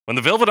When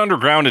the Velvet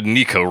Underground and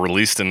Nico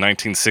released in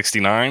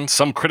 1969,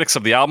 some critics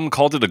of the album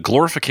called it a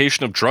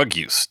glorification of drug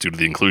use due to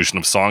the inclusion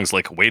of songs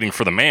like Waiting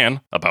for the Man,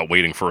 about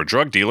waiting for a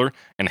drug dealer,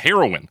 and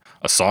Heroin,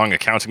 a song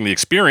accounting the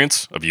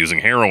experience of using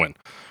heroin.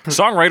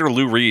 Songwriter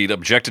Lou Reed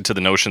objected to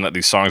the notion that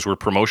these songs were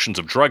promotions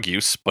of drug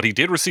use, but he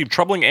did receive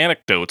troubling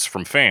anecdotes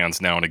from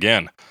fans now and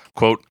again.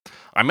 Quote,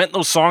 I meant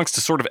those songs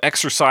to sort of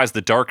exercise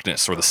the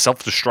darkness or the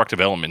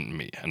self-destructive element in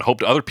me, and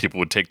hoped other people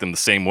would take them the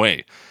same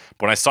way.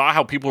 When I saw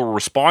how people were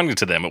responding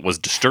to them, it was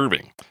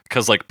disturbing.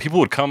 Because, people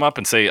would come up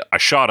and say, I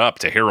shot up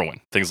to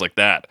heroin, things like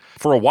that.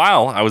 For a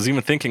while, I was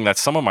even thinking that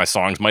some of my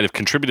songs might have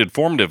contributed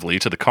formatively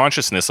to the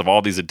consciousness of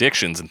all these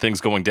addictions and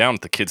things going down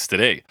with the kids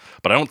today.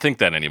 But I don't think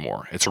that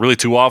anymore. It's really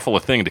too awful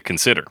a thing to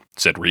consider,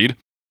 said Reed.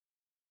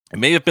 It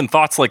may have been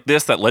thoughts like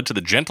this that led to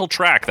the gentle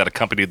track that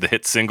accompanied the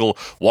hit single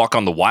Walk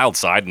on the Wild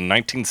Side in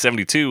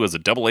 1972 as a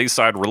double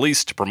A-side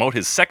release to promote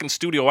his second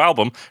studio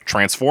album,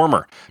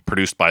 Transformer,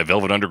 produced by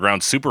Velvet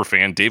Underground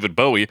superfan David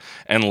Bowie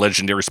and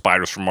legendary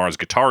Spiders from Mars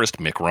guitarist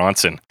Mick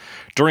Ronson.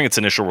 During its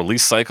initial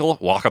release cycle,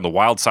 Walk on the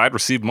Wild Side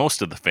received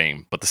most of the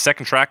fame, but the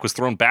second track was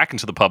thrown back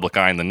into the public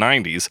eye in the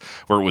 90s,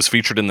 where it was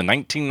featured in the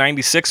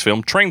 1996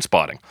 film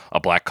Trainspotting,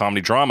 a black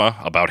comedy drama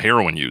about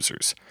heroin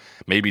users.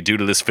 Maybe due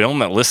to this film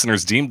that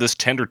listeners deemed this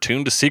tender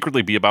tune to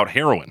secretly be about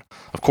heroin.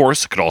 Of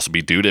course, it could also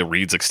be due to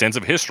Reed's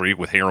extensive history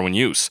with heroin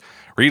use.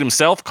 Reed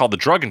himself called the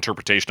drug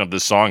interpretation of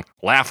this song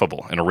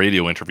laughable in a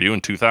radio interview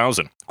in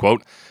 2000.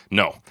 Quote,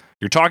 no,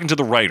 you're talking to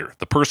the writer,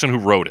 the person who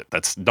wrote it.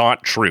 That's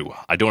not true.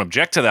 I don't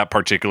object to that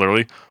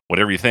particularly.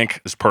 Whatever you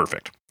think is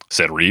perfect,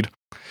 said Reed.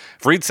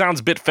 If Reed sounds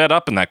a bit fed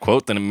up in that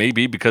quote, then it may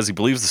be because he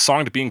believes the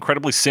song to be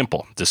incredibly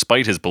simple.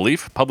 Despite his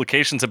belief,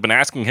 publications have been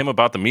asking him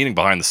about the meaning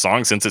behind the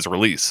song since its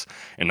release.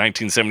 In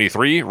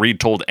 1973, Reed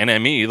told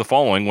NME the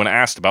following when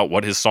asked about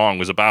what his song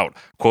was about.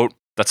 Quote,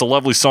 that's a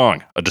lovely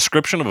song, a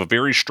description of a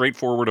very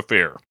straightforward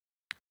affair,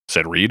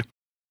 said Reed.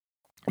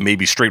 It may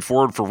be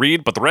straightforward for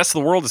Reed, but the rest of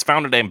the world has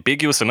found it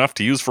ambiguous enough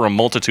to use for a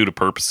multitude of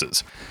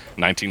purposes.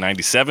 In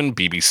 1997,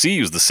 BBC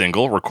used the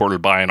single,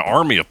 recorded by an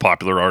army of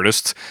popular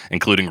artists,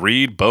 including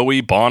Reed,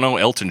 Bowie, Bono,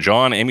 Elton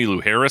John,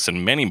 Emmylou Harris,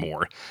 and many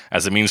more,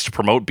 as a means to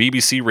promote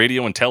BBC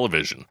radio and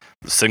television.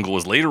 The single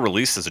was later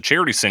released as a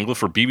charity single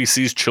for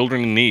BBC's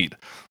Children in Need.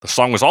 The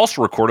song was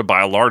also recorded by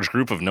a large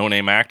group of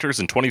no-name actors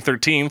in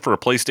 2013 for a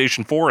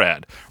PlayStation 4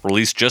 ad,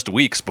 released just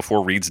weeks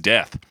before Reed's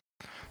death.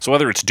 So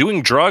whether it's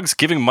doing drugs,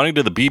 giving money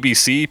to the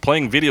BBC,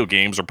 playing video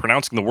games, or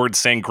pronouncing the word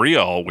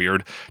sangria all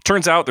weird,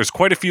 turns out there's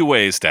quite a few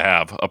ways to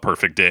have a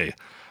perfect day.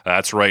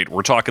 That's right,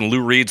 we're talking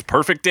Lou Reed's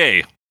Perfect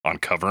Day on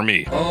Cover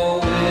Me. Oh,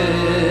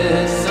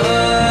 it's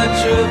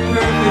such a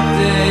perfect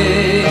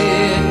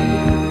day.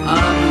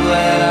 I'm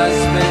glad I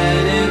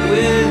spent it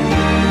with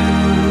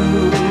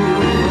you.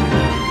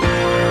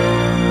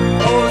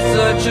 Oh,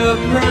 such a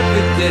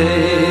perfect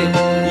day.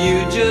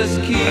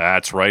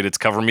 That's right, it's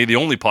Cover Me, the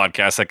only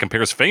podcast that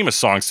compares famous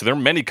songs to their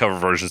many cover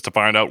versions to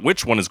find out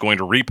which one is going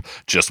to reap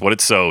just what it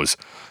sows.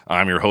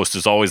 I'm your host,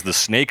 as always, The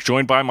Snake,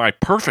 joined by my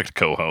perfect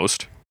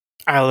co-host,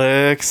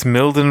 Alex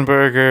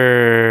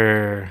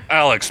Mildenberger.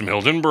 Alex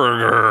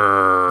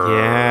Mildenberger.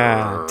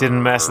 Yeah,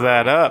 didn't mess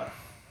that up.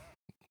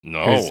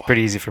 No. It was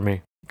pretty easy for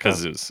me.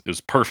 Because it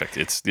was perfect.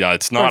 It's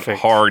not perfect.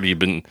 Hard. You've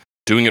been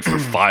doing it for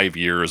 5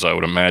 years, I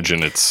would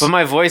imagine. But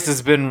my voice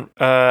has been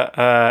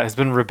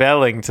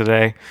rebelling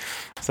today,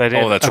 so I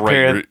didn't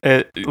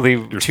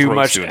apparently too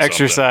much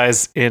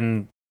exercise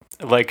in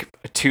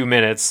 2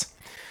 minutes,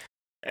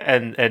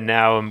 and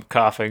now I'm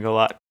coughing a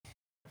lot.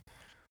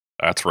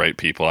 That's right,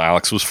 people.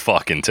 Alex was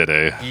fucking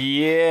today.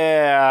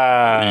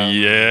 Yeah.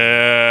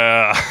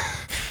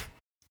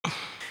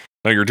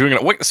 No, you're doing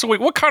it. Wait,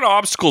 what kind of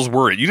obstacles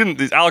were it? You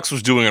didn't. Alex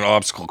was doing an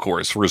obstacle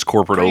course for his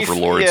corporate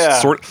overlords. Yeah.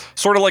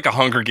 Sort of like a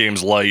Hunger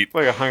Games light.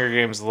 Like a Hunger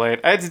Games light.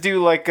 I had to do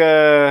like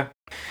a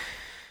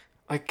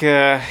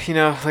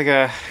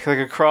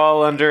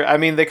crawl under. I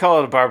mean, they call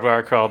it a barbed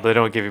wire crawl, but they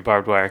don't give you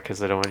barbed wire because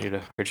they don't want you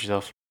to hurt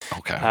yourself.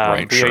 Okay,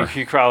 right, sure. Yeah,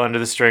 you crawl under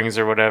the strings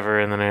or whatever,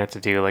 and then I had to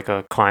do like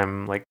a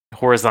climb, like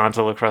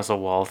horizontal across a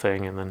wall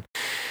thing, and then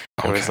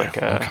there was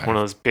one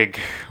of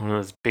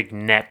those big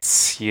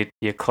nets you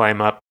climb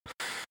up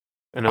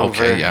and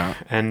over,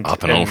 and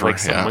up and over, like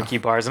some monkey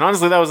bars, and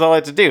honestly, that was all I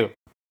had to do.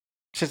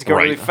 Just to go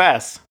really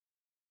fast,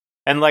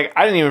 and I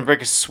didn't even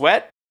break a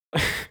sweat,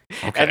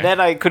 and then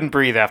I couldn't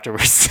breathe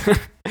afterwards.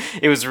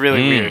 It was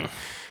really weird.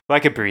 Well, I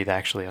could breathe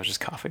actually. I was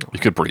just coughing. You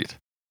could breathe.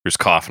 You're just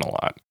coughing a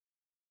lot.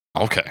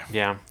 Okay.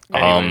 Yeah.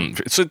 Anyway.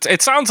 So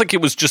it sounds like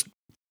it was just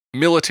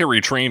military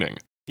training.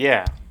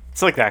 Yeah,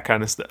 it's like that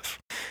kind of stuff.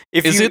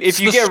 If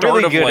you get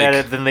really good at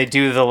it, then they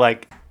do the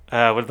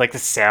with the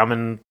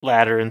salmon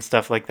ladder and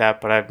stuff like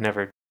that, but I've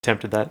never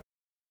attempted that.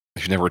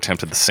 You've never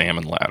attempted the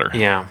salmon ladder?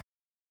 Yeah.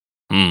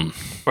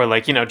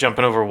 Or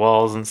jumping over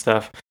walls and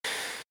stuff.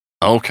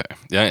 Okay.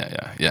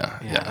 Yeah,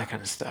 that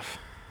kind of stuff.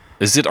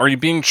 Are you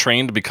being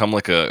trained to become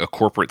like a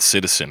corporate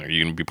citizen? Are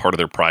you going to be part of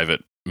their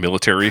private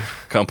military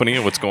company?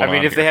 What's going on? I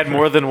mean, if they had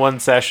more than one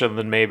session,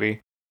 then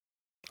maybe.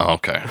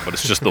 Okay, but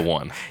it's just the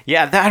one.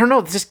 Yeah, I don't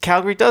know. Just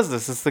Calgary does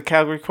this. It's the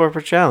Calgary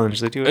Corporate Challenge.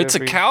 They do it It's a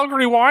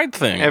Calgary-wide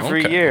thing.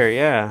 every Okay. year.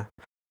 Yeah,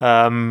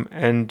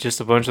 and just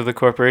a bunch of the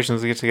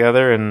corporations get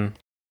together and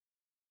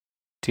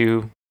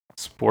do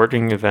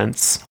sporting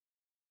events,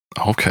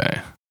 Okay.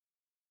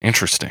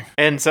 Interesting.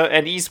 and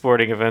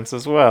e-sporting events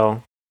as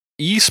well.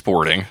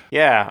 E-sporting.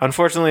 Yeah,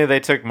 unfortunately, they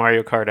took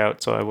Mario Kart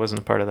out, so I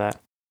wasn't a part of that.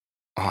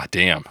 Oh,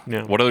 damn.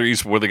 Yeah. What other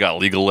what they got?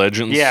 League of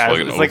Legends? Yeah,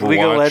 an it's like League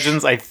of Overwatch?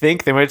 Legends. I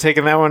think they might have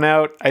taken that one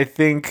out. I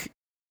think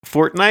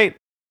Fortnite,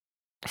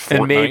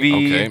 Fortnite? maybe-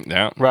 Okay,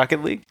 yeah.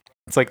 Rocket League.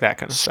 It's like that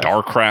kind of stuff.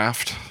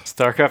 StarCraft.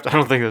 StarCraft. I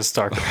don't think it was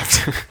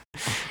StarCraft.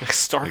 Like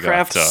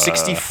StarCraft got,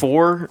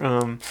 64.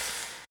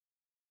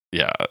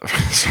 Yeah.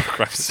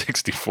 StarCraft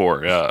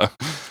 64, yeah.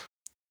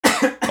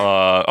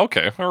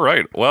 Okay, all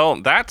right.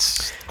 Well,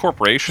 that's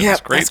corporations.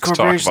 Yep, Great that's to talk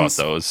corporations.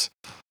 about those.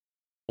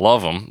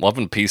 Love them.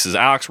 Loving pieces.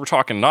 Alex, we're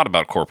talking not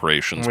about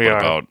corporations, We but are.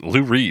 about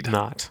Lou Reed.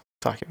 Not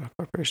talking about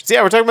corporations.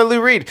 Yeah, we're talking about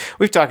Lou Reed.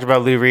 We've talked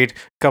about Lou Reed a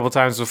couple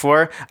times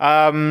before.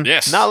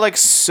 Yes. Not like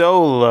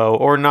solo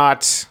or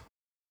not.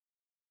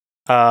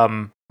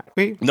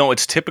 No,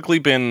 it's typically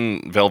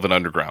been Velvet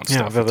Underground Yeah,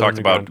 stuff. Velvet We've talked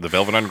Underground. about the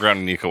Velvet Underground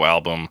and Nico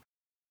album.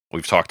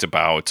 We've talked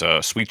about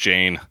Sweet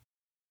Jane.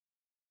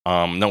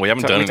 No, we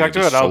haven't done We any talked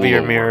of the about I'll Be Your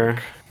solo Mirror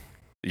work.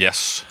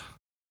 Yes.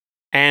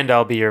 and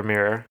I'll Be Your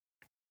Mirror.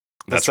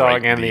 The That's song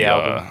right. and the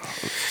album.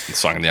 The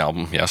song and the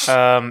album, yes.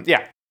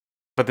 Yeah,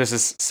 but this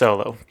is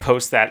solo.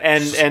 Post that,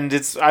 and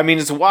it's. I mean,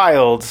 it's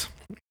wild.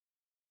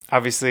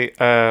 Obviously,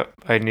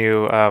 I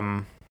knew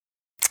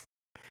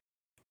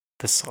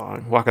the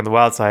song "Walk on the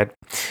Wild Side,"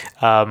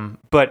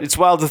 but it's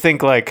wild to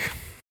think like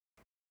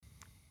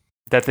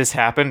that this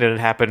happened, and it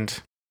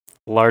happened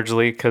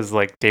largely because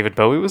like David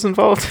Bowie was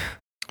involved,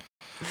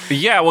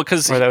 Yeah, well,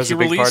 because or that was a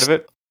big part of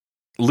it.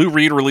 Lou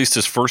Reed released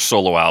his first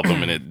solo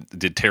album and it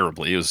did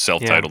terribly. It was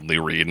self-titled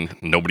Lou Reed and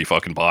nobody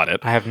fucking bought it.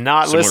 I have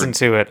not Similar- listened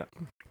to it.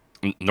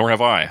 Nor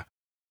have I.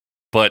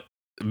 But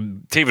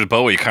David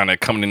Bowie kind of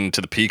coming into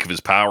the peak of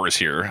his powers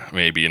here,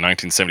 maybe in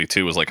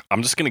 1972, was like,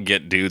 I'm just going to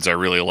get dudes I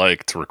really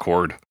like to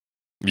record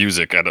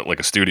music at like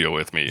a studio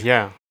with me.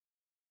 Yeah,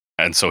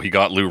 And so he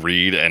got Lou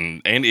Reed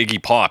and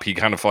Iggy Pop. He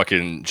kind of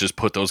fucking just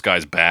put those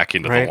guys back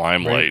into Right, the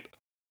limelight.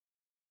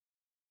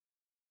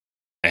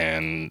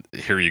 And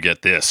here you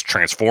get this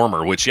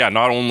Transformer, which, yeah,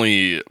 not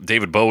only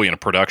David Bowie in a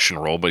production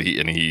role, but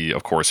he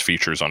of course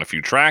features on a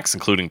few tracks,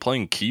 including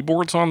playing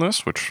keyboards on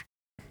this, which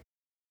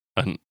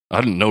I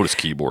didn't notice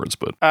keyboards,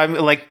 but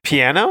like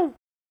piano.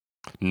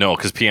 no,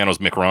 because piano's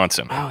Mick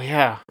Ronson. Oh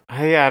yeah,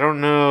 I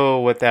don't know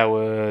what that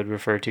would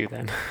refer to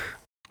then.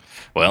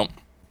 Well,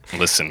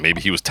 listen, maybe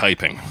he was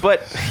typing.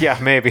 But yeah,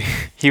 maybe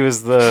he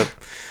was the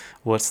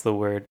what's the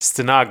word,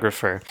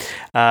 stenographer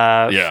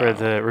for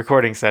the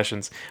recording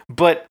sessions.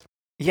 But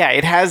yeah,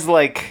 it has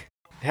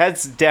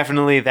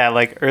definitely that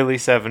like early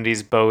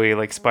 70s Bowie,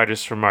 like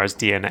Spiders from Mars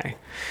DNA.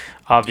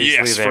 Obviously,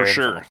 Yes, they're for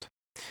sure.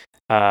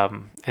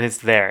 involved. And it's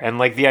there, and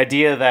like the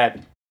idea that,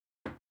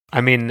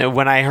 I mean,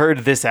 when I heard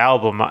this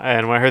album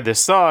and when I heard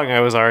this song, I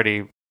was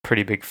already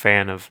pretty big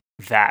fan of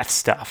that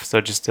stuff. So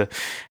just to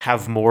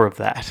have more of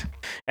that,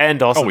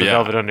 and also the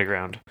Velvet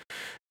Underground.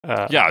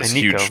 Yeah, I was a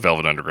and Nico. huge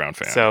Velvet Underground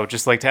fan. So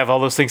just like to have all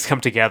those things come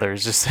together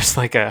is just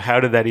like how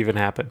did that even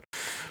happen?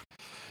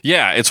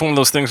 Yeah, it's one of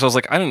those things I was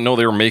like, I didn't know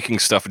they were making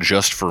stuff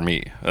just for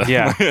me.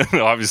 Yeah.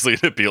 Obviously,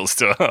 it appeals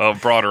to a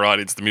broader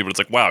audience than me, but it's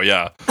like, wow,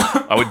 yeah,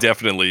 I would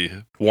definitely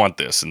want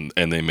this, and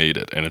they made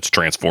it, and it's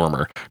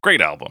Transformer. Great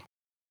album.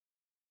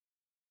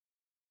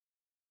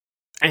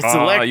 It's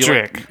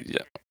electric. Yeah,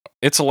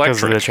 it's Because of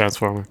electric. the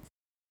Transformer.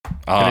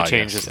 Ah, it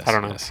changes. Yes, I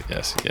don't know.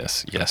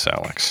 Yes,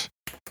 Alex.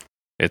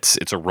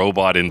 It's a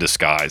robot in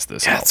disguise,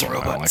 this album, it's a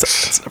robot. Alex.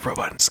 It's a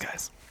robot in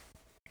disguise.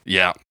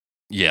 Yeah.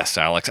 Yes,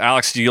 Alex.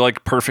 Alex, do you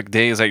like Perfect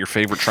Day? Is that your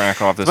favorite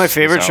track off this? My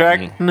favorite this track?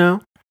 album?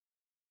 No.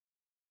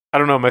 I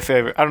don't know my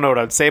favorite. I don't know what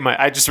I'd say.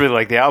 I just really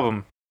like the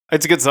album.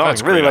 It's a good song.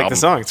 That's I a really great like the album.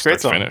 song. It's a great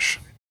Start song. to finish.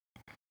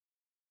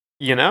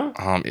 You know?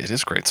 It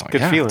is a great song.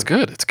 Good yeah, feeling. It's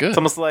good. It's good. It's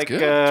almost like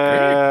good. It's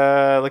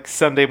great. like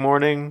Sunday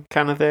morning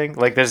kind of thing.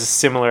 Like there's a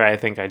similar, I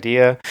think,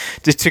 idea.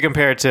 Just to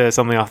compare it to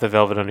something off the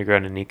Velvet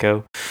Underground and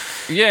Nico.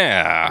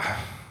 Yeah.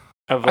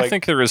 Of like I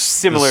think there is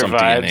similar some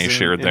vibes DNA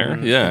shared there.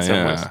 in Yeah, some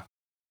yeah. ways.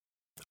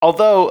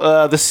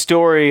 Although the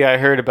story I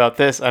heard about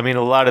this, I mean,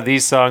 a lot of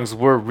these songs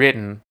were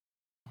written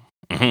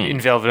Mhm. in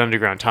Velvet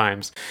Underground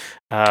times.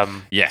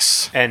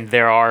 Yes. And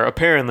there are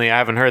apparently, I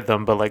haven't heard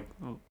them, but like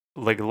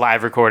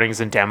live recordings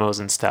and demos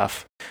and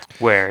stuff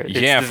where it's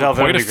Yeah, the for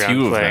Velvet quite a Underground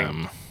few of playing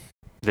them.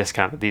 this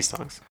kind of these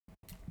songs.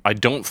 I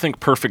don't think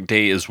Perfect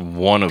Day is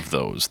one of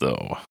those,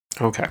 though.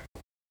 Okay.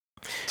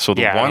 So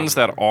the Yeah, I ones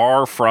that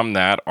are from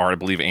that are, I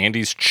believe,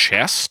 Andy's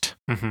Chest.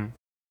 Mm-hmm.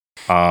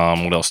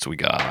 What else do we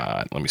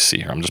got? Let me see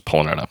here. I'm just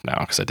pulling it up now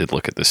because I did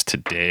look at this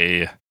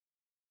today.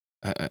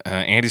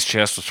 Andy's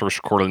Chest was first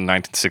recorded in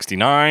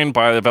 1969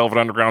 by the Velvet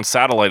Underground.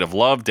 Satellite of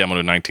Love, demoed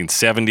in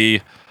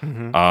 1970.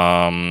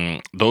 Mm-hmm.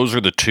 Those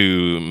are the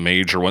two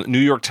major ones. New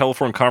York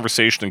Telephone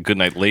Conversation and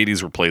Goodnight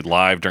Ladies were played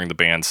live during the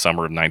band's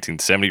summer of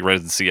 1970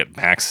 residency at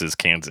Max's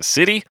Kansas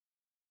City.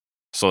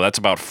 So that's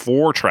about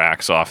 4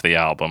 tracks off the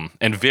album.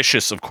 And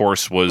Vicious, of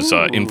course, was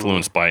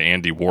influenced by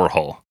Andy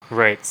Warhol.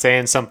 Right,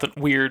 saying something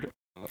weird.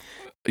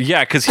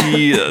 Yeah, because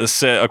he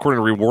said, according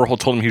to Reed, Warhol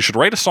told him he should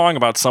write a song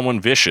about someone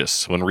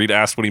vicious. When Reed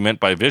asked what he meant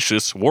by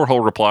vicious,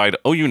 Warhol replied,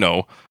 "Oh, you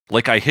know,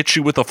 like I hit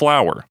you with a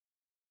flower."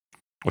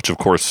 Which, of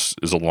course,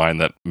 is a line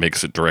that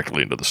makes it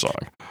directly into the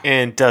song.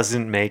 And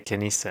doesn't make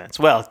any sense.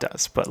 Well, it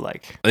does, but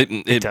like...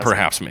 It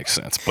perhaps makes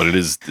sense, but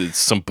it's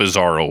some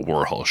bizarro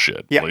Warhol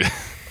shit. Yeah.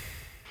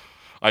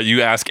 Like,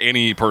 you ask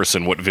any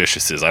person what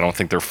vicious is, I don't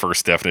think their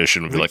first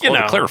definition would be like,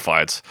 to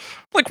clarify, it's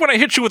like when I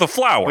hit you with a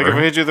flower. Like if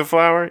I hit you with a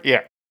flower?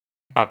 Yeah,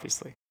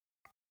 obviously.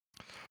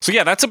 So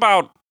yeah, that's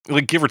about,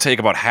 like, give or take,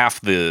 about half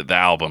the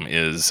album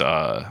is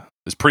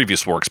his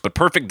previous works, but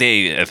Perfect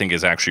Day, I think,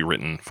 is actually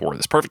written for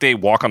this. Perfect Day,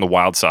 Walk on the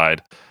Wild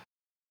Side,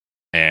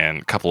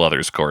 and a couple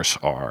others, of course,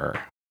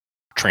 are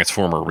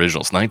Transformer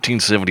originals,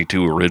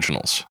 1972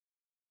 originals.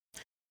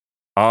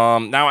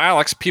 Now,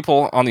 Alex,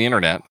 people on the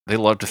internet, they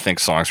love to think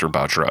songs are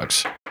about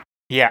drugs.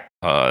 Yeah.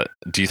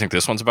 Do you think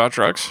this one's about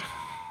drugs?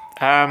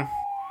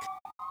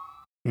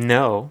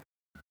 No,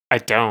 I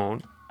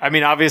don't. I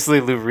mean,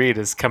 obviously, Lou Reed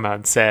has come out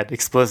and said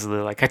explicitly,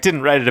 like, I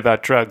didn't write it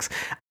about drugs.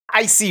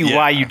 I see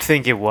why you'd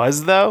think it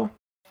was, though.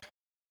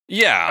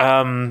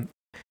 Yeah.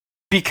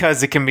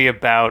 Because it can be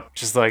about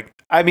just like,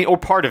 I mean, or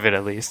part of it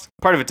at least.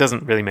 Part of it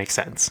doesn't really make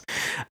sense.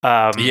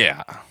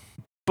 Yeah.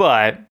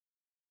 But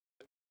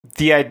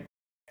the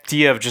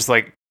idea of just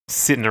like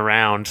sitting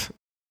around,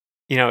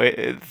 you know,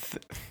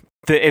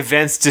 the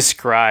events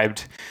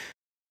described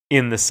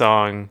in the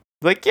song,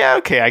 like, yeah,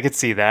 okay, I could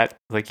see that.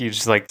 Like, you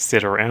just like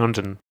sit around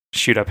and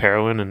shoot up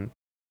heroin and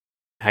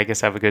I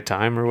guess have a good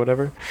time or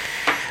whatever.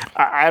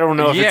 I don't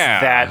know if it's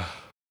that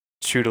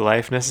true to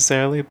life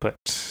necessarily, but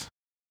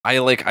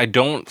I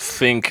don't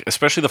think,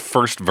 especially the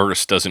first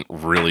verse doesn't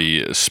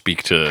really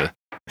speak to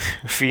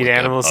feed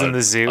animals in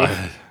the zoo.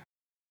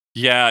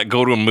 Yeah,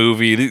 go to a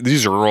movie.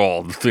 These are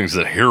all the things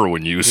that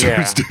heroin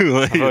users do.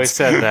 Like, I've always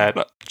said that.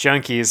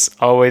 Junkies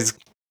always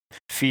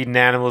feeding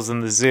animals in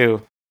the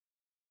zoo.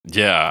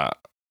 Yeah,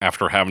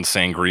 after having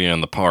sangria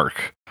in the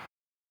park.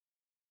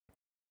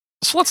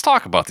 So let's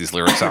talk about these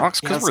lyrics,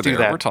 Alex, because we're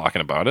there. We're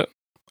talking about it.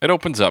 It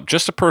opens up,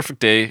 just a perfect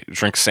day,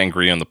 drink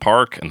sangria in the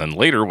park, and then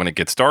later, when it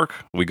gets dark,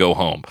 we go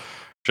home.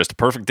 Just a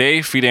perfect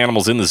day, feed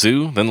animals in the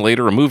zoo, then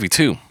later a movie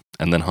too,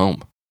 and then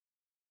home.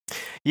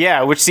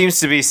 Yeah, which seems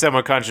to be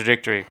somewhat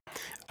contradictory,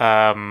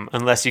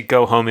 unless you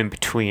go home in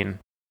between.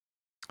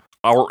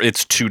 Or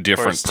it's two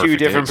different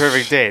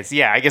perfect days.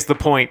 Yeah, I guess the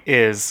point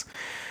is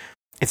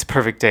it's a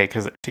perfect day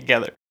because they're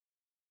together.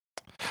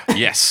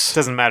 Yes. It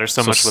doesn't matter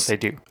so much what they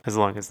do, as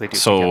long as they do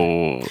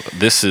together.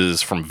 This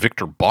is from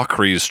Victor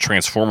Bokry's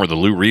Transformer, the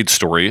Lou Reed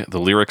story. The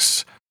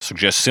lyrics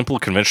suggest simple,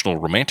 conventional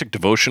romantic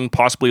devotion,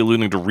 possibly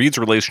alluding to Reed's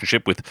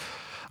relationship with,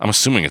 I'm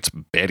assuming it's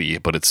Betty,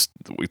 but it's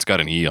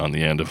got an E on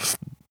the end of,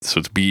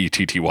 so it's Betty.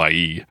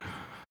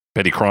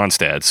 Betty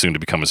Kronstadt, soon to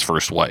become his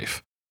first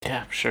wife.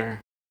 Yeah, sure.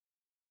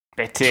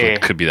 Betty. So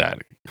it could be that.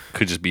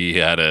 Could just be he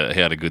had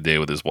a good day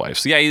with his wife.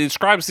 So yeah, he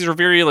describes these are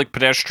very like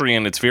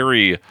pedestrian. It's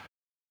very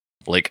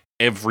like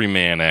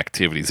everyman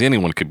activities.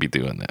 Anyone could be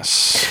doing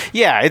this.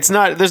 Yeah, it's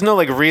not. There's no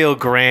like real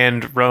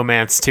grand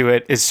romance to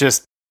it. It's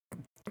just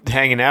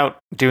hanging out,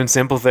 doing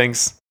simple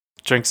things,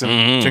 drink some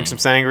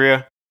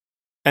sangria,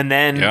 and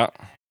then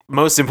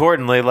most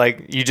importantly,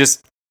 like you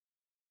just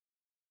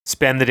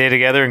spend the day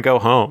together and go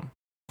home.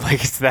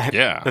 Like it's that.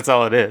 Yeah, that's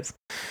all it is.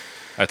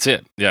 That's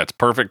it. Yeah, it's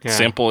perfect,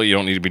 simple. You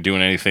don't need to be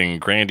doing anything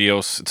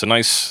grandiose. It's a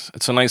nice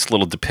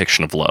little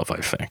depiction of love,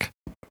 I think.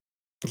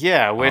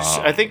 Yeah, which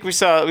I think we've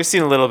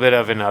seen a little bit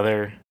of in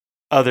other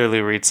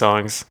Lou Reed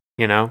songs,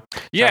 you know?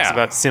 Yeah. Talks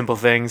about simple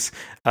things.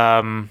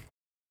 And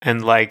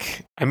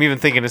like, I'm even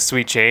thinking of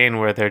Sweet Jane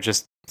where they're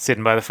just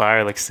sitting by the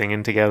fire, like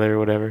singing together or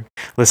whatever.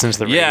 Listen to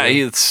the radio. Yeah,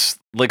 it's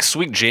like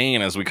Sweet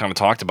Jane, as we kind of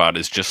talked about,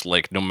 is just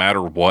like no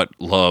matter what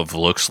love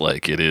looks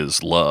like, it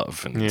is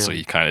love. And so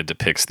he kind of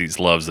depicts these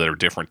loves that are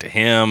different to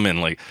him.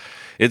 And like,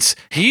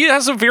 he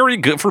has a very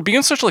good, for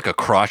being such like a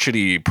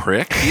crotchety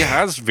prick, he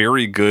has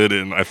very good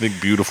and I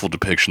think beautiful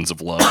depictions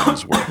of love in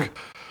his work.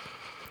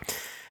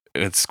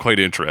 It's quite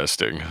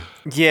interesting.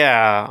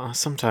 Yeah,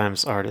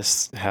 sometimes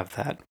artists have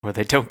that where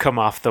they don't come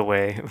off the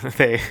way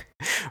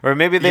or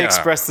maybe they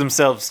express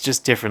themselves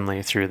just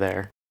differently through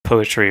their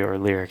poetry or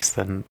lyrics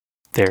than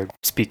they're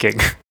speaking.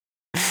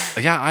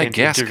 Yeah, I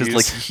guess because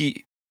like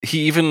he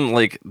even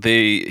like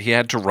he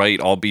had to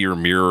write "I'll Be Your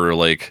Mirror"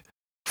 like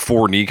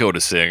for Nico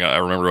to sing. I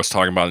remember us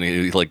talking about it,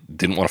 and he like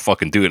didn't want to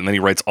fucking do it, and then he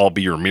writes "I'll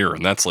Be Your Mirror,"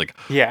 and that's like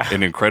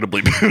an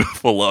incredibly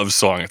beautiful love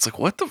song. It's like,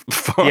 what the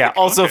fuck? Yeah,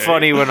 also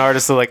funny when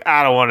artists are like,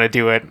 I don't want to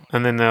do it,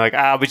 and then they're like,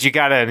 but you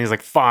gotta, and he's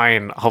like,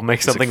 fine, I'll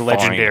make something like,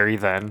 legendary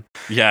then.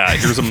 Yeah,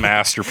 here's a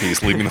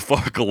masterpiece. Leave me the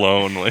fuck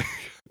alone. Like,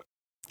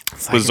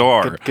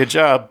 bizarre. Good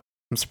job.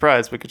 I'm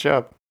surprised, but good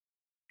job.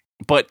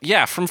 But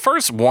yeah, from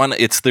first one,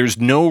 there's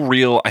no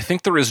real. I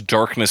think there is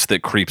darkness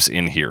that creeps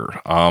in here.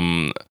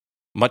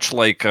 Much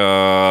like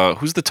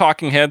who's the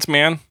Talking Heads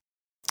man?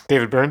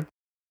 David Byrne.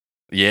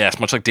 Yes,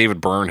 much like David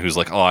Byrne, who's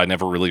like, oh, I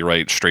never really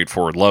write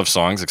straightforward love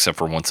songs except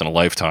for once in a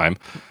lifetime.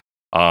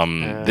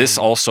 This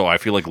also, I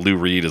feel like Lou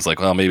Reed is like,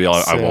 well, maybe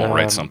I won't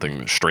write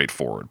something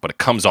straightforward, but it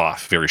comes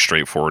off very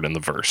straightforward in the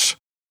verse.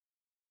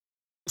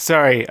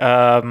 Sorry,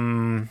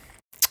 the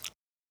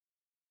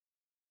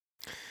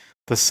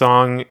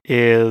song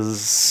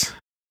is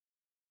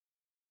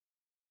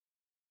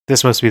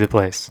This Must Be the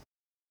Place.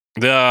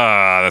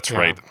 Ah, that's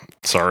right.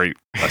 Sorry,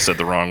 I said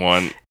the wrong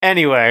one.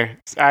 Anyway,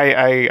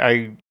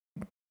 I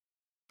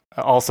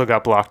also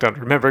got blocked on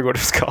remembering what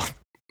it was called.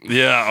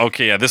 Yeah,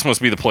 okay, yeah, This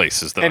Must Be the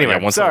Place is the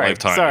once in a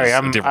lifetime. Sorry,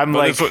 I'm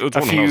like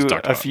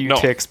a few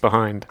ticks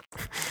behind.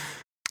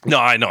 No,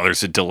 I know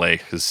there's a delay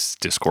because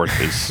Discord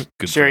is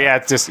good. Sure, yeah,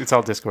 it's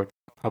all Discord.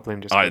 I'll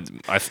blame Discord.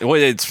 Well,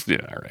 it's all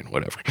right,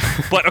 whatever.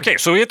 But okay,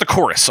 so we hit the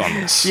chorus on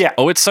this. Yeah.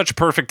 Oh, it's such a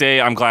perfect day.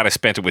 I'm glad I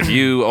spent it with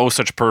you. Oh,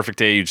 such a perfect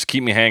day. You just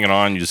keep me hanging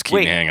on. You just keep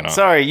me hanging on.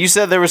 Sorry, you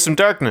said there was some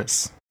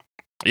darkness.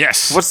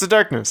 Yes. What's the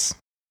darkness?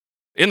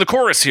 In the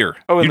chorus here.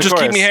 Oh, you just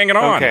keep me hanging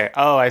on. Okay.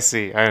 Oh, I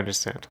see. I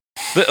understand.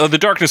 The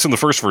darkness in the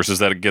first verse is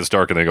that it gets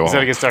dark and they go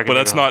home. But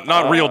that's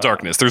not real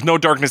darkness. There's no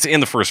darkness in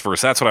the first verse.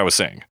 That's what I was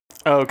saying.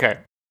 Oh, okay.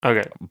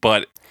 Okay.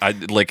 But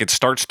it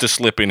starts to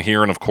slip in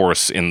here, and of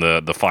course in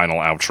the final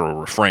outro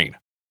refrain.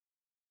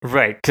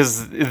 Right,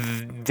 because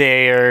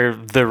they are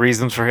the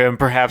reasons for him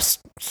perhaps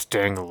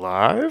staying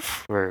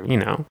alive, or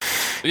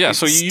Yeah,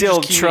 so you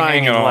still just keep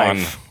trying hanging in on.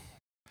 life.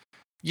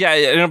 Yeah,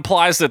 it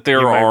implies that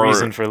there My are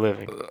reason for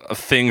living.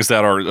 Things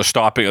that are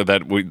stopping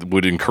that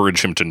would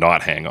encourage him to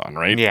not hang on,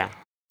 right? Yeah,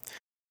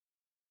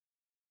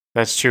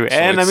 that's true, So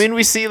and I mean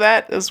we see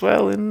that as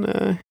well in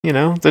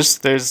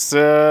there's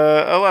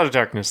a lot of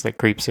darkness that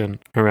creeps in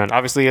around.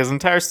 Obviously, he has an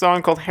entire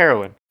song called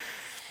 "Heroin."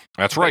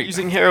 That's right.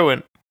 Using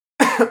heroin.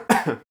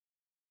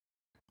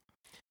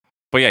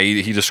 But yeah,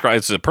 he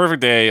describes a perfect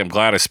day. I'm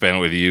glad I spent it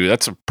with you.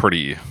 That's a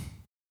pretty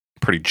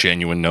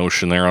genuine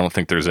notion there. I don't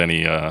think there's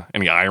any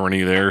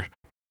irony there.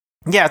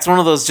 Yeah, it's one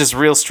of those just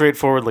real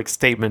straightforward like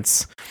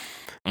statements.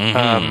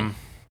 Mm-hmm.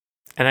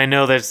 And I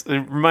know it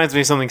reminds me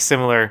of something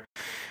similar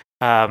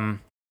that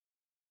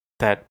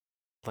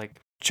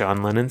like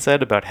John Lennon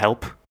said about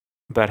Help,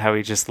 about how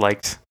he just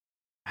liked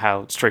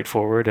how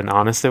straightforward and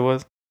honest it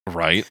was.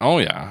 Right. Oh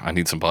yeah. I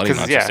need somebody,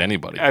 not just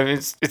anybody. I mean,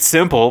 it's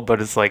simple,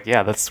 but it's like,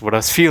 yeah, that's what I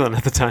was feeling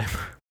at the time.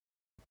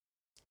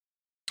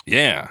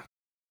 Yeah.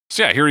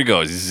 So yeah, here he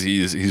goes.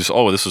 He's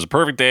oh, this was a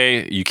perfect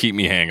day. You keep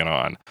me hanging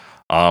on.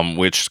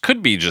 Which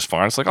could be just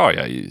fine. It's like, oh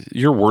yeah,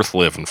 you're worth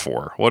living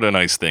for. What a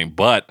nice thing.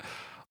 But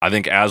I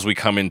think as we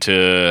come into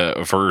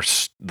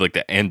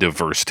the end of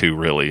verse 2,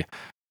 really,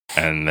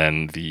 and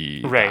then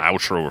the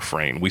outro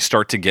refrain, we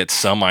start to get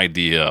some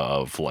idea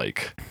of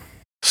like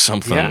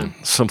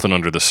something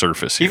under the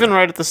surface here. Even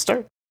right at the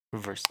start of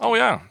verse 2. Oh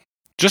yeah.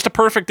 Just a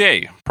perfect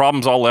day.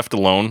 Problems all left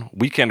alone.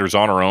 Weekenders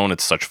on our own.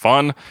 It's such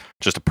fun.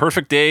 Just a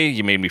perfect day.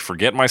 You made me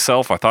forget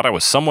myself. I thought I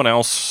was someone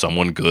else.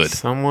 Someone good.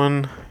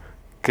 Someone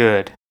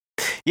good.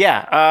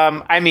 Yeah.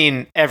 I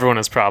mean, everyone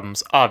has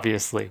problems,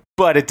 obviously,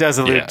 but it does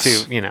allude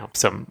to,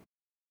 some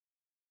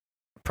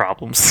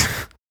problems.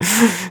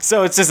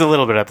 So it's just a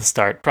little bit at the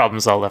start.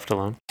 Problems all left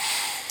alone.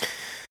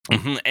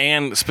 Mm-hmm.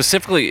 And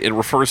specifically, it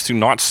refers to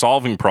not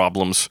solving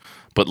problems,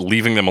 but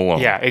leaving them alone.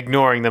 Yeah,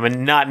 ignoring them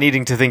and not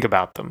needing to think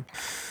about them.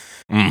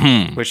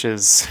 Mm-hmm. Which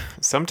is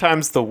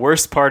sometimes the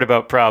worst part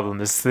about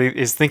problems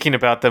is thinking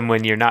about them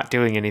when you're not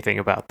doing anything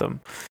about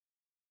them.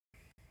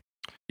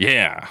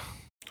 Yeah.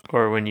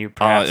 Or when you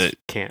perhaps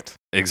can't.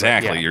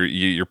 Exactly. Yeah.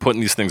 You're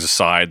putting these things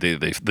aside.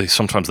 They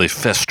sometimes they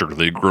fester.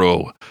 They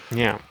grow.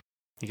 Yeah.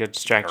 You got to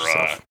distract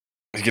yourself.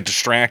 You get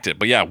distracted.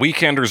 But yeah,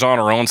 weekenders on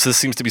our own. So this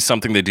seems to be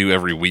something they do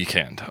every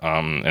weekend.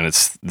 And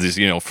it's this,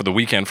 for the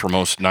weekend for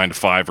most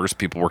 9-to-5ers,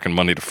 people working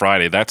Monday to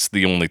Friday. That's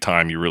the only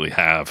time you really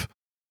have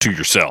to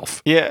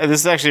yourself. Yeah,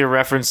 this is actually a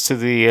reference to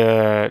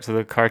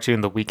the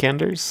cartoon The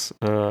Weekenders.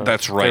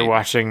 That's right. They're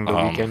watching The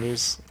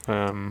Weekenders.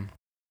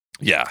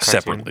 Yeah, cartoon.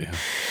 Separately.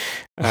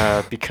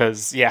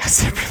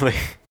 Separately.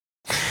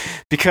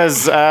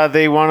 Because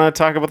they want to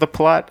talk about the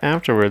plot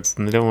afterwards,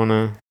 and they don't want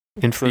to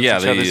influence each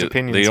other's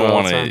opinions. They don't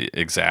want to,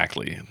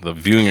 exactly. The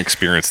viewing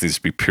experience needs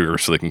to be pure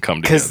so they can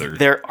come together. Because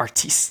they're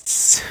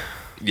artists.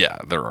 Yeah,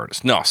 they're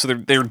artists. No, so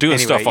they're doing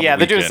stuff on the weekend. Yeah,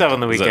 they're doing stuff on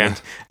the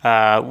weekend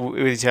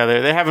with each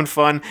other. They're having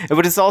fun.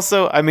 But it's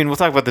also, I mean, we'll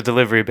talk about the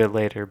delivery a bit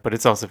later, but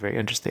it's also very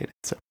understated.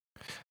 So.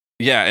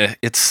 Yeah,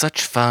 it's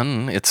such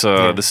fun.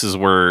 This is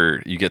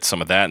where you get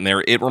some of that in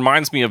there. It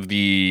reminds me of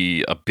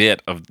a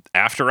bit of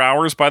After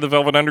Hours by the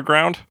Velvet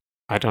Underground.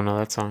 I don't know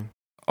that song.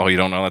 Oh, you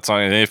don't know that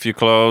song? If you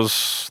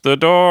close the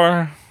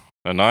door,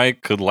 a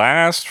night could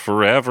last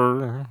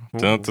forever.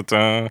 Dun, dun,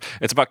 dun.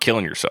 It's about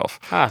killing yourself.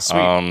 Ah,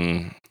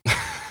 sweet.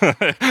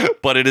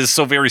 But it is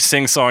so very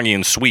sing-songy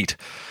and sweet.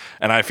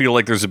 And I feel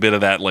like there's a bit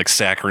of that like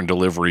saccharine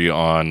delivery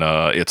on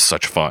It's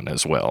Such Fun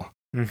as well.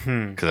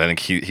 Because I think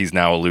he's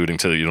now alluding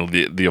to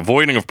the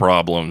avoiding of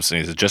problems, and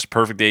he says, just a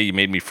perfect day. You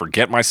made me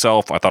forget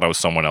myself. I thought I was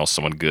someone else,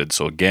 someone good.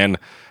 So again,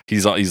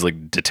 he's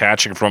like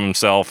detaching from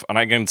himself, and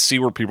I can see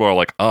where people are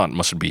like, oh, it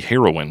must be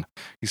heroin.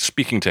 He's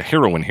speaking to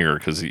heroin here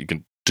because he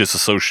can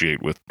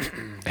disassociate with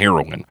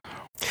heroin.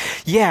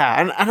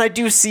 Yeah, and I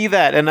do see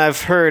that, and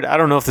I've heard, I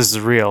don't know if this is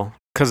real,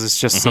 because it's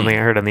just something I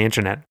heard on the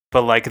internet,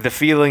 but like the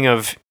feeling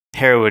of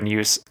heroin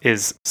use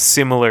is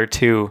similar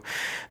to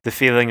the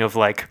feeling of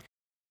like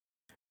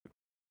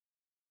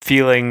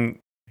feeling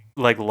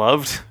like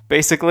loved,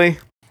 basically.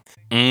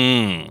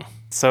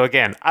 So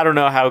again, I don't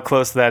know how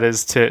close that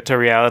is to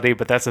reality,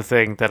 but that's a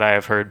thing that I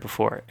have heard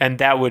before, and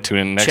that would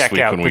next check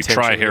week out when we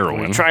try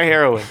heroin. When we try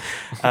heroin,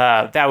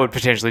 that would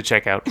potentially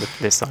check out with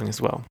this song as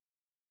well.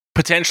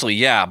 Potentially,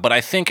 yeah, but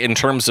I think in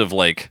terms of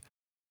like,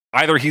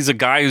 either he's a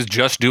guy who's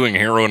just doing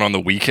heroin on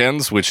the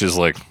weekends, which is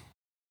like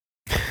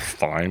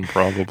fine,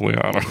 probably.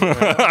 I don't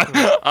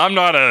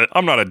know.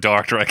 I'm not a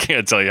doctor. I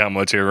can't tell you how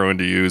much heroin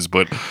to use,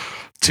 but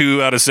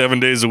 2 out of 7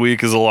 days a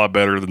week is a lot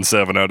better than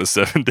 7 out of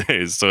 7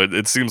 days. So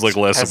it seems like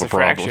less of a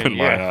problem in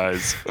my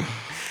eyes.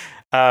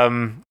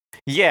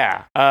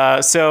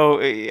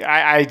 So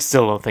I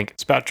still don't think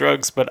it's about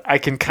drugs, but I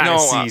can kind of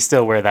see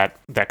still where that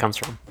comes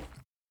from.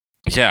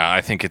 Yeah, I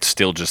think it's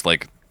still just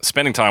like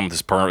spending time with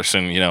this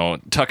person,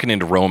 tucking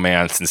into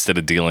romance instead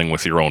of dealing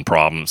with your own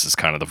problems is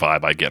kind of the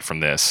vibe I get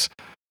from this.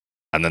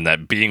 And then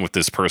that being with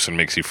this person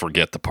makes you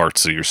forget the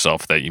parts of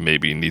yourself that you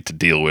maybe need to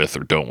deal with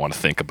or don't want to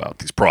think about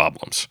these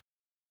problems.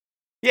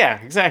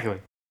 Yeah, exactly.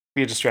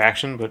 Be a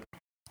distraction, but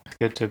it's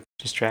good to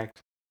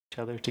distract each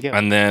other together.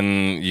 And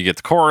then you get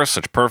the chorus,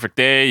 such a perfect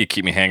day, you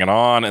keep me hanging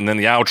on, and then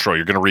the outro,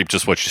 you're going to reap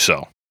just what you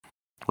sow.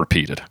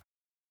 Repeated.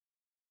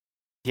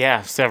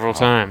 Yeah, several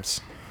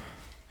times.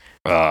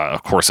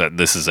 Of course,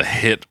 this is a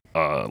hit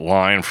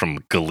line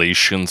from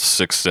Galatians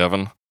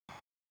 6:7.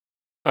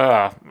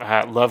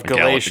 Love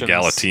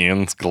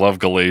Galatians. Love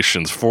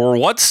Galatians. For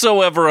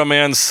whatsoever a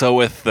man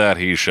soweth, that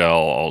he shall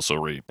also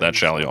reap. That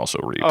shall he also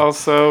reap.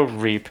 Also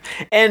reap.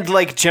 And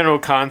like general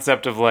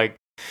concept of like,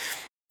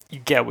 you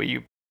get what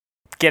you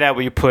out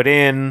what you put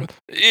in.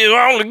 You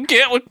only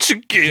get what you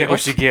give. Get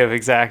what you give,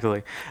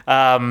 exactly.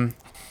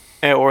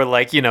 Or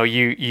like,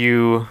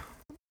 you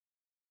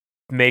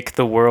make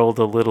the world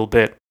a little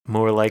bit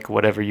more like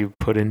whatever you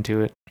put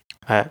into it.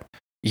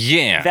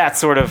 Yeah. That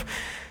sort of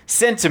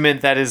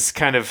sentiment that is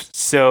kind of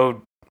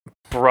so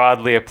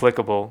broadly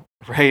applicable,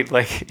 right?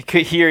 Like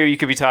here you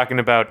could be talking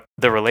about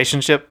the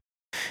relationship,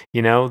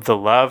 the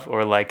love,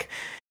 or like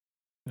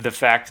the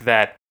fact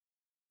that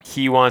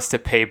he wants to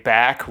pay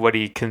back what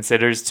he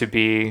considers to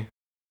be,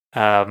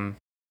 the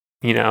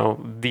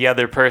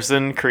other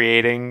person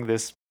creating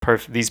these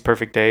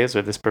perfect days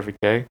or this perfect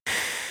day.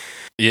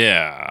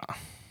 Yeah.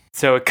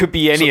 So it could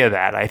be any of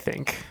that, I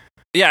think.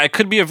 Yeah, it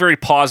could be a very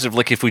positive,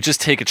 like if we just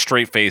take it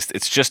straight-faced,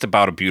 it's just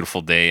about a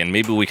beautiful day, and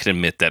maybe we can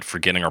admit that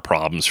forgetting our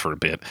problems for a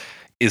bit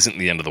isn't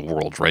the end of the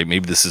world, right?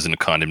 Maybe this isn't a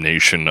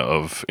condemnation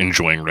of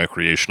enjoying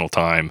recreational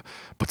time,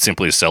 but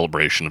simply a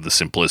celebration of the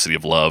simplicity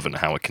of love and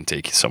how it can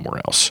take you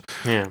somewhere else.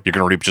 Yeah. You're going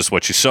to reap just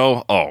what you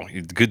sow. Oh,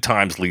 good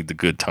times lead to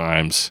good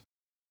times.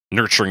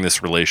 Nurturing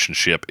this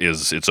relationship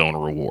is its own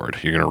reward.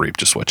 You're going to reap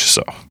just what you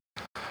sow.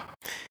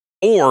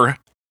 Or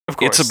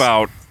it's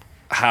about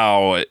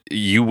how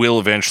you will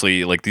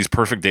eventually, like, these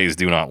perfect days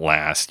do not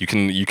last. You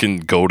can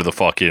go to the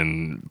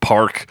fucking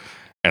park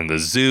and the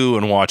zoo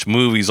and watch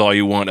movies all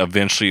you want.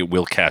 Eventually it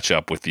will catch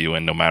up with you,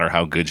 and no matter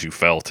how good you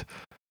felt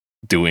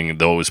doing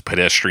those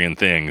pedestrian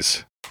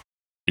things,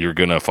 you're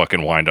gonna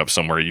fucking wind up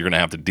somewhere. You're gonna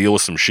have to deal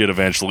with some shit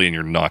eventually, and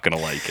you're not gonna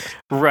like it.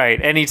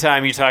 Right.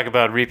 Anytime you talk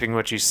about reaping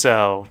what you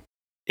sow,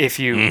 if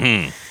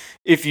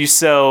you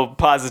sow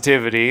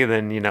positivity,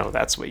 then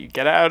that's what you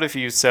get out. If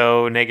you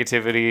sow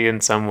negativity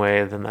in some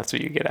way, then that's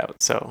what you get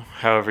out. So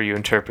however you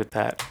interpret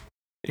that.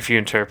 If you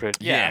interpret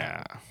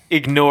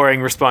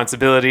ignoring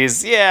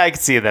responsibilities, I can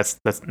see that's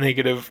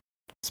negative,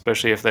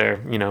 especially if they're,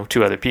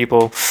 to other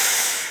people.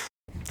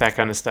 That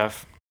kind of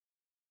stuff.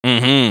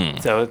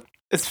 So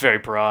it's very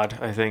broad,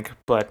 I think,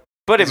 but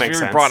it makes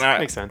sense.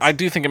 Makes sense. I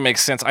do think it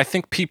makes sense. I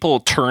think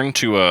people turn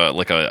to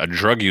a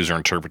drug user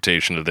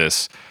interpretation of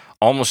this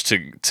almost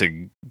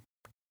to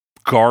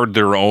guard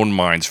their own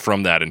minds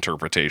from that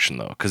interpretation,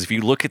 though. Because if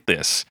you look at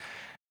this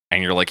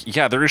and you're like,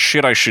 yeah, there is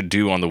shit I should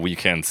do on the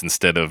weekends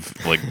instead of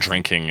like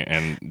drinking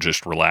and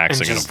just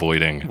relaxing and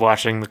avoiding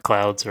watching the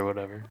clouds or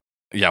whatever.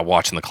 Yeah,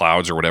 watching the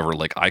clouds or whatever.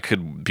 Like, I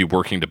could be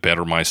working to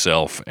better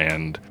myself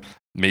and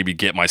maybe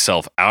get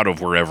myself out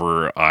of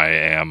wherever I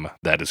am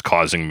that is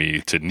causing me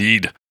to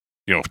need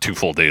 2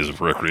 full days of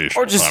recreation,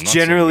 or just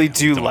generally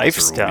do life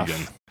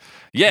stuff.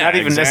 Yeah, not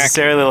even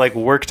necessarily like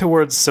work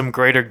towards some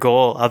greater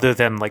goal other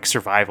than like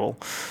survival.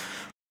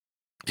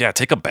 Yeah,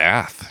 take a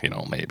bath,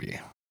 maybe.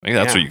 Maybe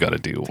that's what you got to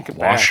do.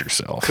 Wash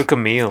yourself. Cook a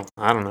meal.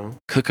 I don't know.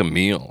 Cook a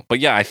meal. But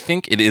yeah, I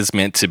think it is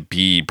meant to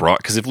be brought,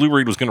 because if Lou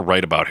Reed was going to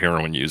write about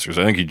heroin users,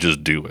 I think he'd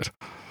just do it.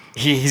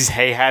 He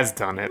has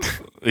done it.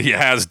 He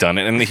has done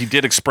it, and he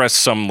did express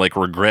some like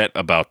regret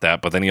about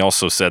that, but then he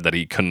also said that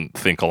he couldn't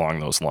think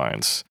along those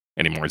lines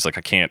anymore. He's like,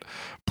 I can't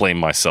blame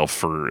myself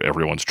for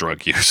everyone's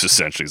drug use,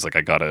 essentially. He's like,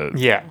 I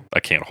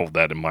can't hold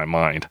that in my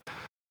mind.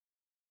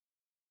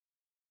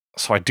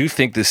 So I do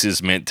think this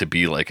is meant to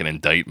be like an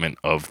indictment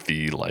of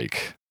the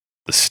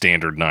the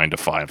standard 9 to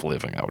 5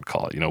 living, I would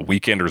call it.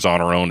 Weekenders on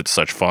our own, it's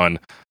such fun.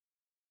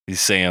 He's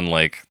saying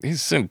do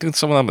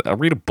some of them.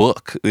 Read a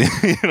book,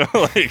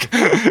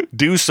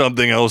 do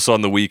something else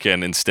on the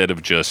weekend instead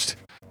of just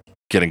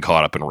getting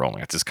caught up in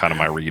romance. Is kind of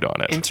my read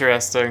on it.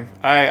 Interesting.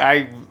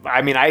 I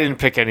mean, I didn't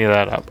pick any of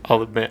that up,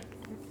 I'll admit.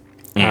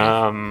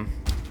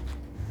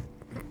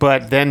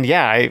 But then,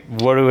 yeah,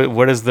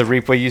 what does the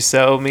reap what you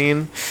sow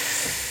mean?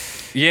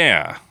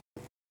 Yeah.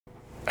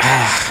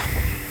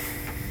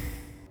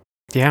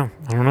 Yeah,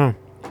 I don't know.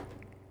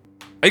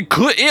 It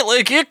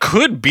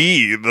could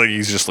be like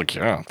he's just like,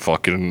 yeah,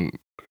 fucking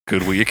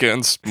good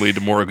weekends lead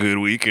to more good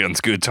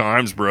weekends, good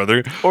times,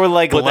 brother. Or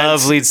like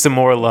love leads to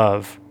more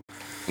love.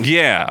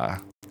 Yeah.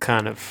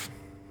 Kind of.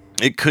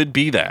 It could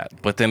be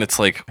that, but then it's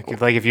like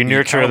if you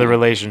nurture the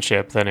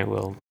relationship, then it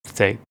will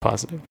stay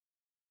positive.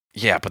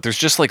 Yeah, but there's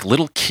just like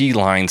little key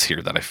lines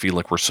here that I feel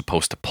like we're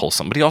supposed to pull.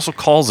 Somebody also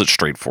calls it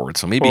straightforward,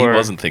 so maybe he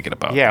wasn't thinking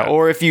about that. Yeah,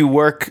 or if you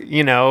work,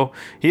 he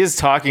is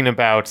talking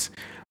about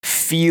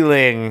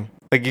feeling,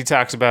 like he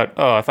talks about,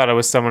 oh, I thought I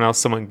was someone else,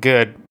 someone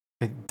good.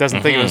 He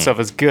doesn't think of himself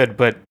as good,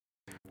 but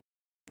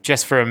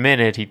just for a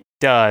minute he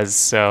does.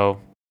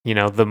 So,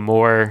 the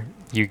more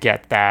you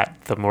get that,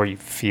 the more you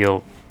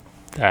feel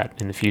that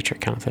in the future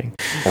kind of thing.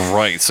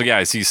 Right. So yeah,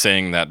 is he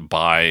saying that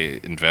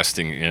by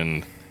investing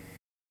in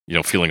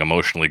feeling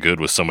emotionally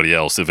good with somebody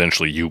else,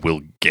 eventually you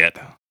will get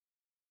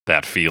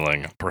that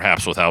feeling,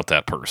 perhaps without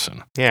that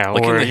person. Yeah,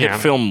 like in the hit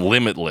film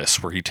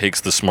Limitless, where he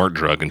takes the smart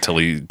drug until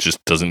he just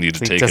doesn't need to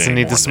take it anymore. He doesn't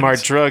need the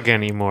smart drug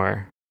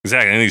anymore.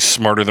 Exactly, and he's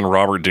smarter than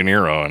Robert De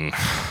Niro, and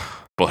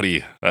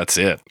buddy, that's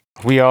it.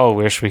 We all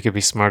wish we could be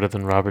smarter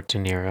than Robert De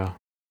Niro.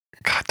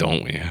 God,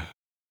 don't we?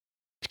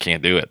 You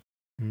can't do it.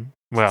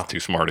 Well, too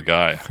smart a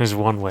guy. There's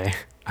one way.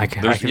 I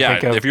can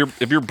think of.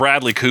 If you're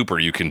Bradley Cooper,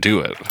 you can do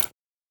it.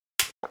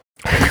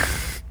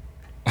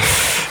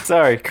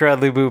 Sorry,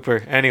 Cradley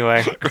Booper.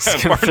 Anyway.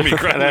 Pardon me,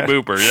 Cradley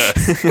Booper,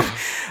 yes.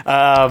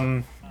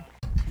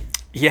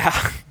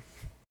 Yeah.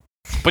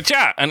 But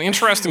yeah, an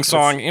interesting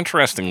song,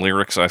 interesting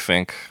lyrics, I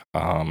think.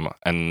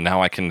 And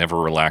now I can never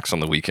relax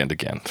on the weekend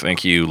again.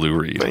 Thank you, Lou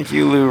Reed. Thank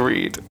you, Lou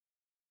Reed.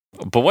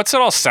 But what's it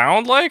all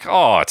sound like?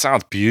 Oh, it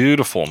sounds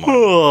beautiful, man.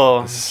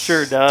 Oh,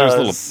 sure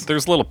does.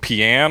 There's little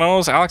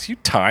pianos. Alex, you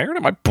tired?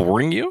 Am I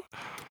boring you?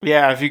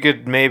 Yeah, if you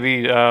could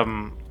maybe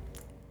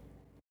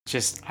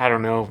just, I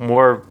don't know,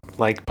 more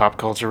like pop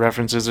culture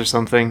references or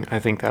something, I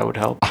think that would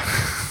help.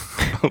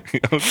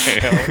 Okay,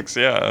 Alex,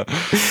 yeah.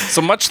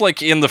 So much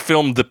like in the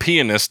film The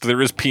Pianist,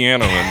 there is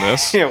piano in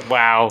this. Yeah,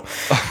 wow.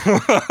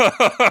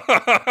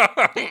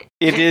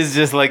 It is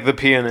just like The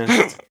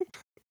Pianist.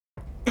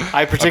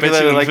 I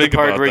particularly like the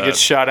part where he gets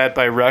shot at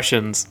by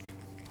Russians.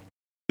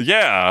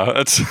 Yeah,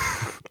 that's.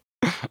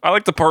 I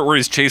like the part where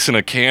he's chasing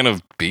a can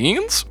of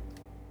beans.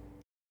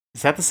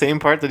 Is that the same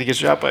part that he gets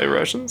shot by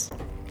Russians?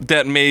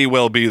 That may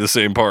well be the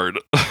same part.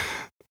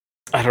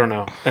 I don't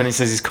know. And he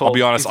says he's cold. I'll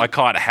be honest, I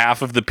caught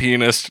half of The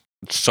Pianist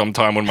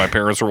sometime when my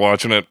parents were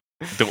watching it.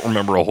 Don't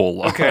remember a whole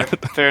lot. Okay,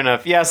 fair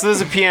enough. Yeah, so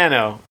there's a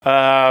piano.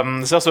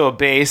 There's also a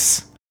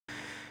bass.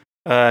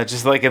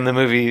 Just like in the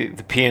movie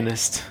The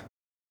Pianist.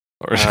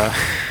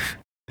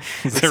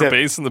 Is there a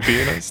bass in The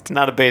Pianist?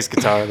 Not a bass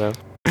guitar, though.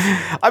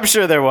 I'm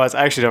sure there was.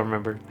 I actually don't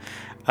remember.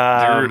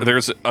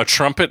 There's a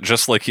trumpet,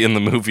 just like in the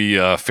movie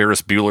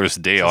Ferris Bueller's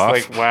Day Off.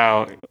 Like,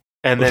 wow.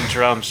 And then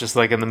drums, just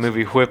like in the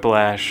movie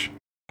Whiplash.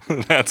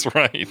 That's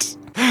right.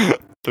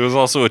 There was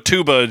also a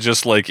tuba,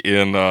 just like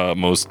in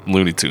most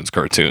Looney Tunes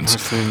cartoons.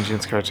 Most Looney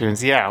Tunes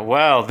cartoons, yeah.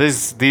 Well,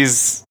 these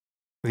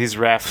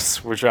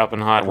refs, we're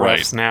dropping hot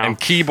refs now. And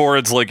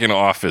keyboards like in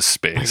Office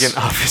Space. Like in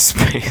Office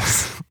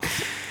Space.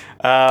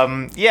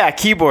 Yeah,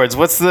 keyboards.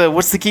 What's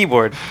the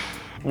keyboard?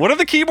 What are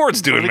the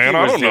keyboards doing, man?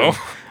 I don't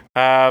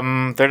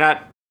know. They're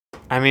not.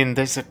 I mean,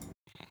 there's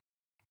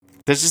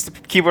just a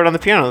keyboard on the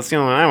piano. That's the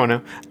only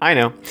one I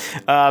know.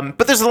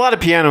 But there's a lot of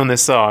piano in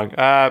this song.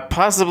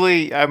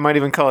 Possibly, I might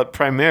even call it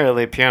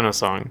primarily a piano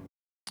song.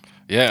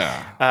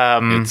 Yeah.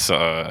 It's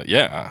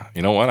yeah.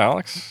 You know what,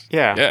 Alex?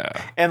 Yeah. Yeah.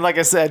 And like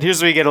I said,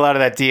 here's where you get a lot of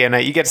that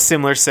DNA. You get a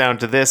similar sound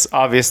to this,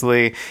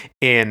 obviously,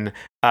 in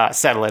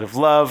Satellite of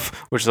Love,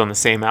 which is on the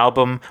same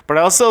album. But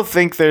I also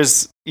think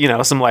there's,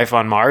 some Life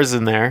on Mars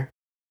in there.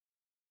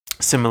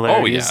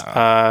 Similarities.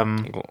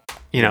 Oh,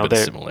 yeah.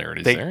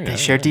 Similarities there. They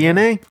share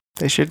DNA.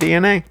 They share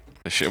DNA.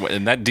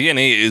 And that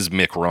DNA is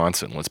Mick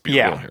Ronson. Let's be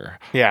real here.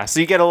 Yeah. So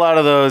you get a lot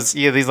of those.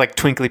 These like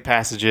twinkly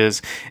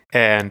passages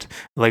and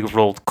like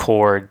rolled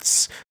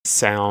chords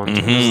sound.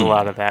 Mm-hmm. There's a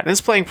lot of that. And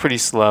it's playing pretty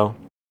slow.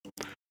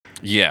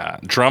 Yeah.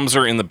 Drums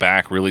are in the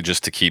back really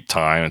just to keep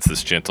time. It's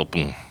this gentle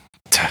boom,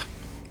 tap,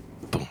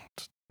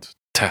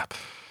 tap.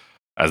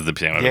 As the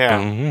piano. Yeah.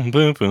 Boom,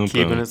 boom, boom,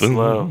 keeping it boom.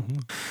 slow.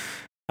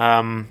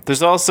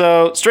 There's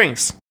also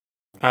strings.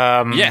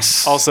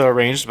 Yes. Also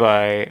arranged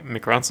by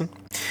Mick Ronson.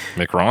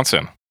 Mick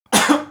Ronson.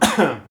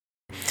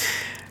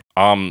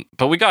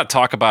 But we got to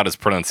talk about his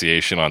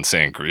pronunciation on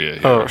Sangria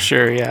here. Oh,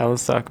 sure. Yeah,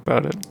 let's talk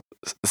about it.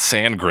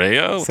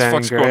 Sangria? What the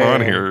fuck's going on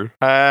here?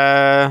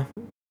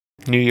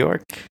 New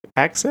York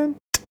accent?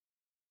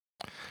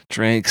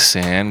 Drink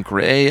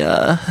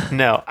sangria.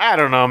 No, I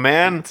don't know,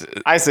 man.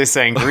 I say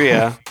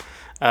sangria.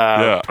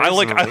 Yeah,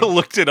 I personally.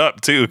 looked it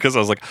up too because I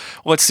was like,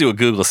 let's see what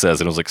Google says,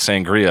 and it was like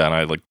sangria, and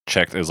I like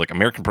checked. It was like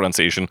American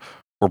pronunciation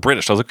or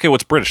British. I was like, okay,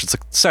 what's British? It's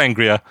like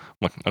sangria.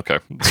 I'm like,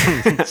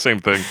 okay, same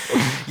thing.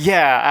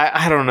 Yeah,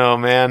 I don't know,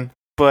 man.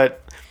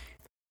 But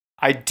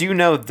I do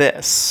know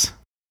this.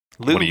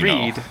 Lou What do you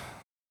know? Reed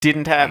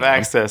didn't have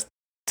access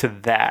to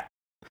that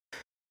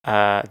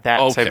type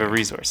Okay. of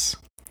resource.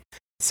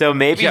 So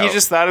maybe Yeah. he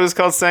just thought it was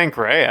called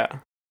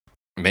sangria.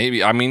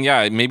 Maybe I mean,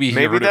 yeah, maybe he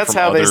Maybe heard that's it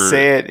from how they other-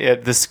 say it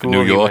at the school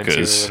New he went to or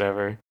Yorkers.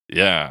 whatever.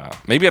 Yeah,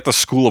 maybe at the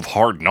School of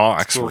Hard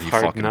Knocks School where of he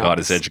Hard fucking got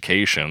his Knocks.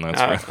 education. That's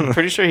I'm right.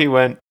 pretty sure he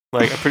went.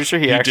 I'm pretty sure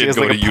he He actually did has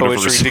go like a to poetry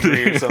university.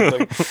 degree or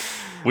something.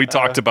 We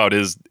talked about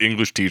his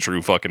English teacher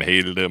who fucking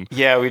hated him.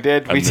 Yeah, we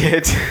did. We And then-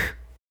 did.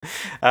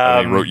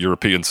 And he wrote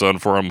European Son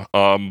for him.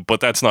 But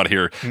that's not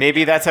here.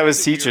 Maybe that's how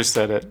his teacher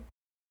said it.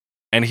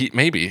 And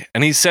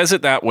he says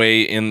it that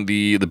way in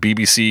the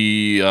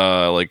BBC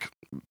like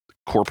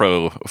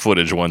corpo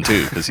footage one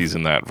too, because he's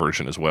in that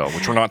version as well,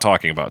 which we're not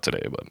talking about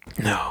today. But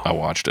No. I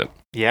watched it.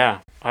 Yeah.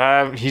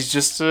 He's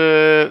just.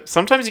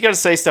 Sometimes you got to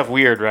say stuff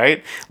weird,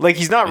 right? Like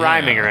he's not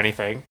rhyming or Yeah.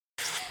 anything.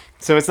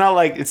 So it's not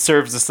like it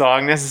serves the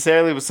song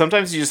necessarily, but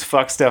sometimes you just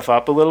fuck stuff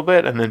up a little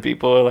bit, and then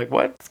people are like,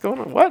 "What's going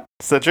on? What?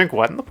 Does that drink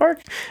what in the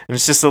park?" And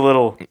it's just a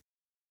little,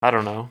 I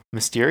don't know,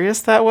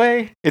 mysterious that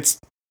way.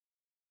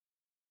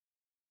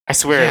 I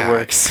swear Yeah. it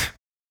works.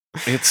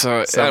 It's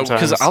because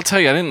Sometimes. I'll tell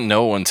you, I didn't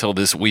know until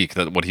this week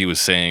that what he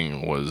was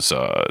saying was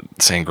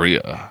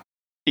sangria.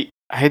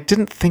 I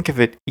didn't think of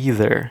it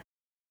either.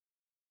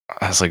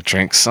 I was like,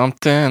 drink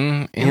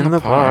something in the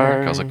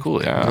park. I was like, cool,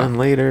 And yeah. then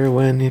later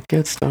when it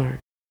gets dark,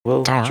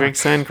 we'll Dark. drink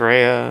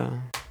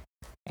sangria.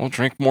 We'll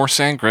drink more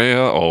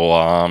sangria. Oh,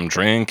 I'm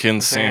drinking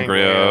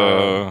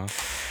sangria.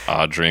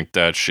 I drink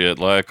that shit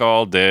like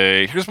all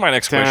day. Here's my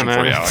next question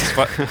for you,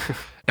 Alex.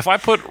 If I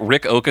put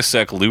Rick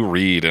Ocasek, Lou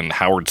Reed, and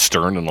Howard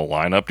Stern in the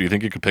lineup, do you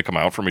think you could pick them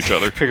out from each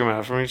other? Pick them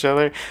out from each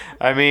other.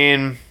 I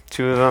mean,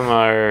 two of them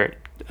are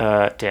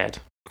dead,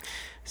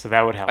 so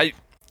that would help.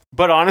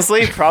 But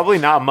honestly, probably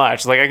not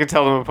much. Like I could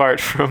tell them apart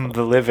from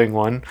the living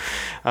one,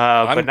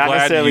 I'm but not glad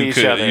necessarily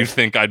each other. you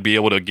think I'd be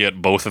able to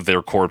get both of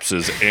their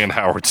corpses and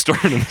Howard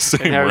Stern in the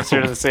same And Howard room.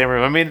 Stern in the same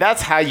room. I mean,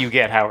 that's how you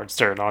get Howard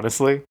Stern,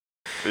 honestly.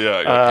 Yeah,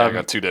 I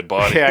got two dead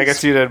bodies. Yeah, I got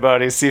two dead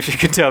bodies. See if you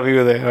can tell me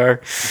who they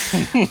are.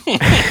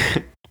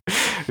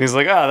 He's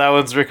like, oh, that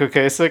one's Rick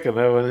Ocasek, and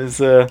that one is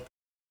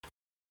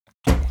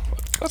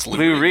That's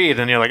Lou Reed.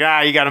 And you're like,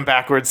 you got them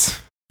backwards.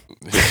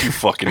 You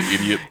fucking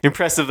idiot.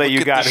 Impressive that you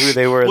Look at got the who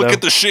they were, Look though.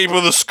 at the shape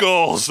of the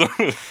skulls.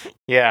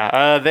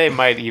 Yeah, they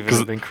might even 'Cause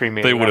have been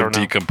cremated. They would I have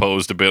don't know.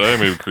 decomposed a bit. I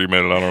maybe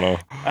cremated. I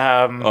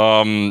don't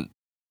know.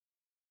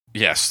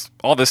 Yes.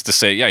 All this to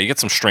say, yeah, you get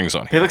some strings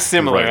on here. They look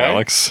similar, You're right?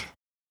 Alex.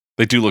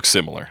 They do look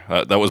similar.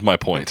 That was my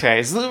point. Okay,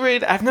 is Lou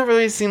Reed? I've never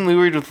really seen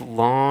Lou Reed with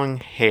long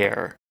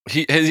hair.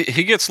 He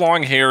gets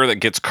long hair that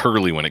gets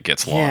curly when it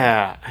gets long.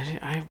 Yeah,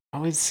 I've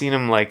always seen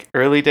him like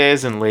early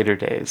days and later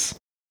days.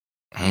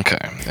 Okay.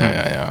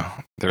 Yeah.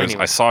 Anyway.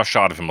 I saw a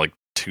shot of him like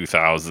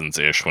 2000s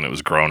ish when it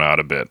was grown out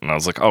a bit, and I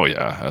was like, oh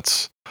yeah,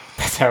 that's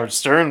Howard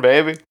Stern,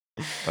 baby.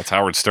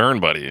 Howard Stern,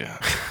 buddy.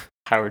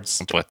 Howard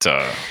Stern. But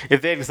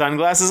If they had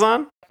sunglasses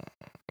on,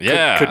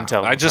 yeah, couldn't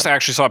tell them I just apart.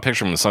 actually saw a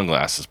picture of him in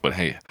sunglasses, but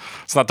hey,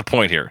 it's not the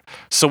point here.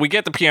 So we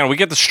get the piano, we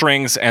get the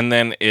strings, and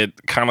then it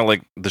kind of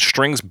like the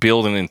strings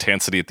build in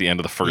intensity at the end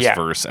of the first Yeah.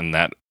 verse, and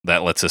that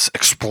lets us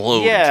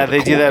explode. yeah, into the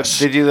they do that. chorus.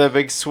 They do that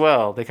big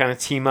swell. They kind of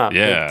team up.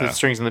 Yeah. the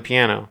strings and the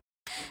piano,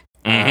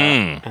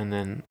 Mhm. and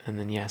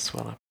then yeah,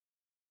 swell up.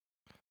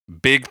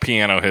 Big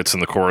piano hits in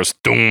the chorus.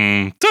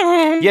 Doom,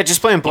 doom. Yeah,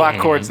 just playing block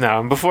Boom. chords now.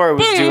 And before it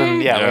was doing,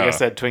 like I Yeah.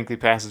 said, twinkly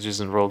passages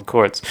and rolled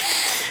chords.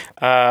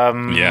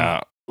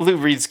 Yeah. Lou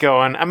Reed's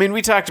going. I mean,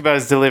 we talked about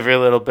his delivery a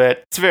little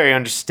bit. It's very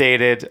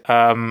understated,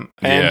 and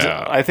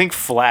Yeah. I think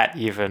flat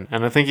even.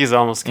 And I think he's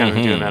almost kind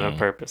of doing that on Mhm.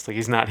 purpose. Like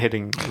he's not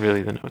hitting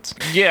really the notes.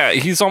 Yeah,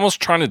 he's almost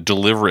trying to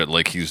deliver it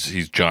like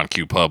he's John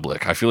Q.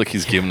 Public. I feel like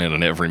he's giving it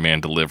an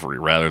everyman delivery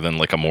rather than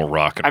like a more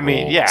rock and I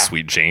mean, roll, yeah.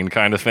 Sweet Jane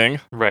kind of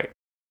thing. Right.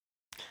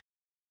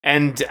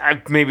 And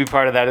maybe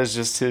part of that is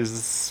just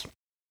his.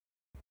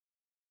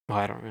 Well,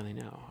 I don't really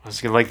know. I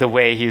was gonna, like the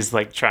way he's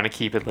like trying to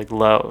keep it like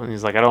low, and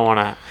he's like, I don't want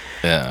to.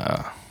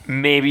 Yeah.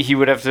 Maybe he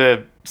would have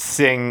to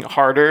sing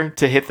harder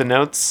to hit the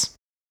notes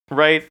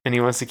right, and he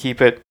wants to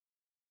keep it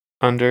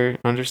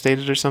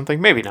understated or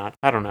something. Maybe not.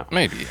 I don't know.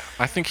 Maybe.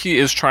 I think he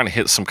is trying to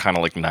hit some kind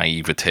of like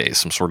naivete,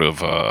 some sort of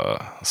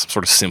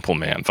simple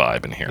man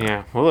vibe in here.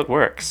 Yeah. Well, it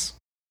works.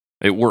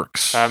 It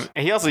works. And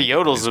he also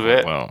yodels a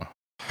bit, Well,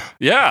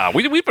 yeah,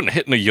 we've been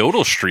hitting a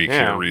yodel streak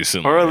Yeah. here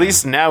recently. or at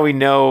least now we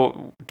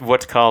know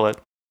what to call it.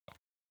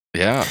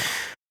 yeah,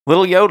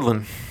 Little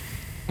yodeling.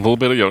 a little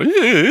bit of yodel.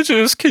 You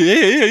just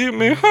keep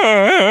me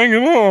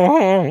hanging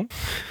on.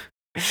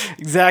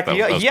 Exactly.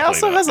 That was He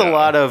also played has up, a yeah.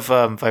 lot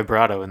of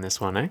vibrato in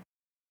this one, eh?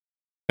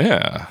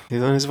 Yeah,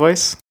 He's on his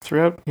voice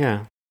throughout.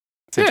 Yeah.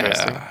 It's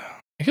interesting. yeah.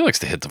 He likes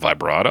to hit the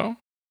vibrato.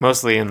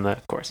 Mostly in the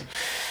chorus.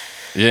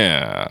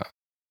 Yeah.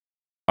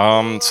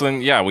 So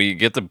then, yeah, we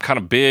get the kind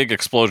of big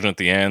explosion at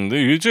the end.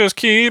 You just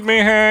keep me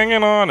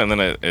hanging on. And then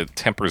it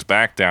tempers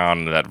back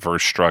down to that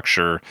verse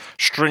structure.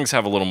 Strings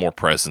have a little more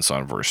presence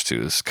on verse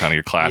 2. This is kind of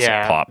your classic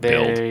pop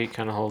build. They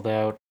kind of hold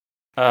out.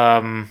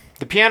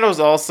 The piano's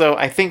also,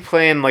 I think,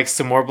 playing like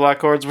some more block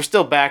chords. We're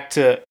still back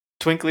to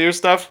twinklier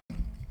stuff.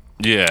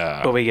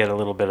 Yeah. But we get a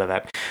little bit of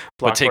that.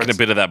 But taking a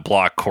bit of that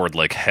block chord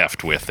like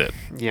heft with it.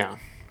 Yeah.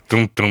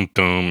 Dum, dum,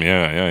 dum.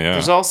 Yeah.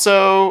 There's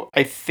also,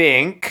 I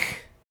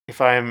think, if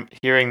I'm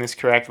hearing this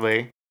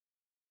correctly,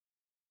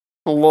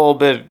 a little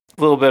bit of,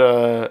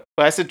 well,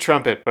 I said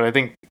trumpet, but I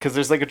think, because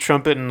there's like a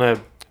trumpet and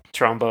a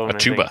trombone. A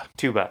tuba.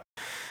 Tuba.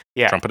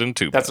 Yeah. Trumpet and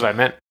tuba. That's what I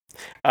meant.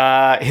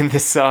 In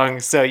this song.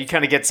 So you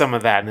kind of get some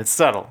of that, and it's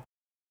subtle,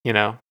 you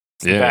know?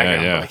 It's in the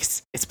background, but, like,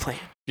 it's playing.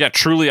 Yeah,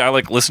 truly, I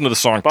like listened to the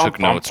song, took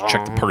notes,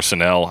 checked the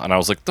personnel, and I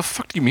was like, the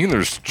fuck do you mean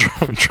there's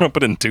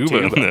trumpet and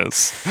tuba in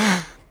this?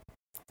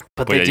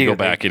 But yeah, you go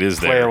back, it is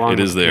there. It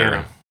is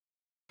there.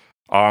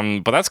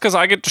 But that's because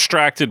I get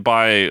distracted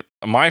by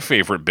my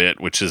favorite bit,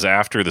 which is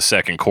after the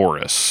second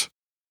chorus.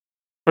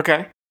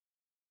 Okay.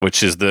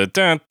 Which is the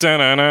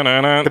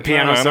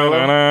piano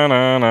solo?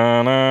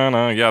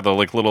 Yeah, the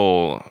like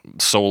little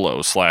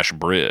solo /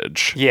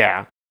 bridge.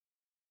 Yeah.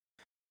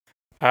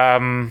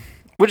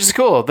 Which is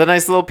cool. The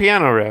nice little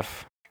piano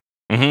riff.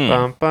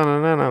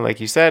 Mm-hmm. Like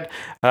you said.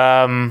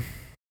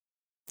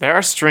 There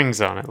are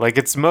strings on it. Like,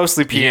 it's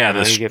mostly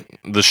piano. Yeah,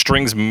 the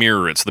strings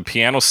mirror it. So the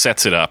piano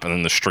sets it up, and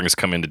then the strings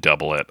come in to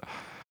double it.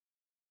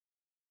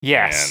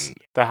 Yes, and,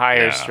 the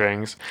higher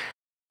strings.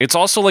 It's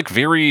also, like,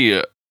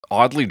 very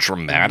oddly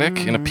dramatic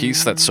in a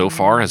piece that so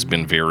far has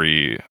been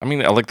very... I mean,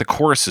 like, the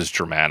chorus is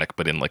dramatic,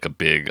 but in, like, a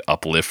big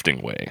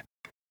uplifting way.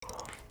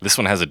 This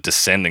one has a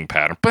descending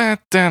pattern.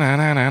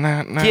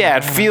 Yeah,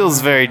 it feels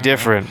very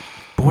different.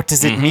 But what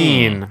does it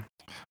mean?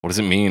 What does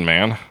it mean,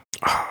 man?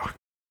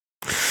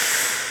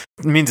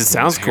 It means it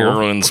sounds cool.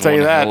 Heroin's one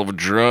hell of a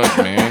drug,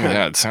 man.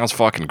 Yeah, it sounds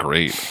fucking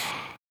great.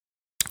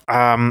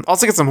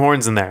 Also get some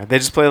horns in there. They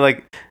just play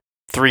like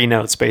 3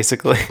 notes,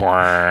 basically. We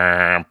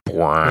talked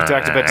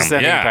about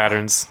descending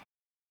patterns.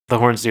 The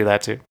horns do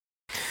that too.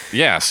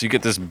 Yeah, so you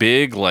get this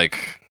big,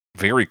 like,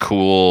 very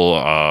cool,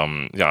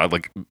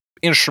 like,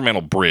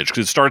 instrumental bridge.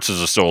 Because it starts as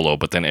a solo,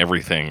 but then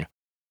everything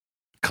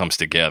comes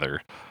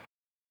together.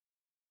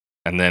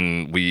 And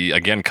then we,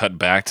 again, cut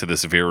back to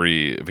this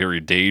very, very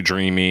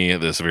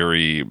daydreamy, this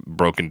very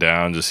broken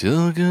down, just,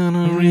 you're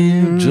gonna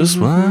reap just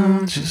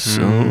what you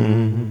sow.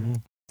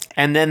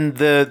 And then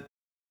the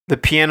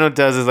piano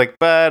does is like,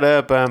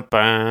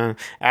 ba-da-bum-bum.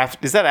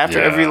 Is that after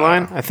every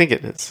line? I think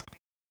it is.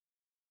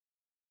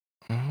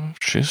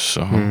 She's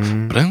so... Yeah.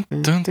 And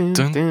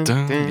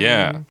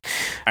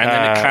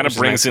then it kind of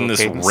brings in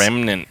this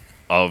remnant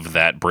of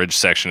that bridge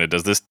section. It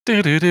does this...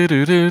 Yeah,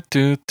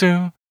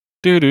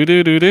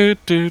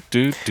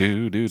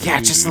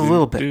 just a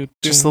little bit.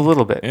 Just a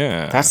little bit.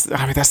 Yeah. That's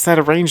that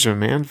arrangement,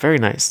 man. Very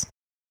nice.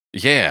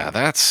 Yeah,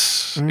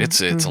 it's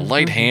a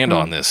light hand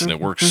on this, and it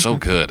works so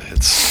good.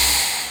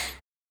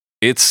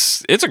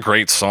 It's a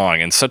great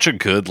song and such a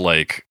good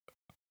like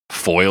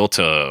foil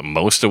to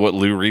most of what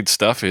Lou Reed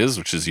stuff is,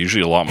 which is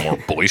usually a lot more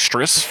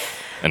boisterous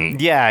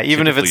and yeah,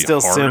 even if it's still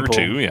simple.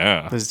 Too,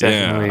 yeah, there's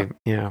definitely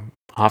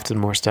often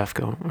more stuff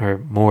going or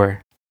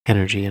more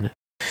energy in it.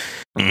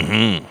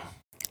 Mm-hmm.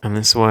 And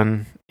this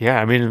one,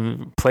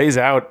 it plays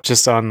out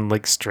just on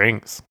like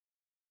strings.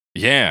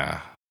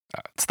 Yeah.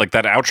 It's like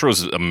that outro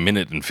is 1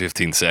 minute and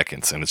 15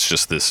 seconds, and it's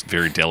just this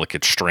very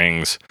delicate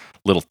strings,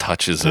 little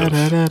touches of...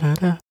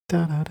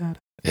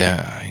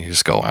 Yeah, you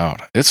just go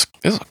out. It's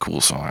a cool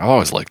song. I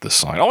always like this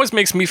song. It always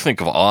makes me think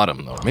of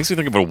autumn, though. It makes me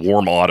think of a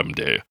warm autumn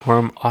day.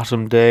 Warm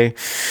autumn day.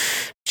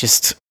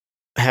 Just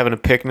having a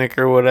picnic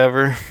or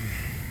whatever.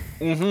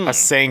 Mm-hmm. A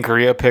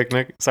sangria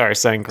picnic. Sorry,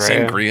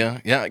 sangria.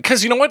 Sangria. Yeah,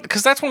 because you know what?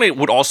 Because that's when it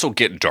would also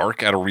get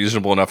dark at a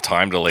reasonable enough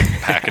time to like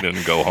pack it in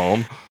and go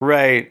home.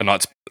 Right. And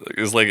not...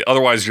 It's like,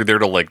 otherwise you're there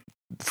till like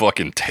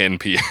fucking 10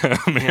 p.m.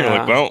 And you're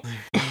like, well...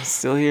 I'm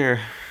still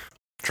here.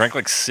 Drank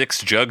like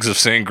 6 jugs of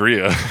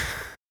sangria.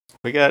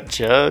 We got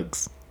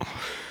jugs.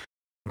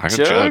 I got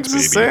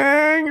jugs, baby.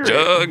 Sangria.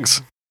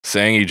 Jugs.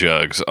 Sangy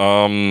jugs.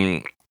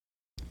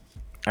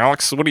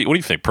 Alex, what do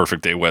you think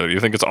perfect day weather?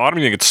 You think it's autumn?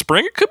 You think it's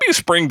spring? It could be a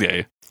spring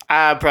day.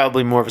 I'm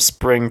probably more of a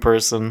spring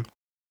person.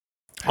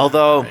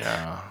 Although,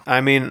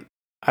 I mean,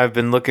 I've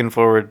been looking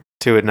forward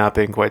to it not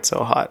being quite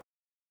so hot.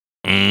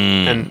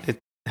 And it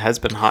has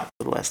been hot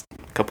for the last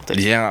couple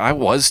days. Yeah, I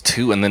was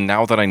too. And then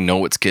now that I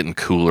know it's getting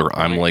cooler,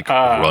 I'm like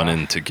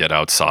running to get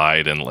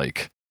outside and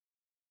like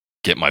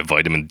get my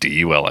vitamin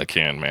D while I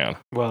can, man.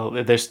 Well,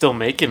 they're still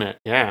making it.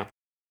 Yeah.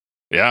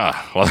 Yeah.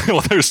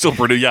 Well, they're still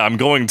pretty. Yeah, I'm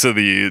going to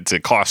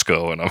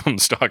Costco and I'm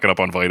stocking up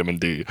on vitamin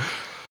D.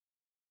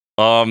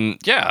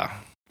 Yeah.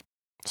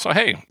 So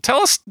hey,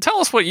 tell us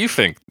what you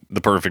think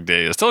the perfect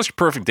day is. Tell us your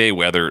perfect day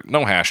weather.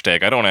 No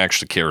hashtag. I don't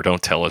actually care.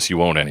 Don't tell us. You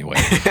won't anyway.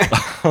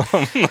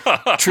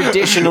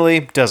 Traditionally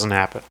doesn't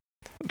happen.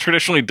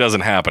 Traditionally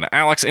doesn't happen.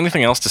 Alex,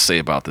 anything else to say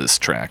about this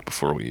track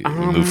before we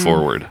move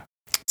forward?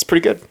 It's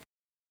pretty good.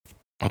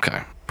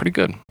 Okay, pretty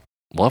good.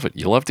 Love it.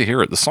 You love to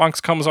hear it. The song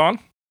comes on,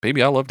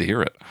 baby. I love to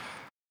hear it.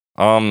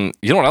 You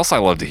know what else I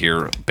love to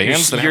hear?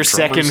 Bands that Your have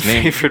second drummers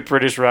named- favorite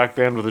British rock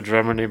band with a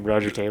drummer named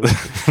Roger Taylor.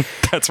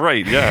 That's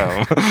right.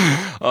 Yeah.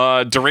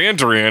 Duran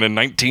Duran in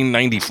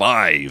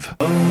 1995.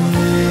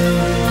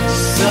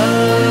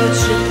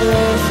 Such a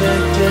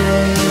perfect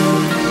day.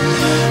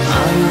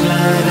 I'm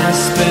glad I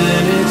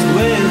spent it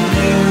with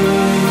you.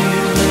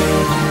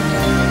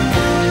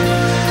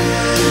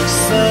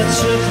 Such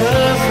a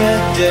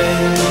perfect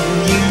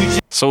day.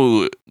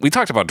 So we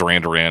talked about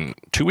Duran Duran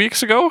 2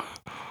 weeks ago.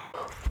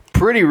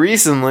 Pretty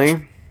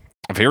recently.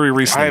 Very I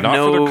recently, have not for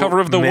no the cover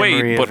of The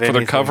memory Wait, but of for the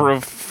anything. cover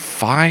of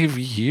 5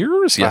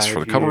 years. Yes, 5 for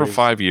the cover of years.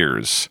 5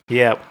 years.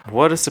 Yeah,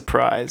 what a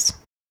surprise.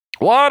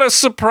 What a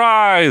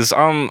surprise!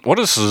 What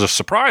is a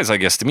surprise, I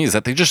guess, to me is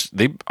that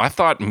I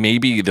thought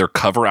maybe their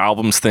cover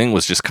albums thing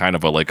was just kind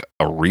of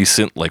a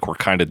recent, like we're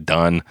kind of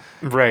done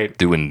Right.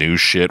 doing new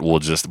shit.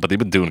 But they've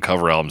been doing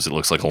cover albums. It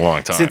looks like a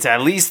long time Since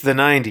at least the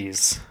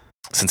 90s.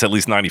 since at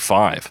least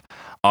 '95.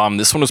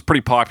 This one was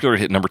pretty popular. It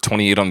hit number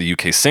 28 on the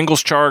UK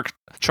singles chart,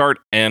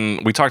 and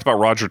we talked about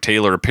Roger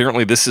Taylor.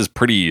 Apparently, this is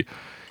pretty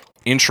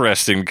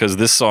interesting because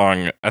this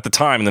song, at the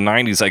time in the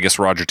 90s, I guess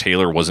Roger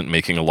Taylor wasn't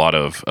making a lot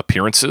of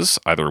appearances,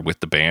 either with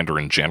the band or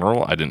in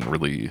general. I didn't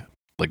really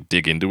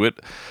dig into it,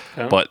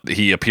 but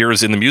he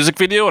appears in the music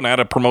video and had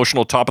a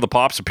promotional Top of the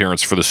Pops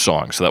appearance for the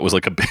song. So that was a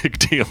big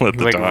deal at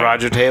the time.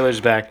 Roger Taylor's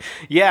back.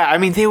 Yeah, I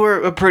mean, they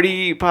were a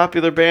pretty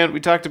popular band. We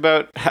talked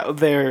about how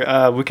their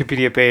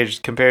Wikipedia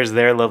page compares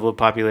their level of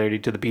popularity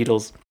to the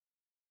Beatles.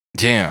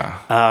 Yeah.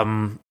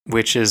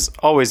 Which is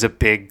always a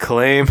big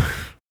claim.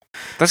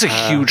 That's a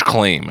huge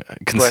claim,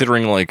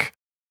 considering,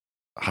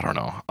 I don't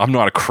know. I'm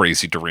not a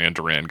crazy Duran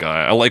Duran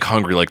guy. I like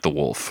Hungry Like the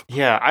Wolf.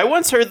 Yeah, I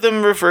once heard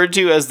them referred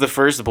to as the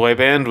first boy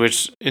band,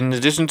 which, in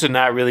addition to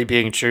not really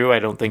being true, I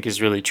don't think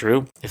is really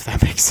true, if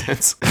that makes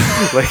sense.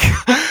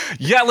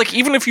 Yeah,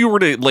 even if you were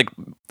to,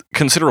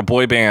 consider a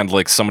boy band,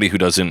 somebody who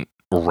doesn't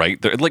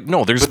write,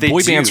 no, there's But they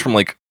boy bands do.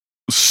 from,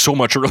 so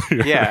much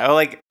earlier.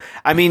 Yeah,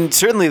 I mean,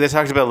 certainly they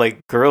talked about,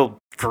 girl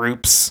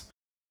groups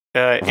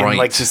in,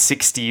 Right. the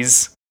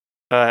 60s.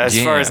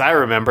 As far as I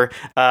remember,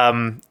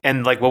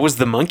 and what was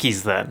the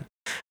Monkees then?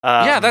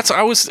 Yeah,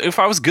 if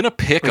I was gonna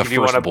pick a if you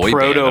want first a boy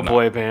proto band,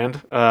 boy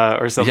band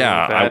or something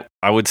like that.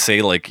 I would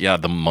say the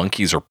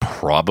Monkees are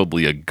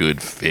probably a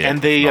good fit,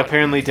 And they not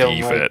apparently the don't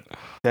like fit.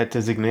 that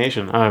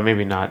designation.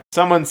 Maybe not.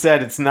 Someone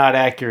said it's not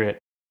accurate.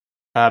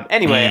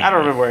 Anyway, I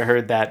don't remember where I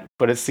heard that,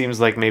 but it seems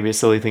like maybe a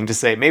silly thing to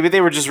say. Maybe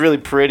they were just really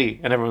pretty,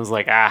 and everyone's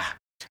like,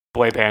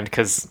 boy band,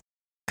 because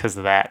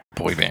of that.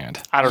 Boy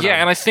band. I don't know. Yeah,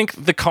 and I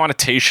think the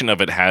connotation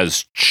of it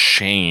has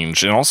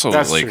changed, and also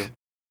That's true.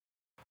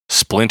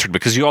 splintered,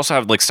 because you also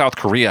have South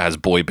Korea has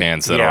boy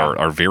bands that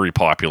are very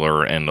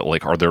popular and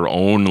are their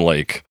own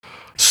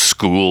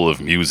school of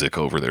music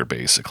over there,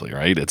 basically,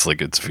 right? It's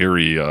it's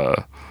very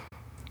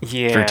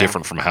very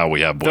different from how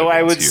we have boy Though bands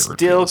I would here, it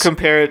still feels.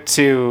 compare it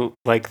to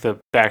the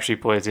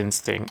Backstreet Boys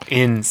instinct.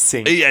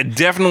 Yeah, it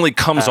definitely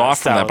comes off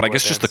from style that, but I of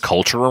guess boy just the bands.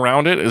 culture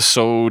around it is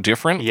so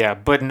different. Yeah,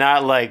 but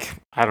not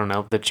I don't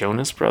know, the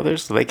Jonas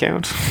Brothers. Do they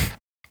count?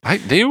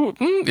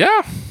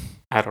 Yeah,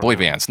 I don't boy know.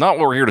 bands. Not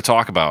what we're here to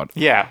talk about.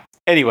 Yeah.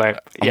 Anyway,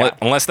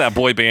 Unless that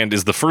boy band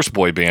is the first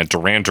boy band,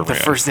 Duran Duran. the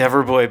first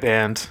ever boy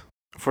band.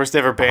 First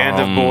ever band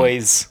of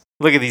boys.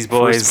 Look at these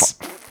boys.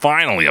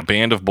 Finally, a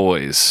band of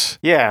boys.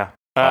 Yeah.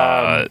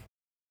 A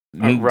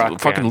rock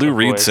Fucking band Lou of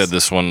Reed boys. said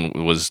this one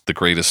was the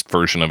greatest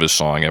version of his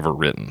song ever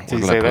written. Where he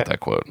did I say put that? that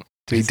quote?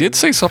 Did He he say did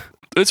say something.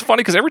 It's funny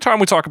because every time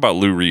we talk about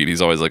Lou Reed,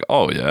 he's always like,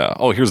 oh, yeah.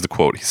 Oh, here's the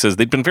quote. He says,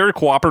 they've been very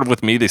cooperative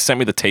with me. They sent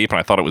me the tape and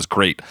I thought it was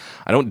great.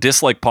 I don't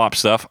dislike pop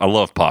stuff. I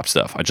love pop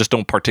stuff. I just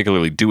don't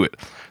particularly do it.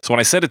 So when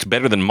I said it's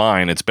better than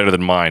mine, it's better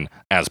than mine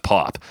as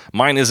pop.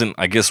 Mine isn't,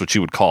 I guess, what you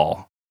would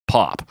call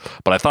pop.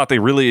 But I thought they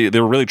were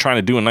really trying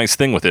to do a nice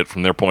thing with it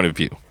from their point of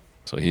view.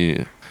 So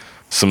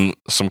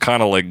some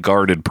kind of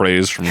guarded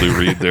praise from Lou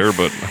Reed there,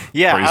 but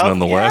Yeah, praise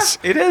nonetheless.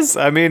 yeah, it is.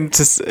 I mean,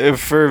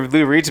 for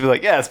Lou Reed to be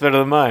like, yeah, it's better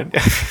than mine.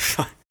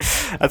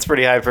 That's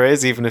pretty high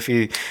praise, even if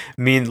he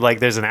means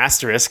there's an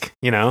asterisk,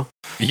 Yeah,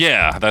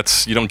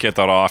 you don't get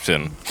that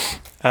often.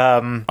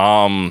 And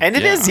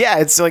it is,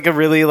 it's a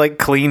really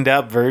cleaned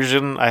up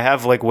version. I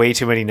have way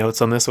too many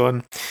notes on this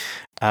one.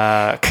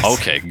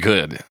 Okay,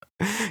 good.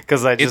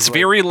 Because It's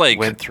very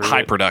went through high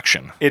it.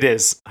 production. It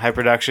is high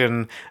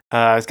production.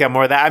 It's got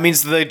more of that. I mean,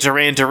 it's the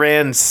Duran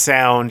Duran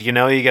sound. You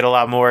get a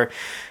lot more.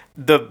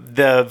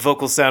 The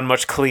vocals sound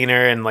much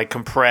cleaner and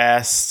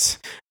compressed.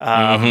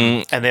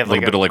 And they have a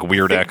little bit of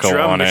weird big echo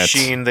drum on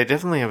machine. They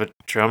definitely have a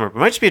drummer. It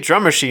might just be a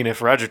drum machine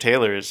if Roger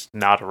Taylor is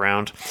not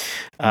around.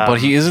 But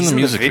he is in he's the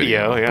music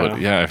video.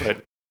 Yeah, But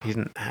but he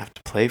didn't have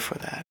to play for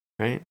that,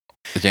 right?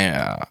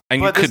 yeah,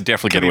 and But you this could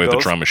definitely could get away be with the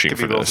both. drum machine Could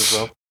for be both this.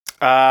 as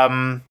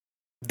well.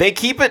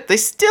 They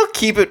still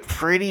keep it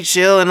pretty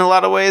chill in a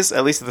lot of ways,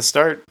 at least at the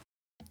start.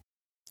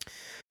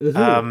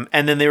 And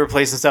then they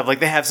replace some stuff.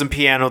 They have some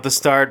piano at the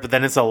start, but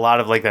then it's a lot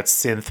of that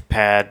synth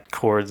pad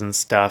chords and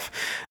stuff.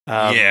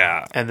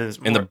 Yeah, and then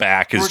in the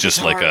back is more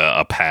just guitar.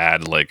 a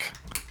pad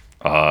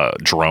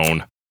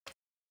drone.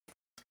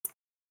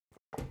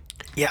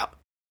 Yeah.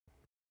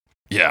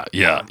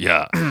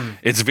 Yeah.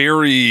 It's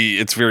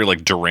very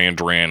like Duran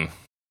Duran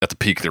at the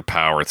peak of their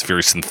power. It's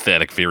very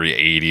synthetic, very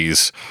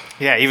 80s.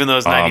 Yeah, even though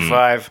it's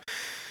 95.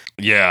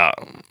 Yeah.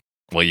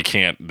 Well, you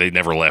can't. They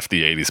never left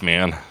the 80s,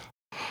 man.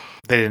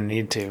 They didn't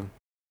need to.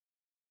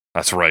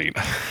 That's right.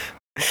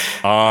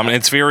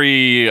 It's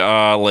very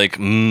like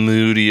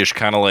moody-ish,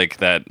 kind of like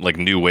that like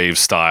new wave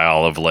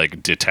style of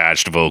like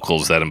detached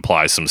vocals that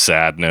imply some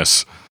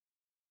sadness.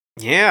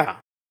 Yeah.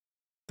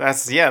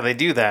 They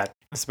do that.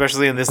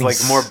 Especially in this like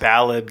more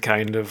ballad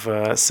kind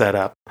of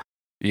setup.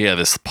 Yeah,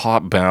 this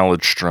pop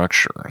ballad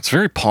structure. It's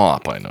very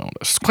pop, I noticed.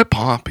 It's quite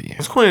poppy.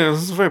 It's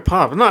very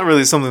pop. Not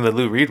really something that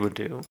Lou Reed would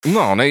do.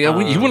 No, you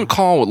wouldn't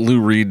call what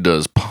Lou Reed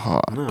does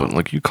pop, No. but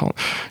like you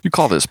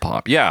call this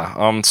pop.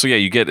 Yeah. So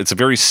yeah, it's a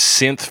very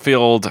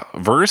synth-filled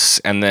verse,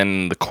 and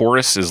then the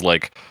chorus is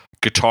like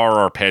guitar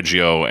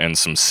arpeggio and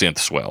some synth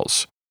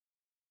swells.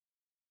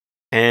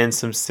 And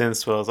some synth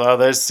swells. Oh,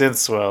 there's synth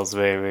swells,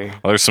 baby.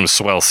 Well, there's some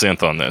swell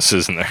synth on this,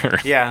 isn't there?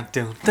 Yeah.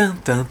 Dun,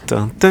 dun, dun,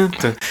 dun, dun,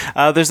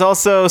 dun. There's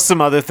also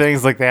some other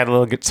things, like they had a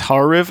little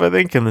guitar riff, I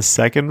think, in the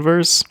second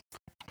verse.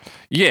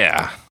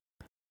 Yeah.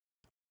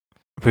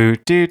 Boo,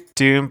 doo,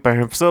 doo,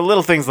 bam. So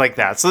little things like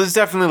that. So there's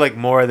definitely like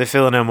more. They're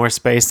filling out more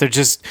space. They're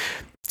just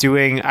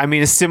doing,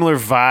 a similar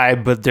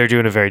vibe, but they're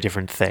doing a very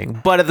different thing.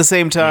 But at the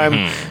same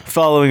time,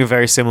 following a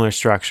very similar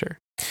structure.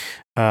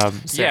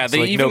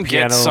 They even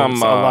get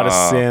some a lot of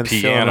synth,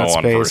 piano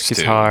on verse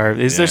guitar.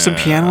 too. Is there some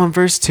piano on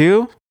verse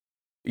too?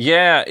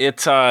 Yeah,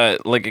 it's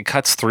like it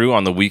cuts through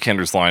on the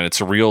Weekenders line.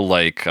 It's a real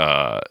like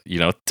dun,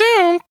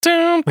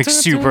 dun, Like dun,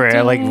 super dun,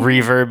 dun. like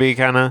reverby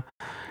kind of.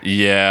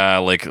 Yeah,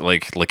 like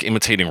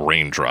imitating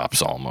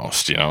raindrops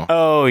almost, you know?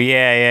 Oh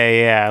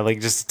yeah.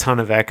 Like just a ton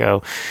of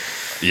echo.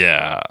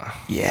 Yeah.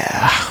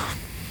 Yeah.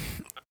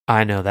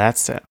 I know that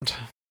sound.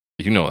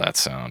 You know that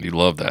sound. You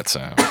love that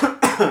sound.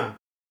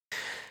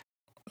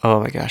 Oh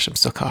my gosh, I'm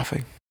still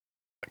coughing.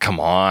 Come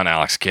on,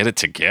 Alex, get it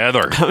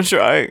together. I'm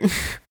trying.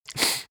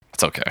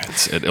 It's okay.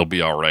 It'll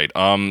be all right.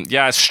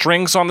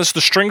 Strings on this.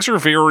 The strings are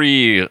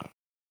very,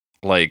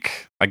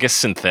 like, I guess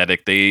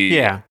synthetic.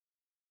 They're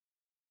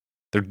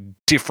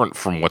different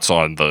from what's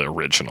on the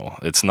original.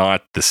 It's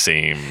not the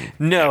same.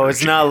 No, energy.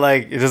 it's not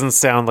like, it doesn't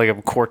sound like a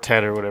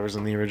quartet or whatever's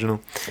in the original.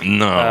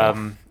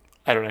 No.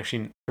 I don't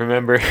actually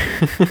remember.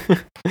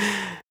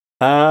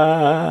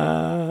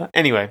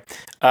 Anyway,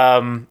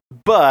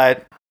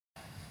 but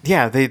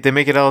yeah, they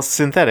make it all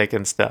synthetic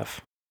and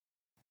stuff.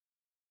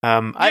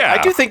 I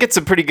do think it's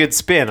a pretty good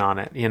spin on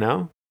it, you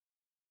know?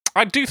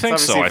 I do think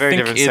it's so. obviously a very I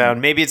think different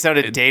sound. Maybe it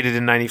sounded dated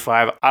in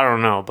 95. I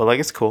don't know, but like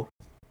it's cool.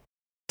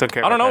 Don't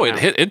care. I don't know.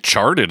 It It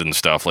charted and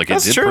stuff. Like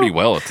That's it did true. pretty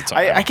well at the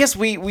time. I guess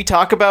we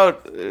talk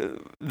about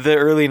the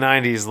early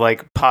 90s,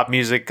 like pop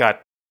music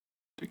got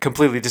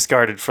completely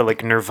discarded for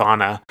like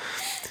Nirvana.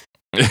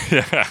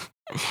 Yeah.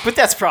 But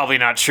that's probably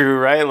not true,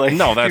 right? Like,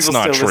 No, that's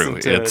people not still true.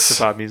 listen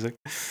to pop music.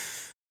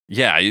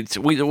 Yeah,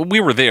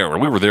 we were there.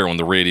 We were there when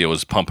the radio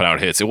was pumping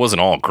out hits. It wasn't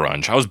all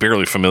grunge. I was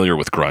barely familiar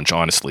with grunge,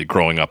 honestly,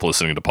 growing up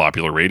listening to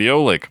popular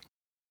radio. Like,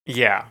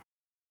 Yeah,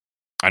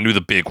 I knew the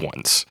big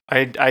ones.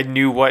 I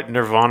knew what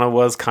Nirvana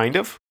was, kind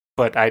of,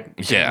 but I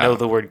didn't know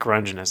the word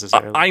grunge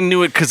necessarily. I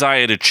knew it because I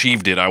had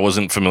achieved it. I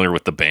wasn't familiar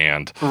with the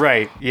band.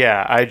 Right,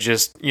 yeah. I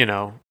just,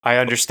 I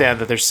understand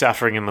that there's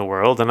suffering in the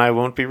world and I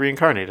won't be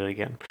reincarnated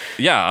again.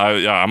 Yeah,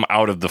 I'm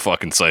out of the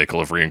fucking cycle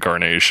of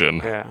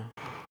reincarnation. Yeah.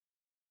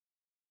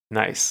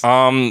 Nice.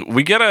 Do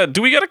we get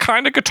a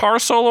kind of guitar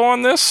solo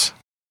on this?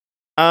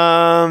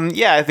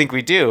 Yeah, I think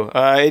we do.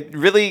 It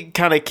really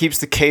kind of keeps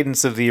the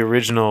cadence of the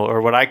original,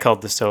 or what I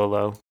called the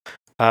solo.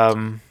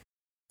 But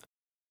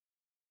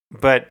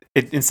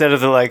instead of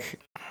the like,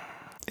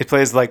 it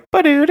plays like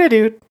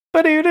ba-doo-da-doo,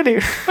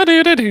 ba-doo-da-doo.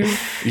 Ba-doo-da-doo.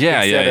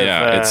 Yeah.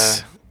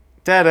 It's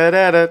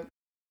da-da-da-da.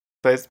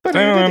 Plays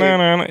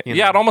ba-doo-da-doo.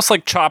 yeah, it almost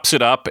like chops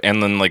it up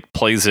and then like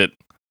plays it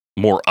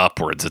more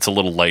upwards. It's a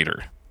little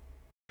lighter.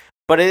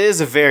 But it is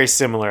a very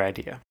similar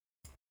idea.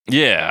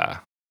 Yeah.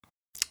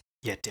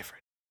 Yet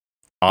different.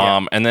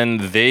 And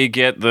then they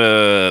get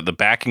the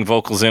backing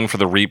vocals in for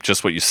the Reap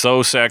Just What You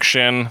Sow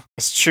section.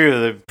 It's true.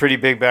 They're pretty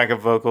big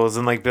backup vocals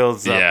and like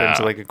builds up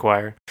into like a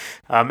choir.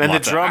 And the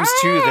drums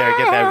too there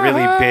get that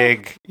really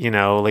big,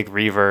 like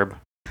reverb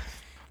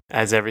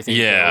as everything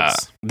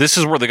builds. This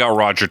is where they got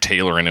Roger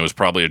Taylor, and it was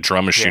probably a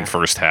drum machine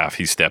first half.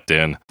 He stepped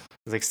in.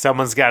 It's like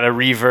someone's got to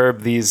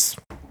reverb these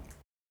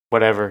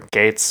whatever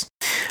gates.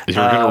 You're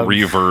gonna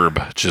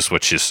reverb just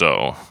what you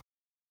sow.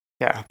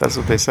 Yeah, that's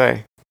what they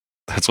say.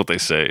 That's what they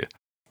say.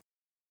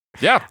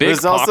 Yeah, big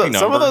There's also poppy number.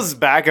 some of those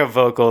backup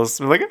vocals,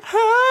 like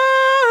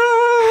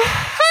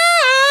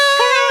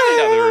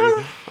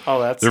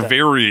they're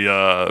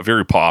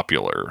very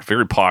popular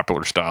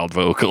styled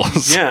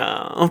vocals.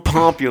 Yeah,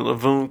 popular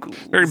vocals.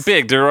 Very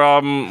big. They're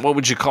what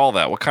would you call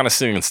that? What kind of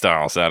singing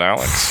style is that,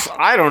 Alex?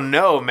 I don't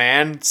know,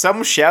 man.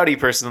 Some shouty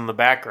person in the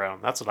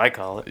background. That's what I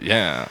call it.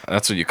 Yeah,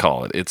 that's what you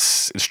call it.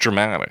 It's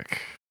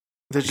dramatic.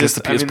 They're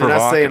just they're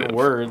not saying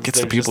words. Gets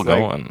the people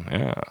going.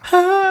 Yeah.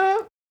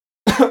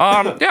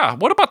 Yeah.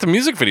 What about the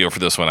music video for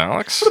this one,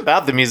 Alex? What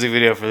about the music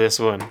video for this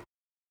one?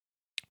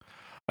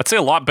 I'd say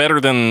a lot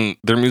better than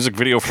their music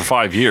video for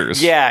 5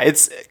 years. Yeah,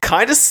 it's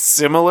kind of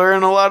similar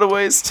in a lot of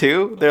ways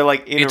too. They're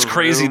like in It's a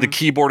crazy. room. The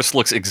keyboardist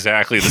looks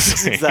exactly the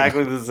It's same.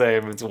 exactly the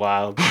same. It's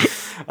wild.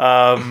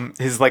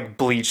 His like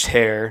bleached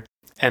hair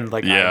and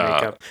like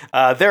eye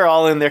makeup. They're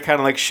all in their kind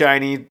of like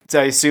shiny,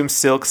 I assume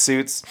silk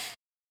suits.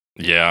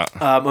 Yeah.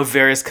 Of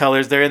various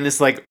colors. They're in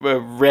this like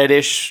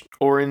reddish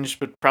orange,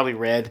 but probably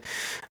red,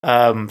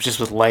 just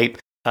with light.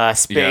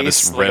 Space. Yeah,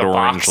 this like red a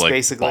orange box, like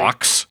basically.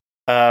 box.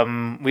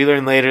 We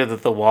learn later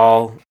that the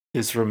wall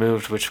is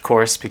removed, which of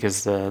course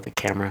because the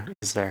camera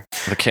is there.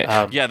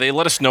 Yeah, they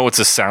let us know it's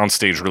a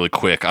soundstage really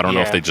quick. I don't know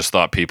if Yeah. they just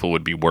thought people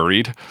would be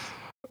worried.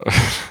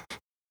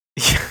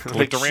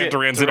 Like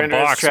Duran's in a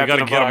box. We got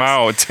to get him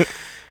out.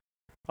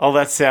 All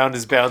that sound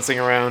is bouncing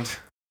around.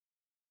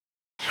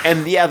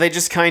 And yeah, they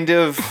just kind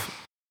of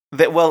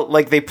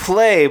they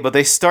play, but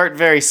they start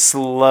very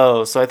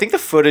slow. So I think the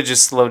footage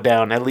is slowed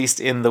down, at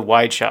least in the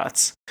wide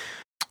shots.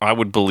 I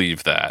would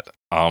believe that.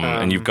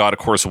 And you've got, of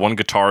course, one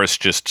guitarist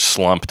just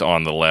slumped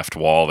on the left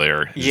wall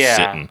there. Just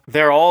sitting.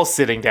 They're all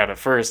sitting down at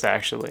first,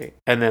 actually.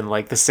 And then,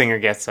 like, the singer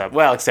gets up.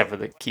 Well, except for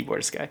the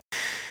keyboardist guy.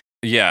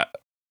 Yeah.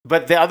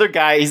 But the other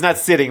guy, he's not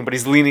sitting, but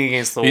he's leaning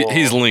against the wall.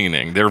 He's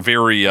leaning. They're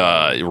very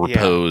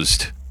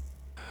reposed.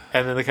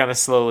 And then they kind of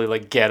slowly,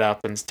 like, get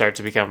up and start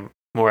to become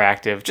more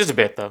active. Just a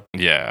bit, though.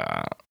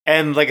 Yeah.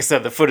 And like I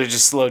said, the footage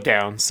is slowed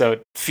down, so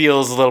it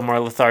feels a little more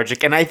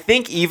lethargic. And I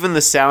think even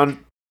the sound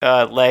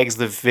lags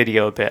the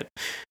video a bit,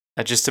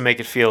 just to make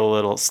it feel a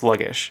little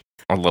sluggish.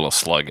 A little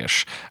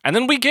sluggish. And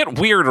then we get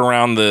weird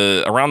around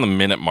the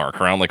minute mark,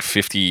 around like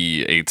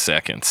 58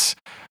 seconds.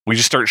 We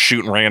just start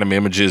shooting random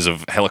images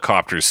of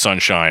helicopters,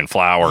 sunshine,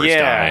 flowers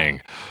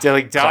dying. They're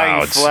like dying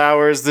clouds.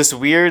 flowers. This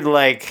weird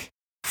like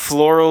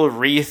floral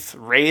wraith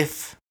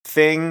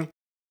thing.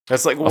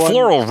 That's like A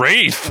floral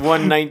wraith.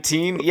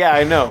 119. Yeah,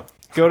 I know.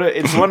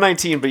 It's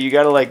 119, but you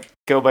gotta like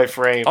go by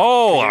frame.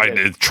 Oh,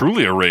 it's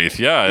truly a wraith.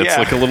 Yeah, it's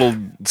like a little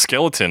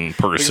skeleton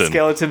person. Like a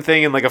skeleton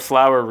thing and like a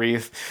flower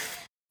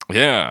wreath.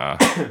 Yeah.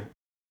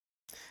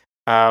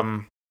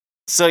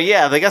 So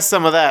yeah, they got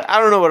some of that. I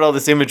don't know what all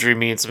this imagery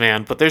means,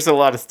 man, but there's a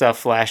lot of stuff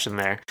flashing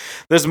there.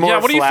 There's more.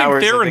 Yeah, what do you think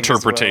flowers, their I think, as well.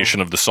 interpretation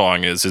of the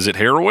song is? Is it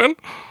heroin?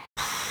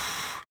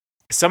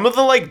 Some of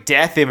the like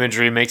death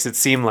imagery makes it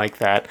seem like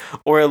that,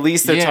 or at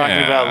least they're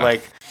talking about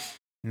like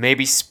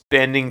maybe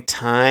spending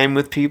time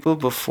with people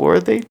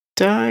before they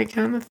die,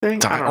 kind of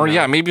thing. Or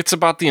yeah, maybe it's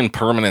about the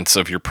impermanence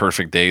of your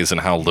perfect days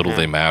and how little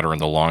they matter in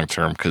the long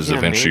term, because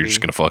eventually you're just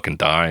gonna fucking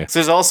die. So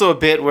there's also a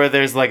bit where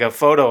there's like a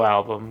photo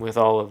album with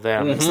all of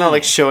them. It's not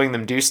like showing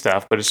them do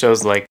stuff, but it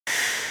shows like,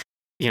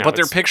 you know. But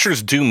their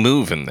pictures do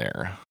move in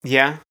there.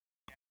 Yeah.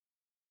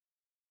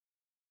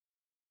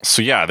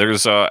 So yeah,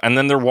 there's and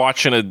then they're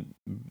watching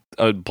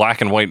a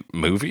black and white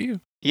movie.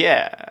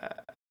 Yeah.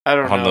 I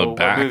don't know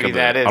what movie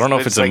that is. I don't know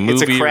if it's a like,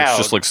 movie it's or it's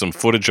just like some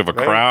footage of a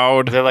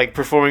crowd. They're like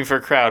performing for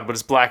a crowd, but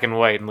it's black and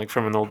white and like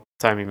from an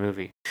old-timey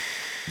movie.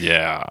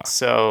 Yeah.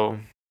 So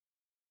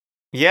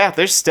yeah,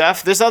 there's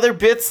stuff. There's other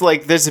bits,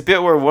 like there's a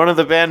bit where one of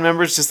the band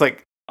members just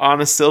like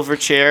on a silver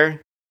chair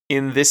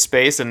in this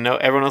space and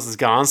everyone else is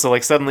gone, so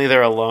like suddenly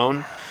they're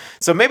alone.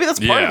 So maybe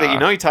that's part of it, you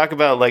know? You talk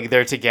about like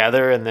they're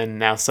together and then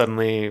now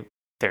suddenly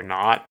they're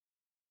not.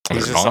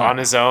 He's just on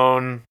his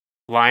own,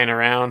 lying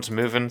around,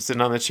 moving,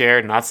 sitting on the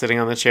chair, not sitting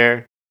on the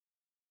chair.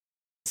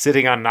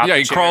 Sitting on not the chair.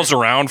 Yeah, he crawls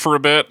around for a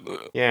bit.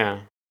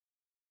 Yeah.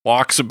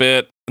 Walks a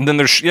bit. And then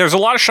there's a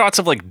lot of shots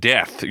of like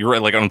death. You're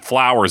right, like on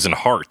flowers and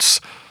hearts.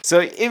 So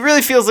it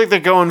really feels like they're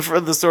going for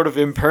the sort of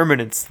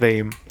impermanence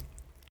theme.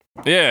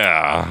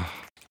 Yeah.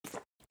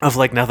 Of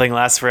like nothing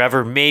lasts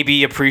forever.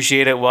 Maybe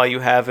appreciate it while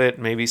you have it.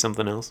 Maybe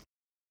something else.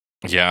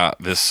 Yeah,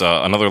 this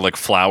another like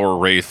flower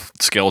wraith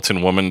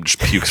skeleton woman just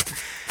pukes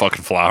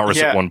fucking flowers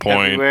at one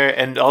point. Everywhere,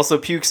 and also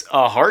pukes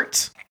a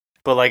heart,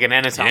 but like an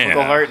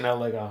anatomical heart,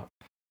 not like a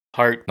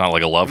heart. Not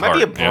like a love heart.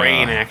 It might be a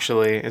brain,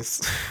 actually.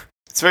 It's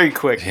very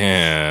quick.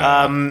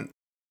 Yeah.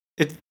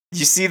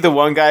 You see the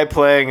one guy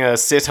playing a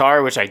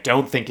sitar, which I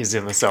don't think is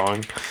in the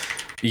song.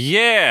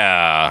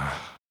 Yeah.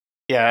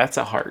 Yeah, that's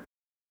a heart.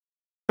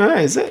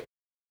 Is it?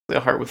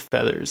 A heart with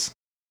feathers.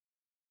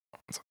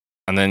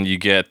 And then you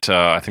get,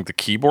 I think the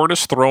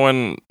keyboardist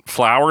throwing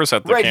flowers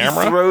at the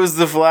camera. He throws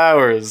the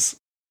flowers.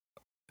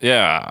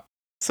 Yeah.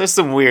 So there's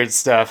some weird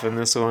stuff in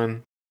this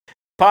one.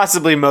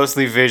 Possibly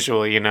mostly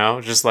visual, you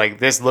know? Just like,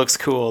 this looks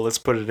cool, let's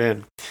put it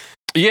in.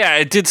 Yeah,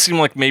 it did seem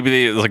like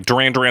maybe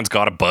Duran's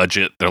got a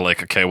budget. They're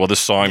like, okay, well,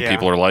 this song,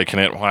 people are liking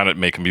it. Why not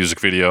make a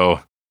music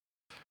video?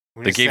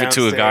 They gave it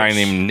to a guy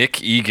named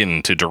Nick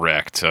Egan to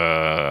direct,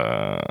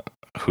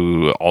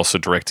 who also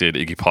directed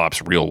Iggy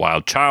Pop's Real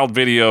Wild Child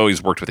video.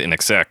 He's worked with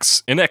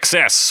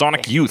INXS,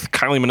 Sonic Youth,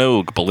 Kylie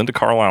Minogue, Belinda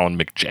Carlisle, and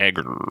Mick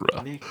Jagger.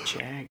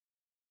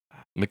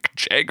 Mick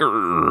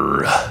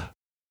Jagger.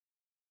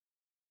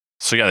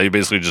 So yeah, they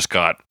basically just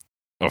got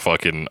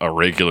a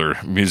regular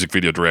music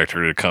video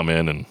director to come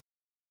in and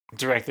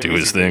do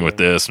his thing with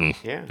this, and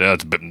yeah,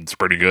 it's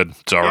pretty good.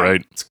 It's all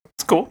right. It's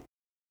cool.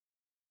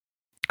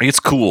 It's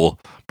cool,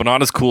 but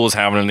not as cool as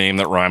having a name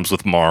that rhymes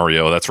with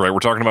Mario. That's right. We're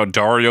talking about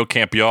Dario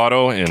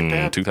Campeotto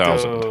in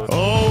 2000.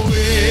 Oh,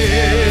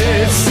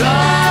 it's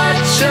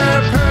such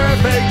a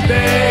perfect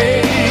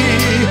day.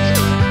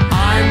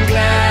 I'm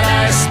glad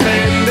I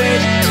spend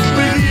it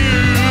with you.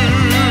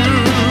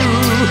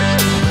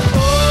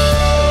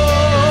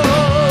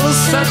 Oh,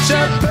 such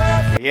a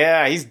perfect.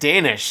 Yeah, he's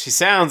Danish. He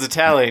sounds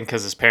Italian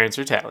because his parents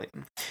are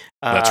Italian.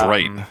 That's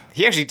right.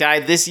 He actually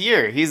died this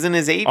year. He's in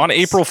his 80s. On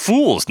April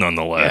Fool's, Yeah,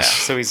 nonetheless.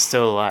 so he's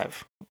still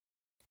alive.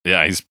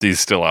 Yeah, he's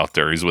still out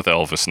there. He's with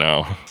Elvis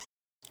now.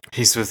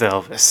 He's with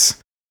Elvis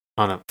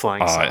on a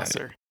flying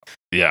saucer.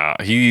 Yeah,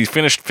 he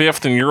finished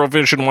 5th in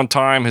Eurovision one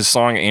time. His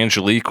song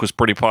Angelique was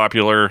pretty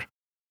popular.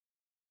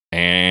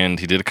 And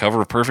he did a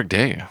cover of Perfect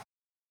Day.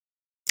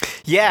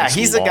 Yeah, Nice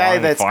he's a guy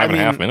long that's, I 5.5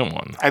 mean, minute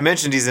one. I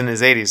mentioned he's in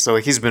his 80s, so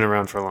like he's been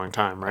around for a long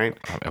time, right?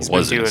 It He's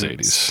was been in his doing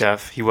 80s.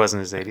 Stuff. He was in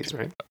his 80s,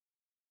 right?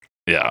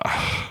 Yeah.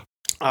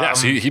 Yeah,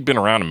 so he'd been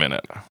around a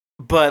minute.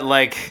 But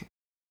like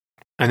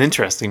an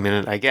interesting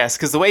minute, I guess,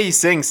 because the way he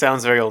sings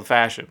sounds very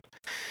old-fashioned.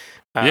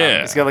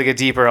 Yeah. He's got like a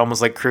deeper,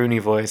 almost like croony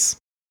voice.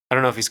 I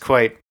don't know if he's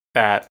quite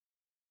that.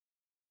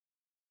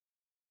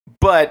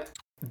 But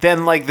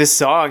then like this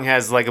song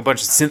has like a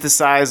bunch of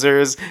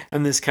synthesizers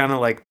and this kind of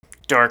like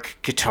dark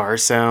guitar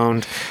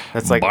sound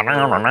that's like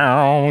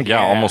Yeah,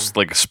 almost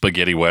like a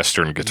spaghetti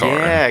western guitar.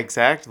 Yeah,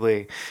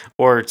 exactly.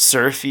 Or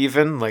surf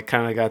even, like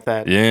kind of got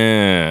that.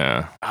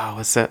 Yeah. Oh,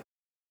 what's that?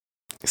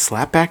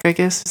 Slapback, I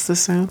guess, is the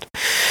sound.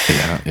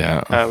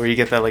 Yeah. Where you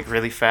get that like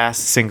really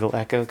fast single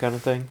echo kind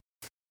of thing.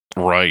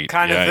 Right.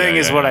 Kind of thing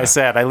is what I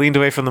said. I leaned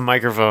away from the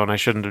microphone. I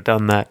shouldn't have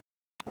done that.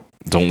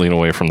 Don't lean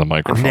away from the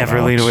microphone.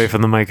 Never lean away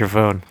from the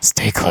microphone.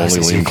 Stay close.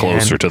 Only lean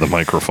closer to the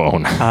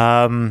microphone.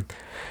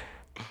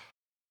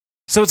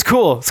 So it's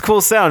cool. It's a cool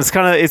sound.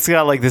 It's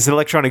got like this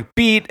electronic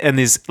beat and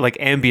this like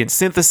ambient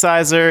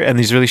synthesizer and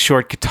these really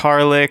short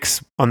guitar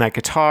licks on that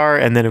guitar,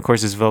 and then of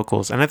course his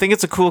vocals. And I think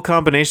it's a cool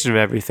combination of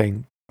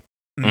everything.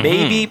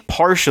 Maybe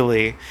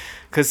partially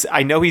because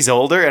I know he's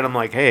older, and I'm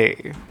like,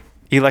 hey,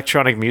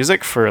 electronic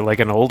music for like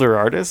an older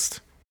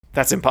artist?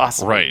 That's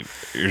impossible. Right.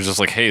 You're just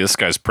like, hey, this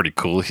guy's pretty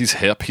cool. He's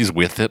hip. He's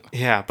with it.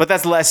 Yeah, but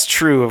that's less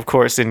true, of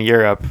course, in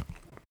Europe.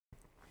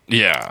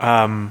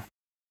 Yeah.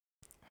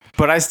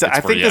 But I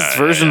think this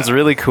version's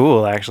really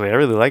cool, actually. I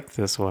really like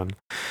this one.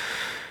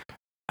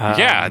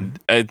 And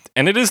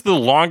it is the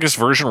longest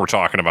version we're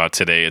talking about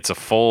today. It's a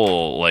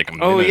full, like,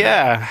 minute and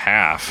a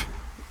half.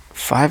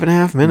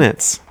 5.5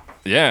 minutes.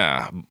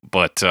 Yeah,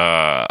 but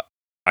I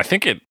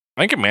think it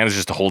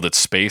manages to hold its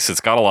space.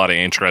 It's got a lot of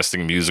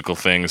interesting musical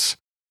things.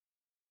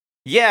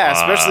 Yeah,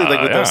 especially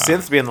like with those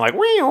synths being like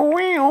wee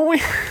wee wee.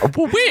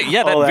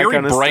 Yeah, that very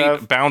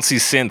bright, bouncy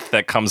synth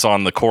that comes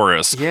on the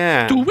chorus.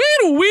 Yeah. And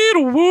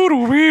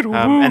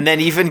then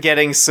even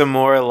getting some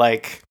more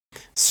like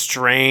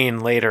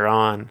strain later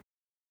on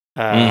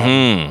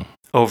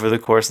over the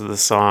course of the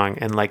song,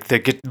 and like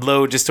the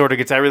low distorted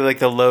guitar. I really like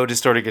the low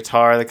distorted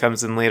guitar that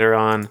comes in later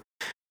on.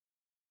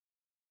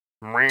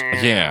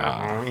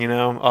 Yeah, you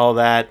know, all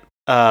that.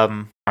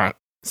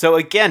 So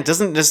again,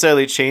 doesn't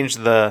necessarily change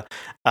the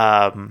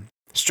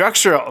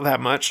structure all that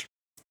much,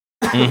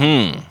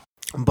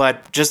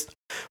 but just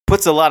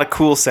puts a lot of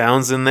cool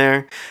sounds in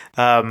there,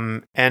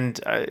 and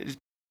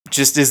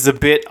just is a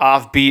bit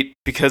offbeat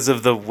because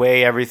of the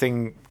way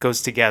everything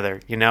goes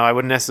together. You know, I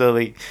wouldn't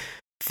necessarily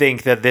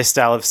think that this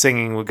style of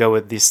singing would go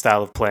with this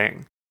style of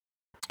playing.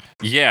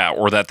 Yeah,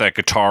 or that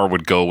guitar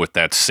would go with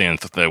that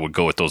synth, that would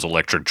go with those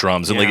electric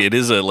drums, and like it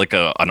is an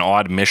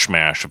odd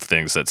mishmash of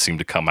things that seem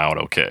to come out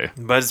okay.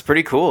 But it's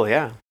pretty cool,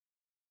 yeah.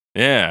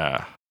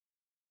 Yeah.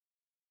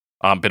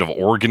 A bit of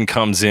organ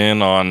comes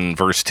in on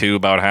verse 2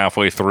 about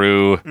halfway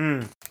through.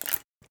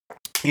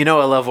 You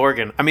know, I love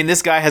organ. I mean,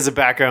 this guy has a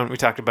background. We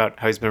talked about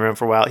how he's been around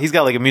for a while. He's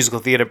got like a musical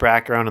theater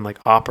background and like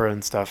opera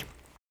and stuff.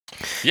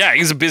 Yeah,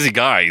 he's a busy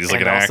guy. He's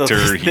like an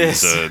actor.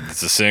 He's a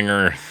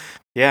singer.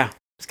 Yeah.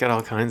 It's got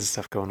all kinds of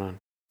stuff going on.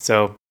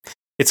 So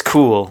it's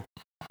cool,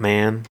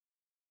 man.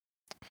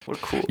 What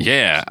cool.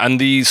 Yeah, and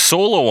the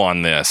solo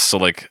on this, so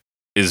like,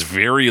 is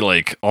very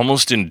like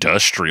almost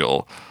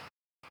industrial.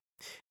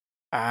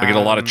 We get a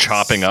lot of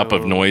chopping up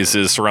of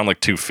noises, around like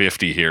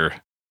 250 here.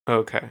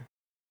 Okay.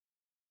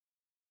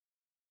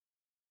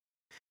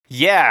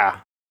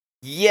 Yeah.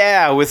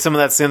 Yeah, with some of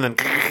that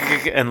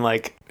synth and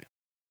like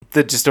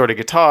the distorted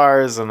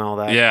guitars and all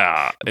that.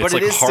 Yeah, it's but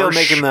like it is harsh still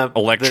making the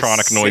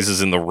electronic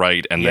noises in the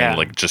right, and then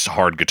like just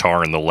hard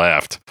guitar in the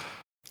left.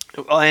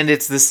 And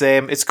it's the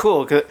same. It's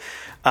cool,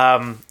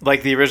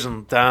 like the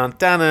original down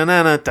down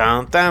down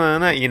down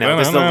down. You know,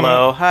 there's the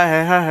low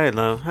high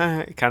low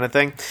high kind of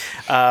thing.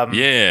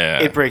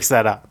 It breaks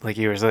that up, like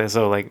you were saying.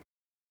 So like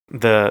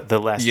the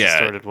less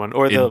distorted one,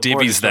 or the it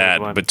divvies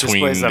that one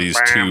between these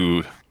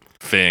two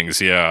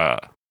things. Yeah.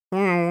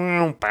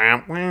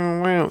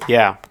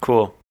 Yeah.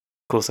 Cool.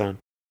 Cool sound.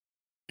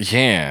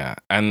 Yeah,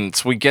 and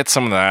so we get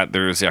some of that.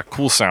 There's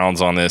cool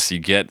sounds on this. You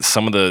get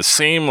some of the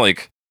same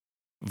like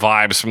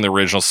vibes from the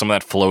original, some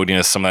of that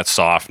floatiness, some of that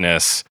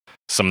softness,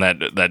 some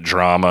of that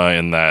drama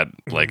in that,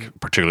 like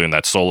particularly in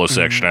that solo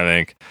section, I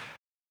think.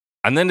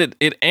 And then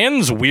it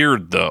ends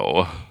weird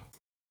though.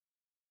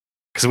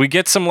 Because we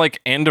get some like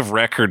end of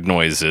record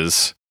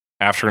noises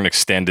after an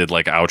extended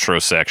like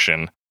outro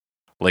section.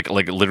 Like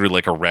literally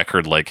like a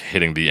record like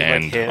hitting the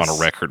end on a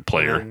record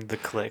player. And then the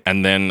click.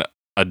 And then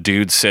a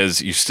dude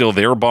says, "You still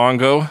there,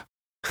 Bongo?"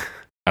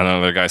 And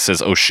another guy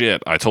says, "Oh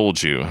shit, I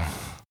told you."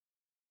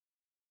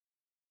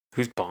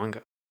 Who's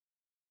Bongo?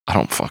 I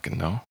don't fucking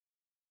know.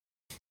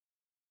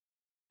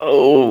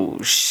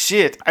 Oh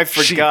shit! I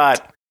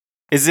forgot.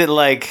 Is it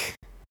like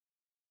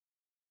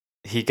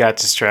he got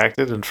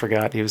distracted and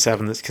forgot he was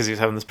having this because he was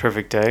having this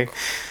perfect day,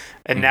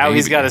 and now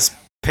he's got to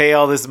pay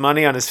all this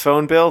money on his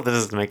phone bill? That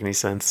doesn't make any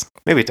sense.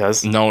 Maybe it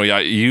does. No, yeah,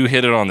 you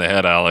hit it on the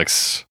head,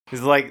 Alex.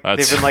 He's like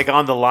they've been like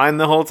on the line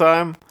the whole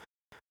time,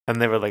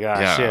 and they were like,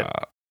 shit.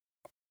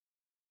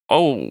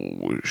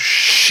 Oh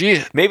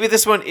shit! Maybe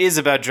this one is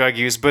about drug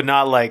use, but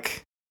not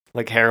like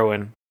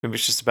heroin. Maybe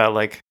it's just about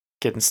like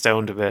getting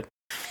stoned a bit.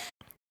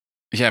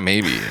 Yeah,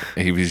 maybe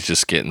he was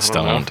just getting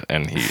stoned,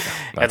 and he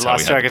had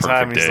lost track of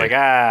time. And he's like,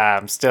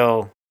 I'm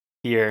still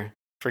here.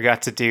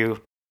 Forgot to do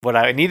what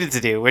I needed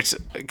to do, which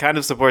kind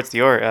of supports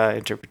your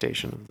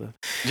interpretation of the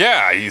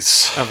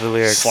he's of the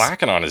lyrics,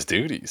 slacking on his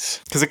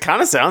duties because it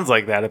kind of sounds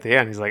like that at the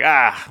end. He's like,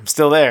 I'm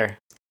still there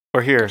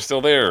or here,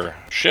 still there.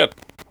 Shit,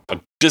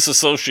 I'm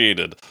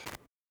disassociated.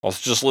 I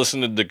was just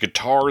listening to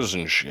guitars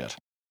and shit.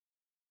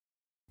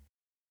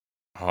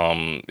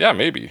 Yeah,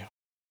 maybe.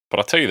 But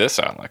I'll tell you this,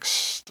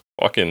 Alex.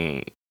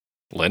 Fucking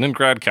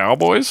Leningrad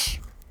Cowboys,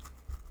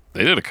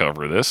 they did a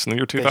cover of this in the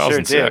year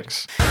 2006. Sure did.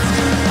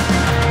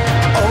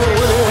 Oh,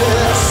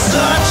 it's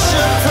such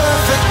a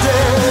perfect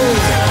day.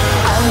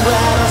 I'm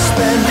glad I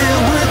spend it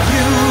with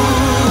you.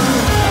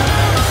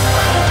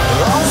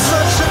 On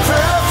such a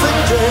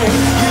perfect day,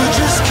 you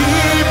just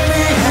keep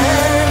me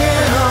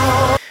hanging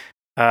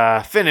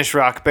on. Finnish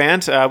rock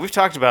band. We've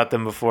talked about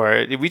them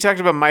before. We talked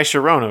about My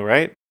Sharona,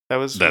 right?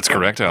 That's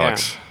correct,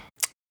 Alex.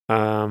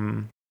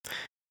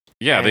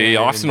 Yeah. They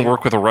often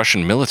work with a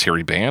Russian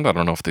military band. I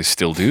don't know if they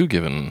still do,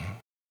 given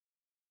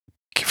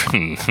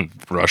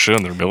Russia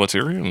and their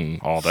military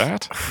and all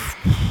that.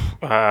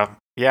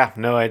 Yeah,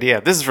 no idea.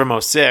 This is from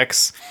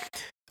 06.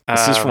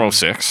 This is from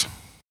 06.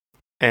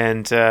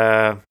 And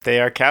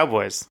they are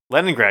cowboys.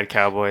 Leningrad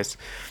Cowboys.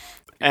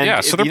 And yeah,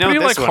 so they're pretty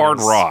like hard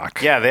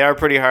rock. Yeah, they are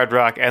pretty hard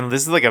rock. And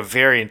this is like a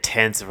very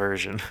intense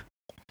version.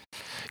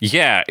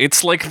 Yeah,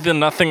 it's like the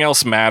Nothing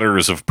Else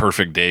Matters of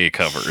Perfect Day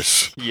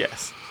covers.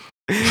 Yes.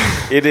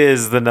 It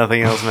is the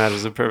Nothing Else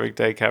Matters of Perfect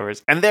Day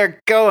covers. And they're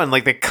going,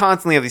 like, they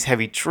constantly have these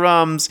heavy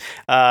drums.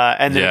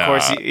 And then, of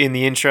course, in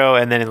the intro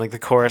and then in, like, the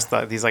chorus,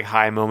 these, like,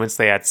 high moments,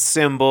 they add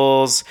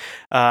cymbals.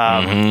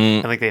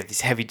 And, like, they have these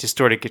heavy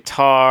distorted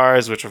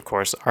guitars, which, of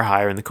course, are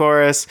higher in the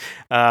chorus.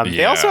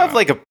 They also have,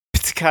 like, a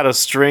pizzicato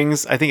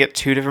strings, I think, at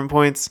 2 different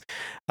points.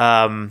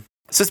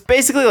 So it's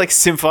basically like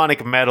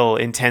symphonic metal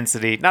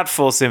intensity, not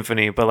full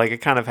symphony, but like it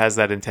kind of has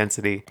that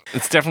intensity.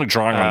 It's definitely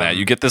drawing on that.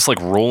 You get this like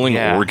rolling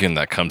organ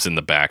that comes in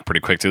the back pretty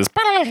quick to this.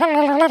 Playing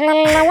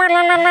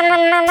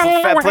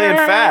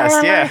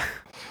fast, yeah.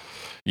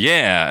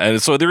 Yeah,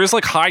 and so there is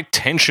like high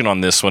tension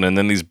on this one, and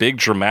then these big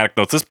dramatic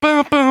notes, this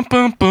bum, bum,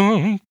 bum,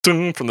 bum,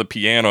 dum, from the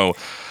piano.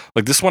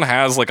 Like this one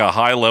has like a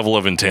high level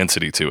of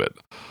intensity to it.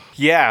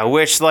 Yeah,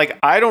 which like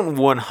I don't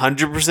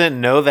 100%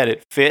 know that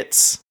it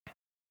fits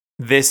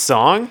this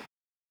song.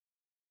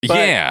 But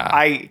yeah,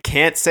 I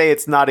can't say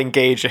it's not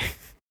engaging.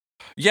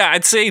 Yeah,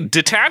 I'd say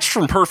detached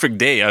from Perfect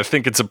Day, I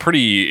think it's a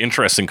pretty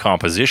interesting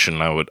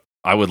composition.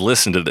 I would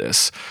listen to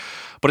this.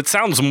 But it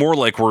sounds more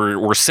like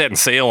we're setting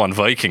sail on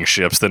Viking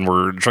ships than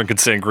we're drinking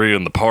sangria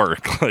in the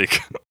park.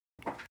 Like,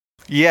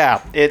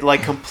 yeah, it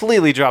like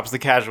completely drops the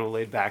casual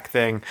laid back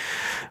thing.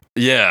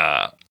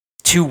 Yeah.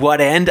 To what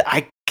end?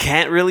 I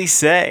can't really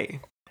say.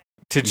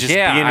 To just be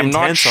an I'm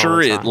not intense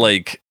sure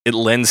it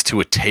lends to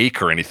a take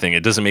or anything.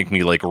 It doesn't make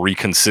me like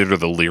reconsider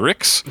the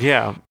lyrics.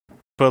 Yeah,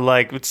 but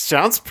like it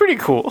sounds pretty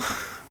cool.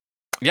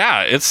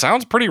 Yeah, it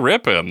sounds pretty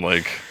ripping.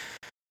 Like,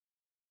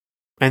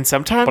 and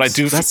sometimes but I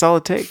do that's all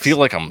it takes. Feel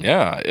like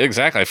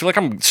exactly. I feel like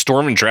I'm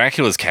storming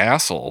Dracula's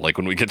castle. Like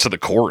when we get to the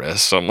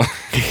chorus, I'm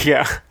like,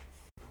 yeah.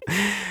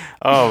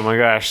 Oh my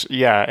gosh,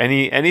 yeah.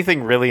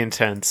 Anything really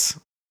intense.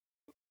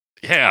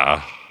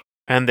 Yeah.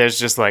 And there's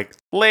just like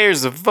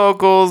layers of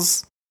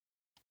vocals.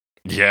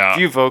 Yeah. A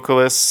few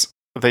vocalists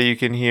that you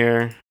can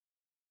hear.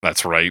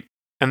 That's right.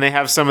 And they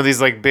have some of these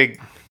like big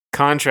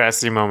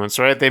contrasting moments,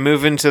 right? They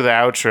move into the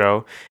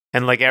outro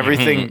and like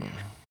everything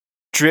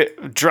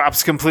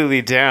drops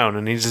completely down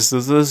and he just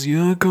says,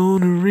 "You're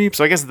gonna reap."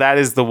 So I guess that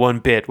is the one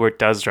bit where it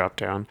does drop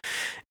down.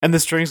 And the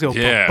strings go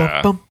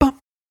bum, bum, bum,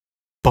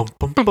 bum,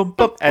 bum, bum, bum,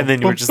 bum, and then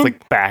you're just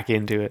like back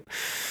into it.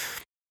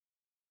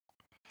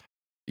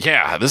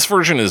 Yeah, this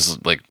version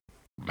is like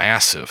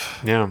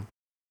massive. Yeah.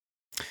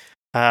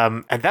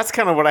 And that's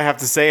kind of what I have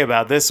to say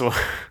about this one.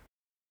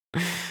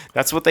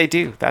 That's what they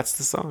do. That's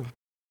the song.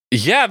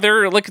 Yeah,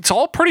 they're like, it's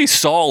all pretty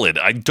solid.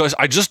 I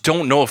just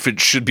don't know if it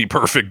should be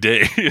Perfect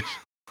Day.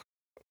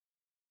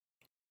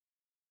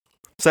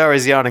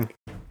 Sarah's yawning.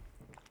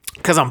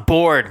 Because I'm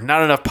bored.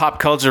 Not enough pop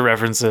culture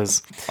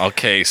references.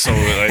 Okay, so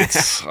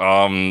it's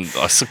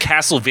so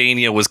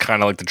Castlevania was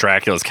kind of like the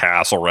Dracula's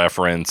Castle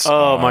reference.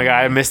 Oh my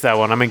god, I missed that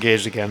one. I'm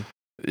engaged again.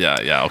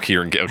 Yeah. Okay,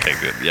 okay,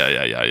 good.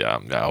 Yeah.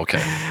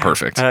 Okay,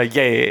 perfect.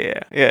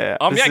 Yeah.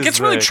 It gets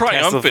really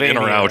triumphant in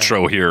our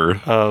outro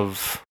here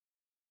of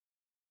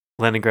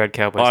Leningrad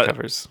Cowboys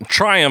covers.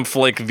 Triumph,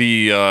 like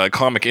the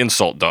comic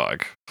insult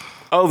dog.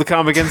 Oh, the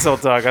comic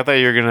insult dog. I thought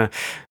you were gonna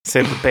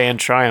say the band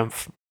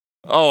Triumph.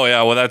 Oh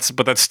yeah, well that's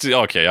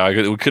still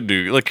okay. We could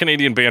do like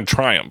Canadian band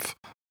Triumph.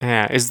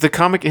 Yeah, is the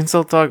comic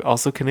insult dog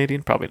also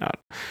Canadian? Probably not.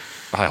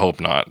 I hope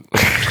not.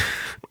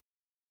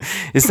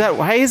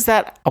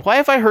 Why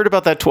have I heard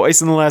about that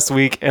twice in the last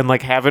week and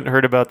like haven't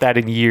heard about that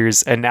in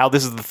years, and now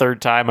this is the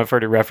third time I've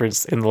heard it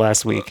referenced in the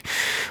last week?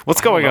 What's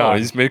going on?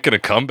 He's making a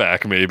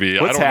comeback, maybe.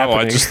 What's I don't happening?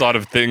 know. I just thought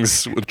of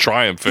things with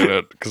triumph in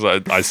it because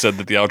I said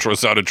that the outro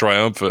sounded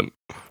triumphant.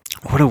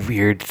 What a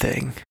weird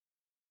thing.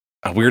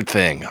 A weird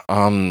thing.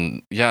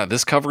 Yeah,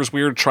 this cover's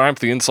weird. Triumph,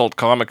 the insult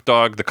comic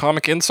dog. The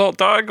comic insult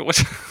dog?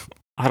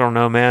 I don't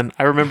know, man.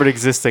 I remembered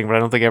existing, but I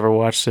don't think I ever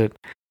watched it.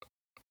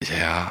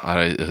 Yeah,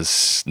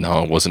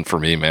 it wasn't for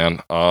me, man.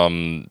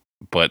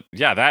 But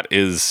yeah, that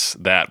is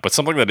that. But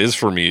something that is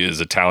for me is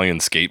Italian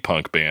skate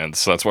punk bands.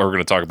 So that's why we're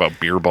going to talk about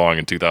Beer Bong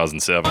in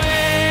 2007.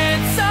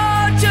 It's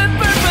such a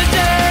perfect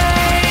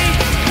day.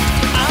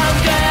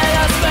 I'm glad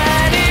I'm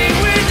spending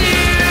with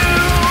you.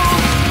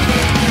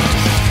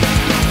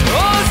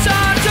 Oh,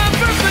 such a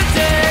perfect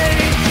day.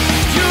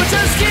 You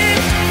just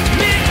keep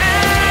me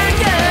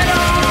hanging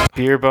on.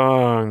 Beer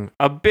Bong.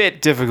 A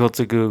bit difficult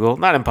to Google.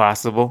 Not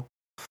impossible.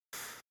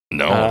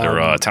 No, they're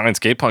an Italian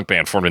skate punk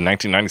band formed in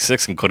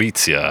 1996 in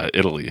Gorizia,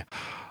 Italy.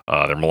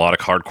 They're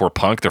melodic hardcore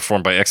punk. They're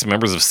formed by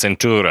ex-members of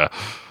Centura.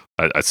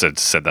 I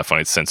said that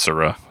funny.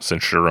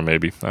 Censura,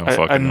 maybe. I don't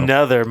fucking know.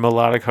 Another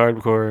melodic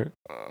hardcore.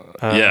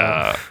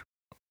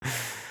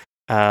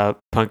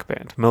 Punk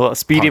band.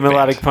 Speedy Punk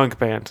melodic band. punk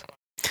band.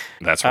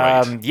 That's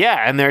right.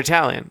 Yeah, and they're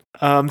Italian.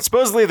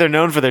 Supposedly they're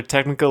known for their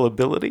technical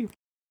ability.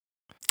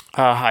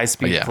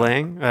 High-speed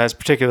playing,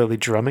 particularly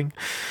drumming.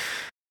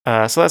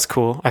 So that's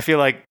cool. I feel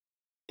like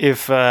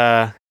if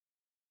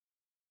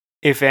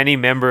any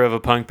member of a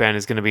punk band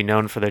is going to be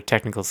known for their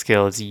technical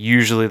skill, it's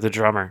usually the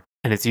drummer,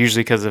 and it's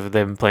usually because of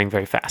them playing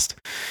very fast.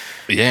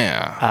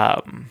 Yeah.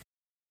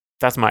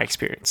 That's my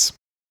experience.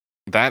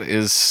 That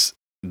is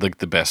like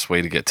the best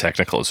way to get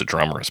technical as a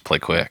drummer is play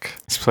quick.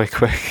 Just play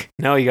quick.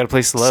 No, you got to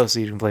play slow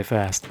so you can play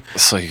fast.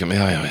 So you can,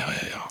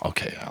 yeah.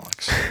 Okay,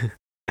 Alex.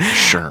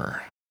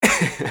 Sure.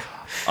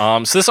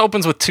 So this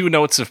opens with 2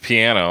 notes of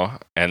piano,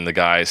 and the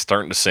guy's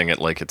starting to sing it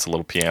like it's a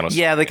little piano song.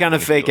 Yeah, they kind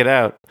of fake it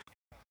out.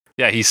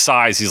 Yeah, he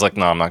sighs. He's like,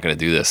 "No, I'm not going to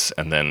do this."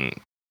 And then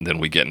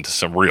we get into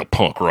some real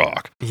punk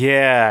rock.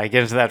 Yeah,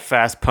 get into that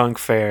fast punk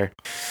fare.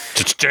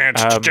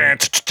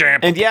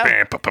 And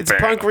yeah, it's a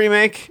punk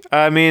remake.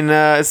 I mean,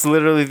 it's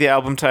literally the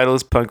album title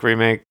is Punk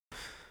Remake.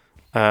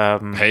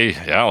 Hey,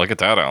 yeah, look at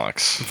that,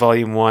 Alex.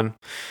 Volume 1.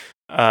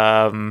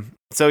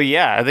 So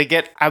yeah, they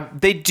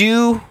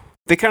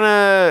kind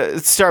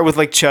of start with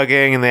like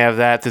chugging, and they have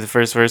that through the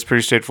first verse,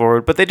 pretty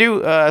straightforward. But they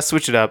do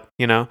switch it up,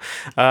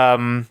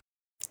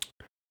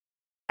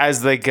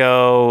 as they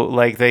go.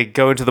 Like they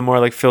go into the more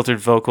like filtered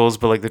vocals,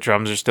 but like the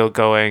drums are still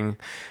going.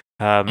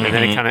 And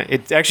then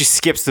it actually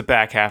skips the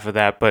back half of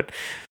that. But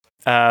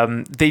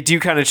they do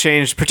kind of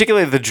change,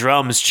 particularly the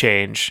drums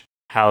change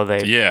how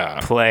they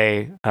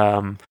play.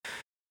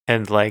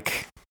 And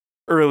like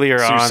earlier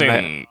so on, you're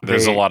saying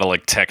there's a lot of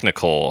like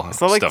technical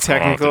stuff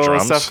going on with the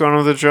drums? Stuff going on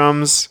with the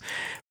drums,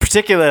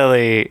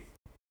 particularly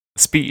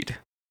speed.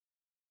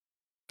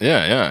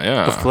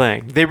 Yeah. Of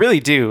playing, they really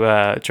do.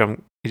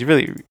 The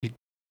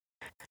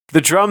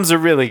drums are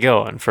really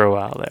going for a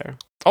while there.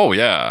 Oh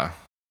yeah.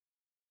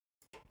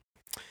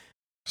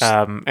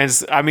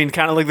 I mean,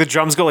 kind of like the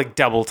drums go like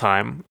double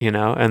time,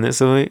 and this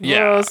is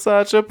like,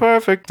 such a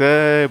perfect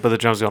day, but the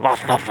drums go.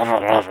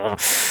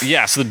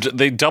 Yeah, so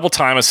they double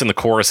time us in the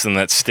chorus, and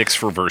that sticks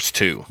for verse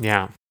 2.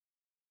 Yeah.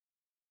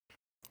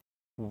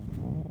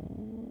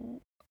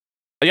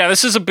 Yeah,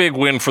 this is a big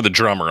win for the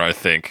drummer, I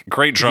think.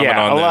 Great drumming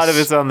on this. A lot of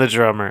it's on the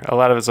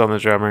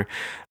drummer.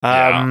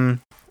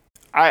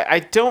 I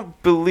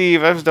don't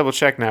believe, I have to double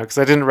check now because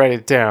I didn't write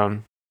it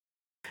down.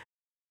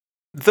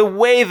 The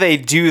way they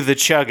do the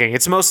chugging,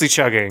 it's mostly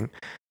chugging.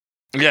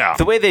 Yeah.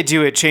 The way they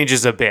do it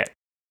changes a bit.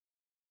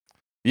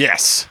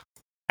 Yes.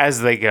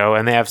 As they go,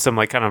 and they have some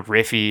like kind of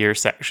riffier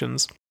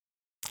sections.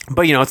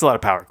 But it's a lot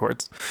of power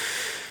chords.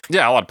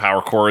 Yeah, a lot of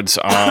power chords.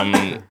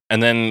 And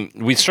then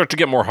we start to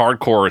get more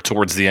hardcore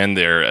towards the end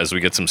there as we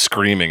get some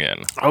screaming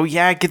in. Oh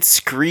yeah, it gets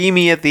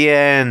screamy at the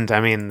end.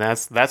 I mean,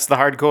 that's the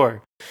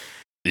hardcore.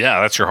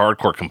 Yeah, that's your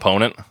hardcore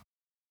component.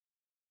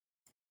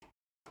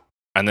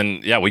 And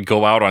then, we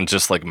go out on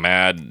just like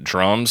mad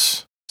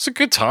drums. It's a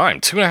good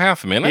time.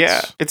 2.5 minutes.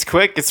 Yeah, it's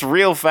quick. It's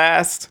real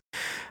fast.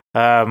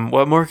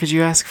 What more could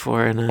you ask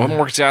for? What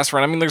more could you ask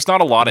for? I mean, there's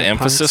not a lot of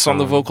emphasis on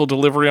the vocal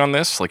delivery on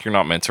this. Like, you're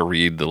not meant to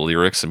read the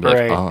lyrics and be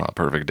like,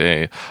 perfect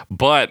day.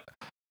 But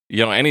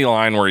any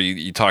line where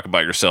you talk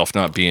about yourself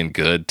not being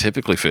good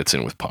typically fits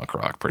in with punk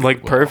rock pretty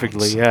Like well.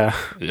 perfectly, yeah.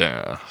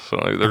 Yeah. So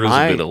there Am is a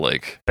I bit of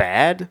like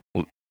Bad?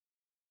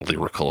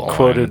 lyrical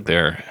Quoted alignment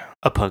there.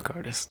 A punk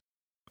artist.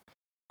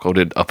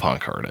 Quoted a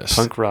punk artist.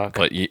 Punk rock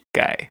But you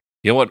guy.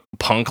 know what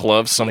punk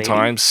loves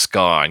sometimes?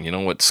 Ska. And you know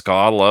what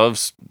ska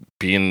loves?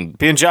 Being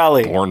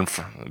jolly.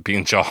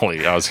 being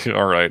jolly.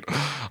 All right.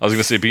 I was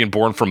gonna say being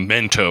born from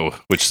Mento,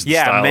 which is the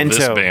style of this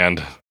Mento.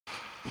 band.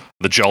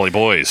 The Jolly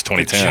Boys,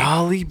 2010. The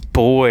Jolly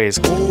Boys.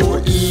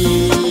 Oh,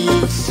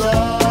 it's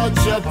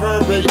such a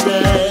perfect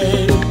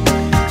day.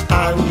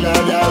 I'm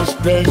glad I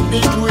spent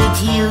it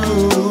with you.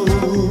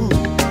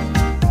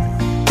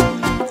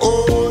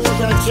 Oh,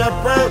 such a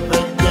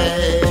perfect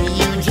day.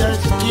 You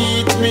just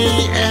keep me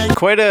and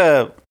Quite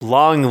a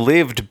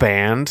long-lived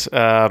band.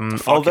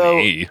 Although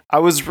A. I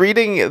was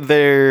reading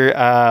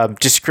their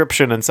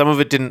description, and some of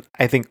it didn't,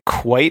 I think,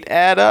 quite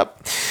add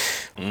up.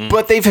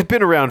 But they've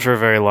been around for a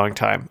very long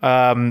time.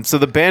 So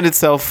the band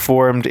itself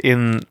formed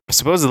in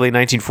supposedly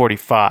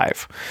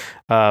 1945.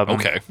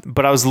 Okay.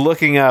 But I was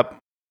looking up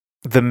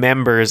the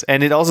members,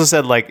 and it also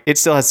said like it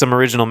still has some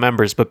original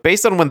members, but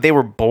based on when they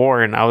were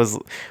born, I was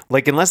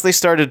like, unless they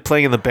started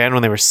playing in the band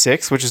when they were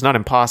 6, which is not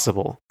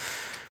impossible.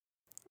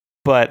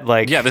 But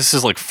like, Yeah, this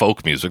is like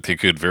folk music. They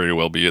could very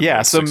well be.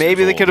 so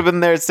maybe they could have been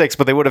there at 6,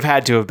 but they would have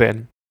had to have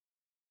been.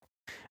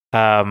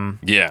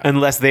 Yeah,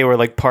 Unless they were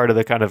like part of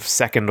the kind of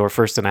second or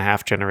first and a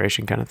half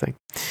generation kind of thing.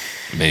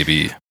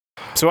 maybe.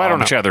 So I don't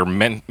know. Yeah, their But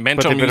mento they've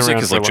been music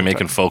around is for a like long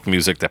Jamaican time. folk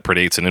music that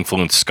predates and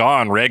influenced ska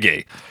and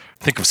reggae.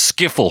 Think of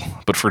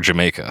skiffle, but for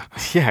Jamaica.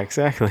 Yeah,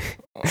 exactly.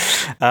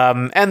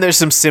 And there's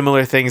some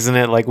similar things in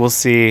it. Like we'll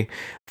see,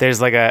 there's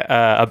like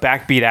a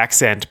backbeat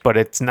accent, but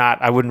it's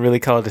not. I wouldn't really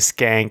call it a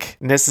skank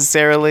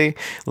necessarily.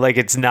 Like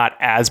it's not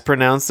as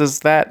pronounced as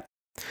that.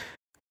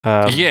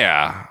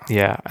 Yeah.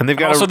 Yeah, and they've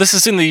got Also, this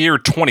is in the year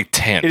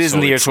 2010. It is so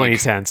in the year it's like-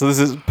 2010. So this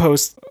is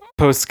post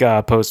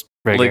ska, post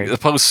reggae. Like the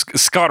post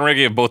ska and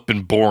reggae have both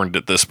been born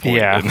at this point.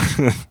 Yeah.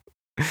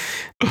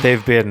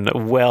 They've been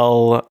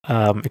well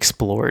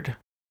explored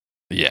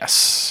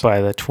Yes, by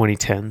the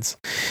 2010s.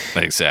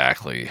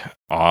 exactly.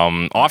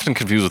 Often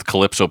confused with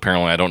calypso.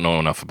 Apparently, I don't know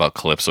enough about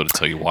calypso to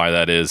tell you why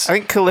that is. I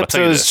think I'll tell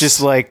calypso you is this.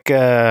 just like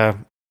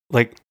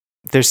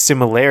there's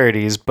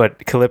similarities,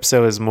 but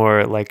calypso is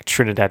more like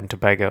Trinidad and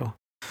Tobago,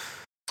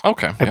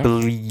 Okay, I yeah.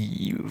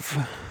 believe.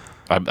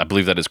 I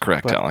believe that is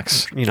correct, But,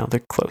 Alex.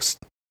 They're close.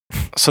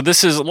 So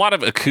this is a lot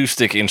of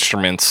acoustic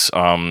instruments.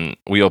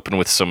 We open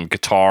with some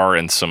guitar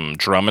and some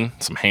drumming,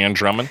 some hand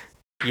drumming,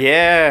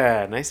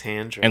 Yeah, nice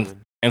hand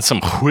drumming. and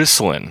some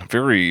whistling.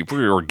 Very,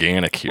 very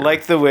organic here.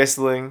 Like the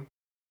whistling.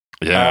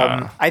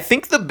 yeah, I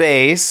think the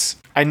bass,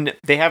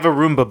 they have a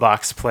Roomba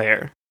box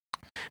player,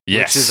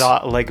 yes, which is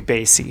like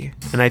bassy.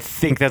 And I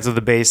think that's what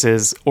the bass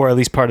is, or at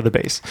least part of the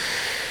bass.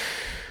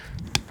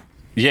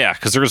 yeah,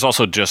 because there is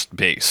also just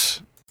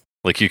bass.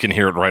 Like you can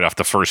hear it right off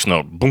the first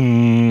note.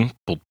 Boom,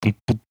 boom, boom,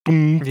 boom,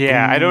 boom.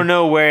 Yeah, I don't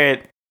know where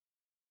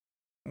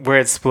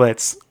it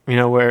splits.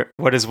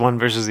 What is one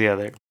versus the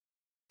other?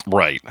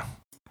 Right.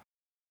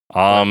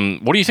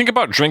 What do you think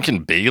about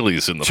drinking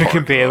Baileys in the Drinking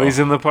park? Baileys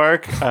in the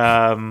park.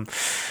 I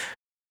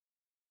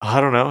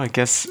don't know. I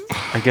guess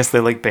they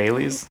like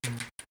Baileys.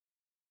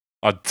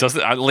 Does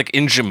it like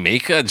in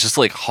Jamaica, just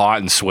like hot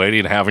and sweaty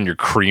and having your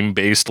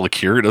cream-based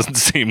liqueur doesn't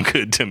seem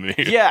good to me.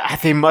 Yeah,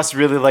 they must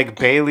really like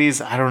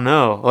Baileys. I don't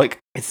know. Like,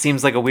 it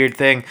seems like a weird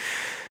thing.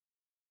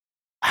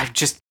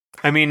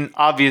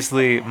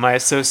 Obviously, my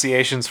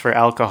associations for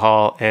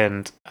alcohol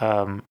and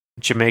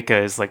Jamaica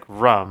is like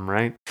rum,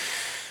 right?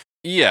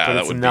 Yeah, But that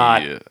it's would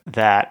not be.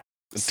 that.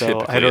 So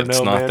Typically, I don't know,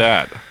 it's not man.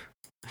 that.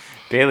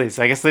 Baileys.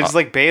 I guess they just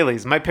like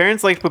Baileys. My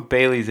parents like to put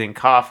Baileys in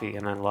coffee,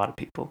 and then a lot of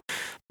people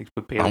like to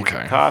put Baileys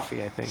Okay. in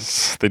coffee, I think.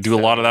 They do a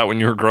lot of that when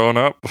you were growing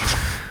up.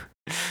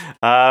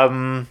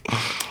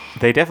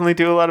 They definitely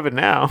do a lot of it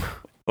now.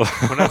 When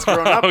I was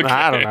growing up,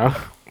 I don't know.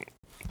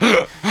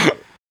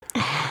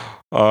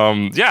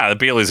 Yeah, the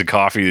Baileys and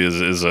coffee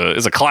is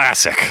a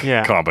classic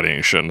Yeah.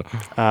 combination.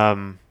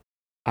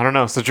 I don't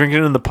know. So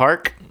drinking in the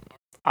park?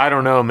 I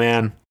don't know,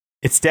 man.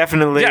 It's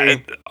definitely Yeah,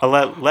 a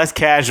lot less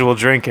casual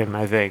drinking,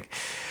 I think.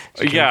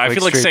 Yeah, I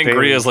feel like straight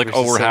sangria is Baileys like,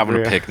 oh, we're versus having a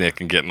sangria. picnic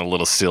and getting a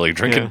little silly.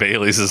 Drinking Yeah.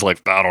 Baileys is like,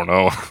 I don't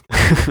know.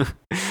 I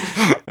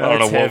don't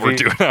know That's what we're heavy.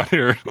 doing out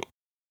here.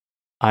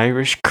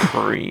 Irish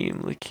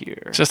cream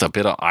liqueur. Just a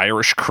bit of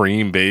Irish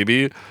cream,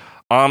 baby.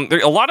 There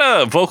a lot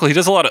of vocal. He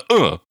does a lot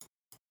of.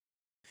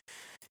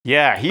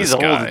 Yeah, he's This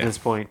old guy. at this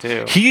point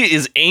too. He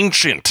is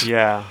ancient.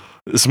 Yeah.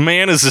 This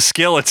man is a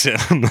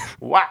skeleton.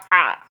 Wow.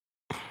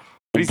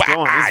 But he's going.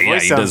 Wah! His Yeah,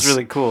 voice he sounds does.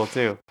 really cool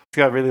too. He's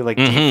got really like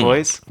Mhm. deep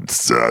voice.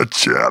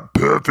 such a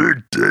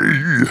perfect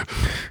day.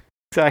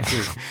 Exactly.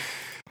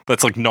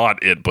 That's like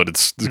not it, but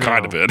it's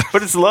kind of No. it.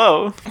 But it's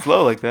low. It's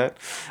low like that.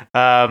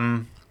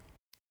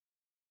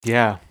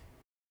 Yeah.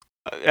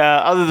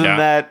 Other than Yeah.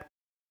 that,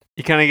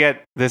 you kind of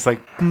get this like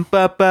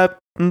bop,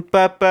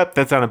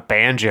 that's on a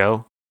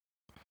banjo.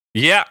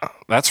 Yeah,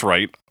 that's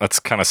right. That's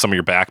kind of some of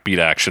your backbeat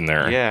action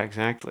there. Yeah,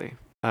 exactly.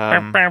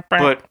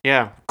 But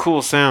yeah,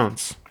 cool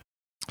sounds.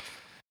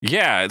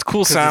 Yeah, it's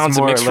cool 'Cause it's sounds. It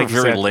more, makes for like you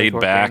very said, like, laid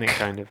organic back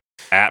kind of.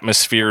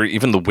 atmosphere.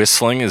 Even the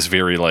whistling is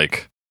very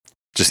like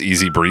just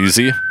easy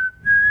breezy.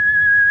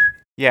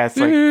 Yeah, it's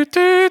like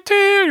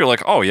You're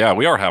like, oh yeah,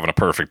 we are having a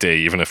perfect day,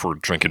 even if we're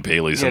drinking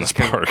Baileys Yeah, in this it's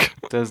kinda- park.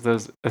 does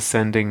those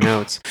ascending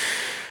notes.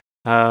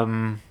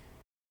 What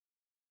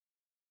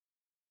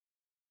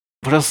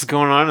else is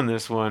going on in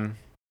this one?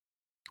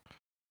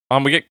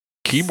 We get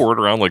keyboard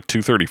around like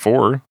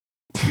 2:34.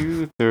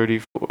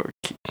 2:34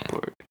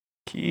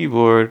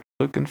 keyboard.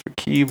 Looking for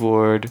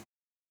keyboard.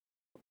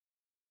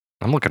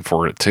 I'm looking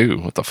for it too.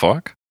 What the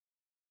fuck?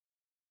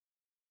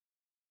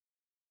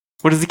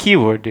 What does the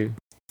keyboard do?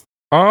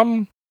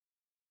 I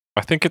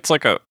think it's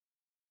like a.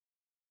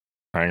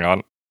 Hang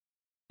on.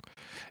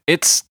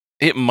 It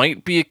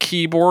might be a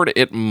keyboard.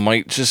 It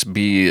might just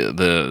be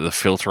the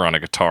filter on a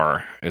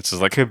guitar. It's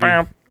just like Could be.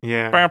 bam,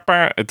 Yeah. bam,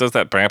 bam. It does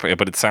that bam,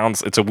 but it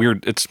sounds. It's a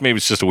weird. Maybe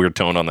it's just a weird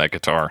tone on that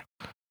guitar.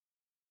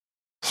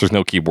 So there's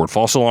no keyboard.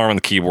 False alarm on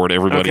the keyboard.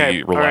 Everybody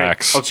Okay,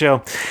 relax. all right,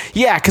 I'll chill.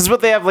 Yeah, because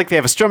what they have, like, they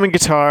have a strumming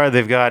guitar.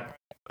 They've got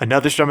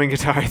another strumming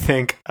guitar, I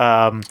think,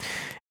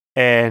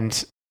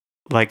 and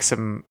like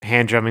some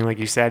hand drumming, like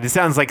you said. It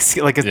sounds like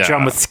a Yeah.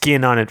 drum with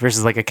skin on it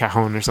versus like a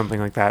cajon or something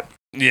like that.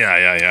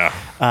 Yeah.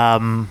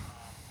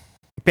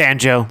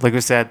 Banjo, like we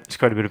said, there's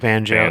quite a bit of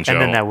banjo, and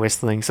then that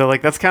whistling. So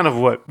like that's kind of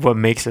what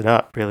makes it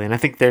up, really. And I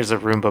think there's a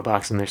Roomba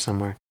box in there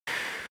somewhere.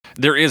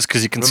 There is,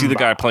 because you can see the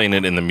guy playing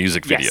it in the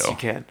music video. Yes, you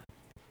can.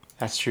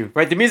 That's true.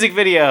 Right, the music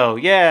video.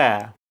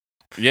 Yeah.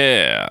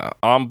 Yeah.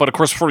 But of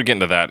course, before we get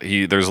into that,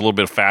 there's a little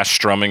bit of fast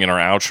strumming in our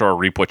outro, our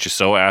Reap What You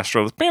Sow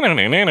Astro.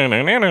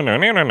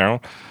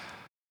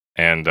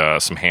 And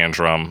some hand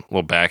drum,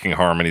 little backing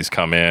harmonies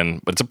come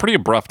in. But it's a pretty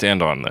abrupt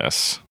end on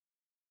this.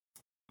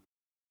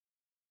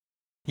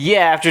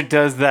 Yeah, after it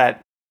does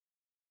that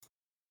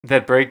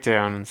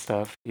breakdown and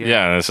stuff.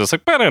 Yeah, and it's just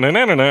like,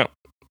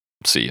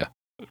 see ya.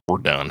 We're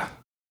done.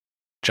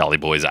 Jolly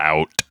Boy's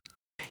out.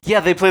 Yeah,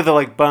 they play the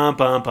like bum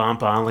bum bum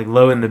bum, like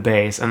low in the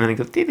bass, and then it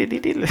goes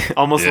dee-dee-dee-dee,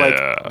 almost like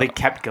they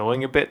kept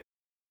going a bit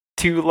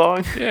too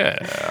long.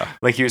 Yeah.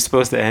 Like he was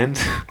supposed to end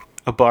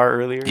a bar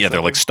earlier. Yeah,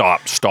 they're like, stop.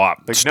 Like, stop.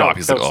 No,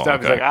 He's stop, like, oh, stop.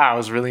 okay. He's like, I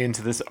was really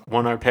into this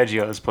one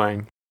arpeggio I was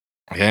playing.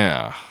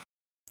 Yeah.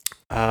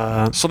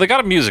 So they got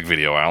a music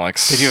video,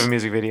 Alex. They do have a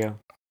music video.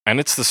 And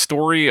it's the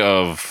story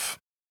of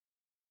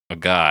a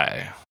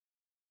guy.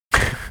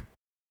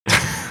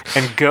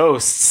 And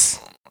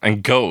ghosts.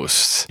 And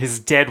ghosts. His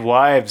dead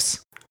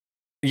wives.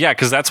 Yeah,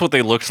 because that's what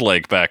they looked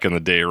like back in the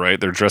day, right?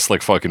 They're dressed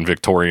like fucking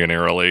Victorian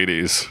era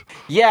ladies.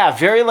 Yeah,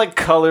 very like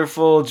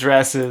colorful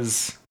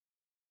dresses.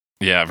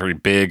 Yeah, very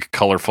big,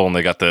 colorful, and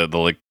they got the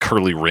like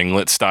curly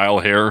ringlet style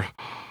hair.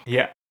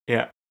 Yeah.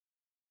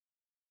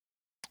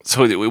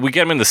 So we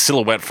get him in the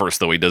silhouette first,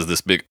 though. He does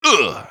this big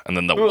ugh, and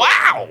then the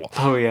wow.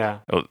 Oh yeah.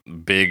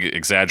 Big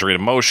exaggerated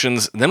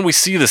motions. Then we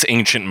see this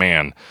ancient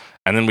man,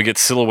 and then we get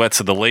silhouettes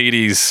of the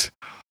ladies.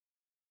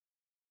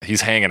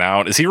 He's hanging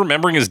out. Is he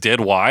remembering his dead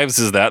wives?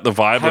 Is that the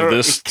vibe of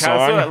this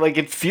song? Like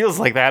it feels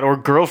like that, or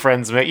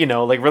girlfriends,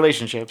 like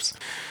relationships.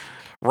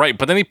 Right,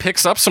 but then he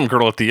picks up some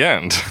girl at the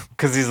end.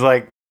 Because he's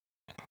like,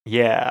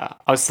 yeah,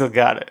 I still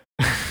got it.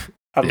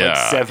 I'm like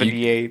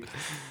 78.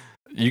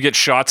 You get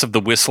shots of the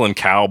whistling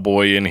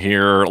cowboy in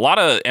here. A lot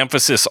of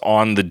emphasis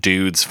on the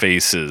dudes'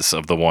 faces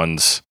of the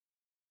ones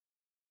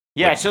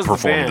it shows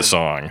performing the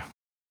song.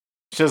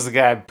 Shows the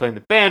guy playing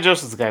the banjo,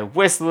 shows the guy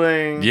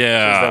whistling.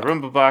 Yeah. Shows that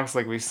Roomba box,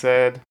 like we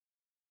said.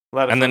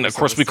 And then, of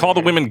course, we call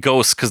the women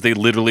ghosts because they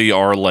literally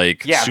are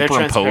like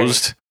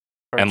superimposed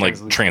and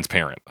like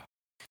transparent.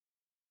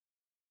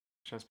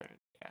 Transparent,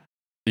 yeah.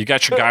 You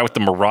got your guy with the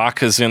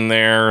maracas in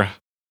there.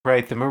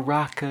 Right, the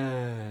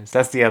maracas.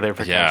 That's the other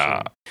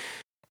percussion.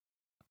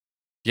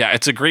 Yeah,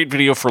 it's a great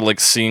video for like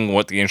seeing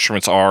what the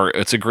instruments are.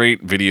 It's a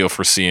great video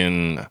for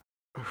seeing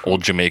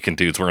old Jamaican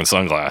dudes wearing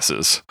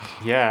sunglasses.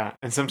 Yeah,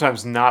 and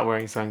sometimes not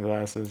wearing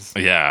sunglasses.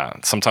 Yeah,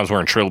 sometimes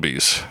wearing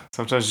trilbies.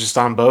 Sometimes just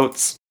on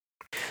boats.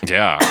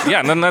 Yeah,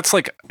 and then that's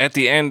like at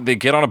the end they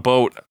get on a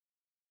boat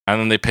and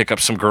then they pick up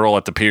some girl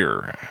at the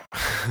pier.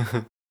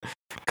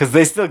 Because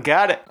they still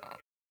got it.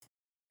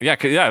 Yeah,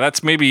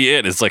 that's maybe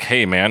it. It's like,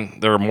 hey man,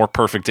 there are more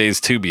perfect days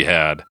to be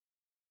had.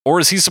 Or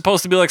is he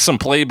supposed to be like some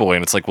playboy?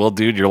 And it's like, well,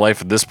 dude, your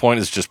life at this point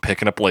is just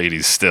picking up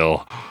ladies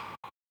still.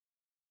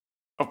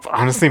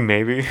 Honestly,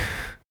 maybe.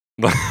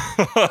 A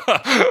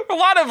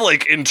lot of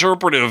like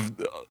interpretive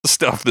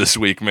stuff this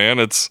week, man.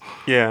 It's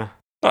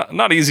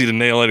not easy to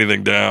nail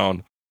anything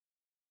down.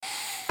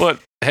 But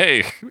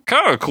hey,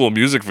 kind of a cool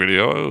music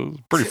video. It was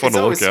pretty fun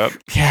to look at.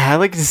 Yeah, I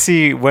like to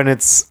see when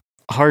it's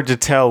hard to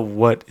tell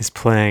what is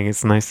playing.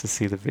 It's nice to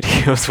see the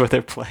videos where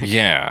they're playing.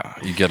 Yeah,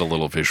 you get a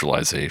little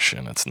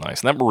visualization. It's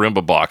nice. And that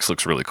marimba box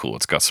looks really cool.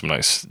 It's got some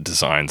nice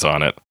designs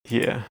on it.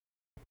 Yeah.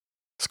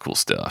 It's cool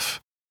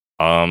stuff.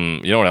 You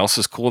know what else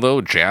is cool,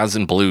 though? Jazz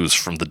and blues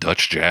from the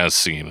Dutch jazz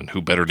scene. And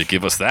who better to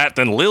give us that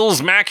than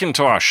Lils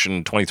Macintosh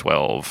in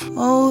 2012?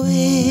 Oh,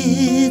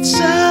 it's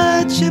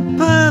such a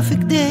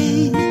perfect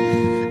day.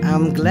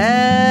 I'm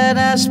glad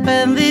I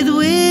spent it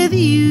with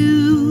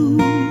you.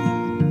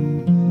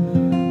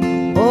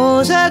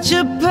 Oh, such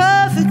a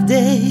perfect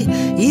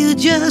day. You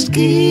just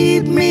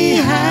keep me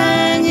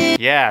hanging.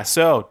 Yeah,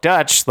 so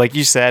Dutch, like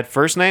you said,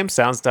 first name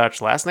sounds Dutch,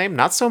 last name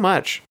not so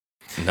much.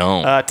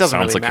 No, It doesn't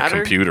sounds really like matter. a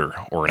computer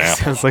or an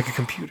apple Sounds like a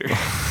computer.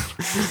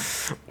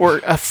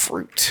 Or a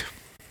fruit.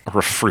 or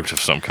a fruit of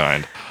some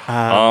kind.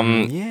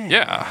 Yeah.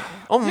 Yeah.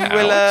 Oh, Yeah,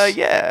 well, Alex.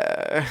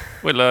 yeah.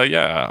 Well,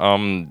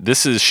 yeah.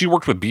 This is she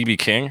worked with BB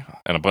King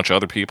and a bunch of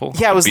other people.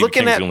 Yeah, I was B.B.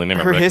 looking King's at the only name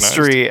I her recognized.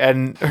 history,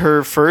 and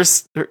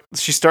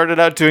she started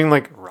out doing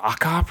like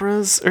rock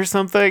operas or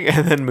something,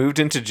 and then moved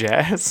into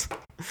jazz.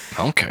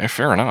 Okay,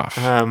 fair enough.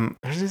 Did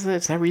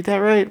I read that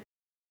right?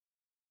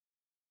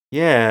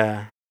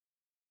 Yeah.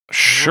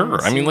 Sure.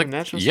 I mean, like,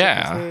 Natural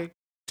yeah. music.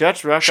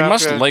 Dutch rock She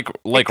opera. must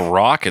like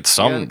rock at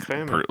some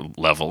Kramer.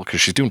 level because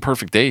she's doing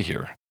Perfect Day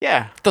here.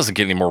 Yeah. It doesn't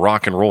get any more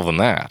rock and roll than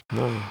that.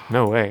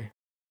 No way.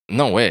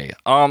 No way.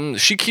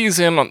 She keys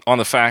in on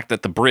the fact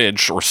that the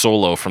bridge or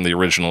solo from the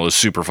original is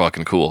super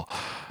fucking cool.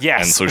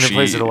 Yes. And so it she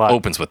plays it a lot.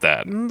 opens with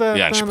that.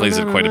 Yeah, and she plays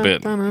it quite a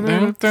bit.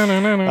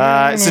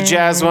 It's a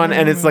jazz one,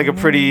 and it's like a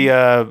pretty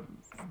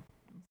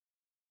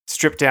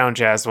stripped down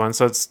jazz one.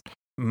 So it's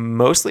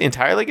mostly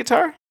entirely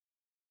guitar.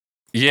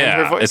 Yeah,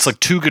 her voice? it's like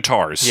two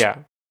guitars. Yeah.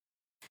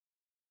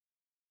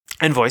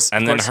 And voice.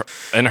 And of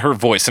then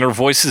course. her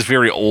voice is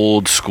very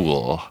old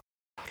school.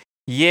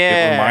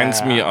 Yeah. It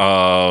reminds me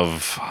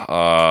of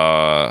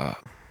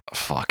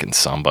fucking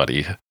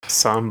somebody.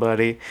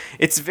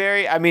 It's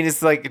very, I mean,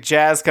 it's like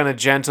jazz, kind of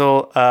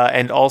gentle,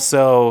 and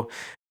also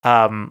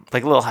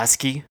like a little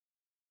husky.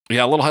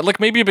 Yeah, a little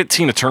like maybe a bit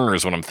Tina Turner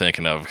is what I'm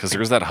thinking of because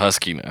there's that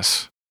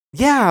huskiness.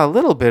 Yeah, a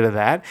little bit of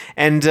that.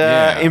 And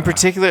in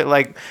particular,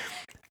 like,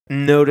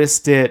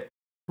 noticed it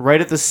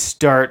right at the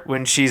start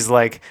when she's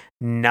like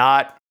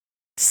not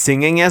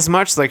singing as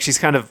much. Like she's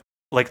kind of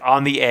like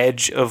on the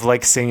edge of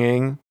like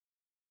singing.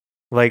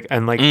 Like,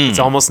 and like it's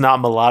almost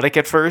not melodic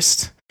at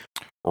first.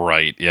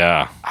 Right,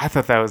 yeah. I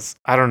thought that was,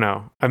 I don't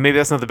know. Maybe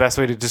that's not the best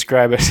way to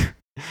describe it.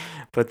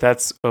 But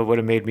that's what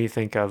it made me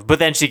think of. But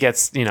then she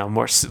gets,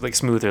 more like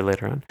smoother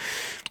later on.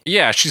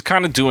 Yeah, she's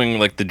kind of doing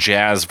like the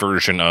jazz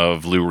version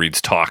of Lou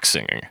Reed's talk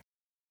singing.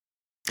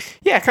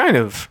 Yeah, kind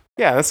of.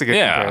 Yeah, that's a good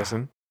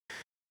comparison.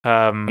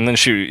 And then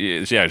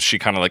she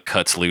kind of like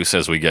cuts loose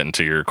as we get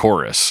into your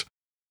chorus.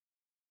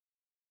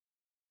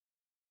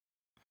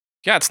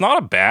 Yeah, it's not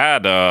a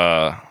bad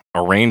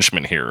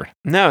arrangement here.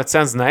 No, it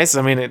sounds nice.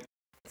 I mean, it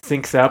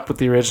syncs up with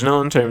the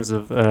original in terms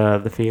of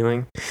the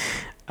feeling.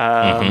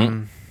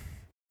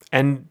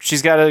 And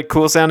she's got a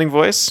cool sounding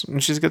voice,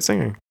 and she's a good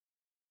singer.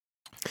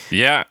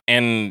 Yeah,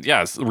 and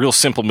yeah, it's real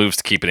simple moves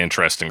to keep it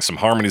interesting. Some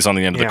harmonies on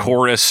the end of the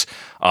chorus,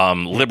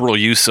 liberal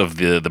use of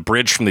the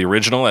bridge from the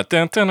original, which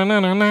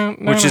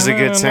is a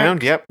good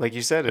sound. Yep, like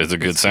you said, it's a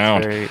good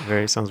sound. Very,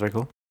 very sounds very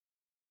cool.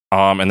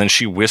 And then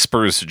she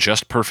whispers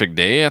 "Just Perfect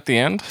Day" at the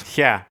end.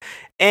 Yeah,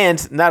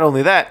 and not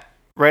only that,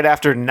 right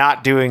after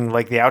not doing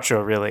like the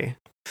outro, really.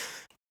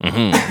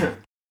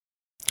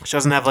 She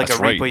doesn't have like That's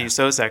a right. Reap What You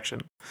Sow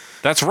section.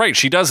 That's right,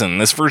 she doesn't.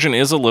 This version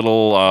is a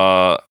little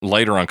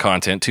lighter on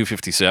content,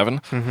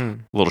 257, a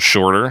little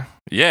shorter.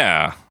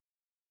 Yeah.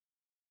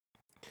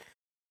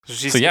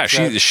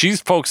 She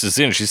focuses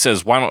in. She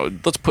says, "Why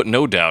don't let's put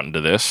no doubt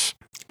into this?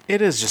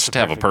 It is just to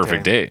have a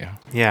perfect day."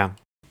 Yeah.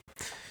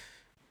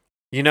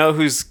 You know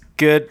who's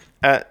good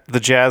at the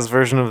jazz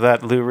version of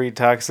that Lou Reed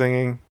talk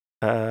singing?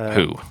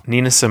 Who?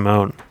 Nina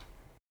Simone.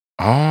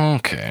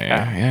 Okay.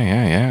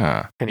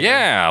 Yeah. Anyway.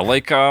 Yeah,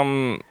 like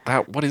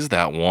that. What is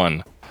that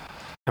one?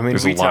 I mean,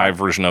 there's a live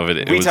version of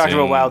it. We was talked in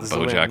about Wild as the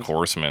BoJack Wind.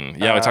 Horseman.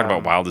 Yeah, we talked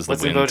about Wild as the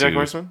What's Wind. in BoJack too.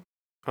 Horseman?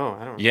 Oh, I don't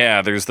remember.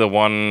 Yeah, there's the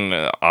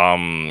one.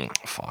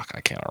 Fuck,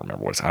 I can't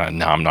remember what it's.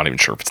 No, I'm not even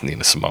sure if it's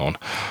Nina Simone.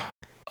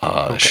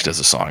 She does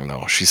a song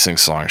though. She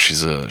sings songs.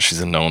 She's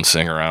a known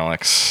singer,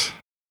 Alex.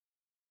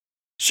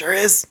 Sure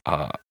is.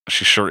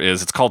 She sure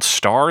is. It's called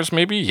Stars,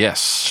 maybe? Yes,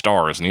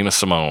 Stars, Nina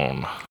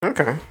Simone.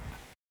 Okay.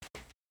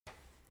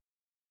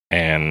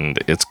 And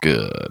it's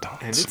good.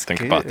 So think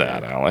good. about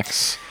that,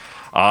 Alex.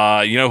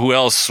 You know who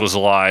else was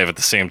alive at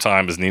the same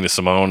time as Nina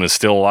Simone is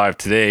still alive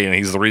today, and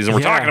he's the reason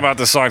we're talking about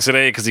this song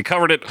today because he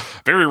covered it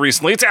very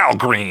recently. It's Al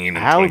Green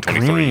in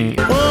 2023.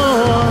 Perfect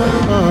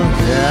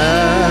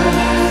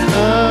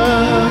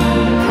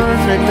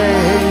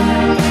day.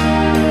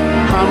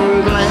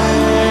 I'm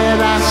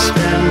glad I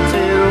spent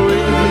it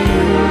with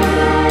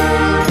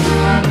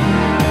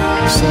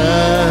you.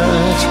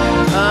 Such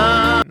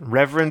a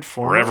Reverend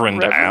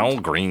Al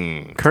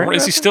Green. Current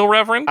Is he still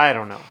Reverend? I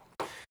don't know.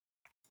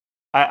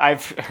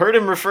 I've heard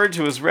him referred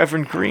to as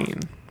Reverend Green.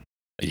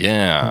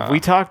 Yeah.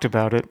 We talked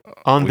about it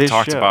on this show.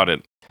 We talked about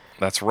it.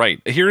 That's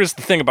right. Here's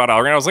the thing about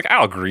Al Green. I was like,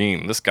 Al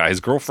Green, this guy, his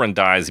girlfriend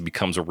dies, he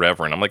becomes a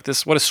reverend. I'm like,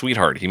 what a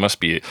sweetheart. There must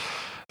be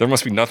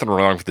nothing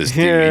wrong with this dude.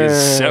 He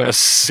has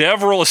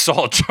several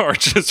assault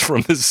charges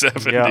from the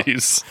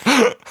 70s.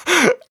 Yeah.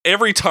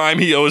 Every time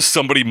he owes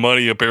somebody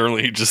money,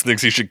 apparently he just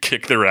thinks he should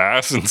kick their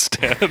ass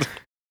instead.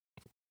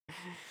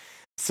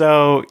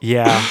 So,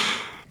 yeah.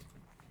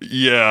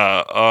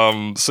 Yeah.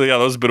 That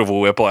was a bit of a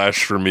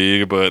whiplash for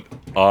me, but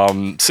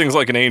sings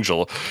like an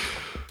angel.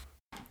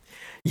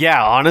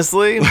 Yeah,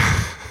 honestly,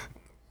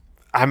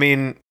 I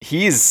mean,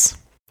 he's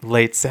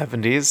late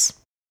 70s.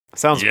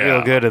 Sounds Yeah.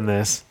 real good in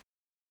this.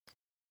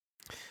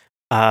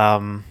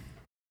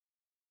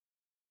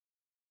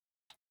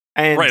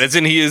 And Right, as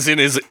in he is in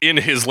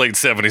his late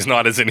 70s,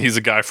 not as in he's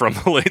a guy from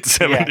the late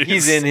 70s. yeah,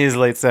 he's in his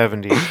late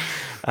 70s.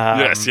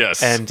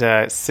 Yes.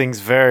 And sings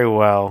very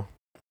well.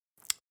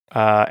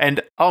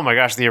 And oh my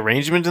gosh, the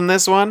arrangement in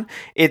this one,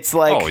 it's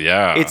like, Oh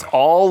yeah. it's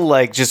all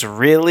like just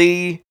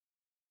really,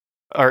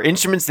 or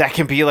instruments that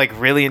can be like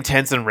really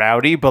intense and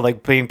rowdy, but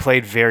like being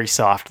played very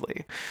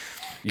softly.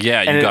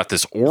 Yeah, And you it- got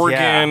this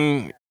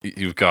organ.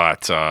 You've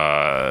got some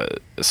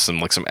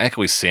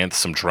echoey synth,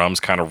 some drums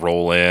kind of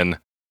roll in.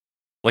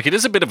 Like it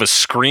is a bit of a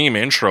scream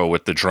intro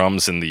with the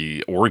drums and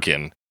the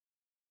organ,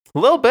 A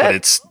little bit. but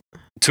it's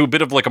to a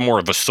bit of like a more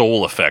of a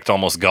soul effect,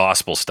 almost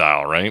gospel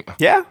style, right?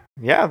 Yeah,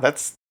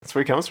 that's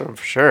where he comes from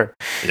for sure.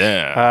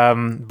 Yeah.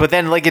 But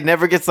then like it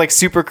never gets like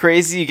super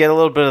crazy. You get a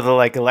little bit of the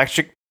like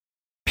electric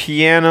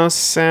piano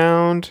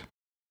sound.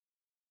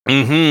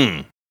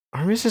 Mm-hmm.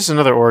 Or maybe it's just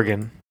another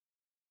organ.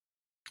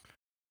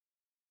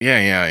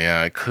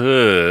 Yeah. It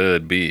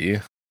could be.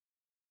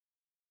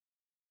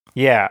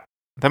 Yeah,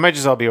 that might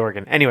just all be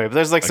organ. Anyway, but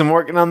there's like some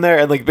organ on there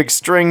and like big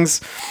strings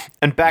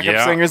and backup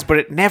Yeah. singers, but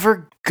it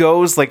never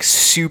goes like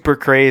super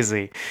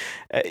crazy,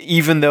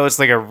 even though it's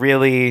like a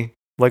really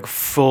like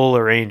full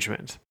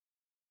arrangement.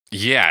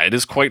 Yeah, it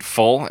is quite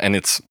full, and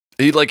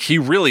he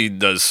really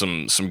does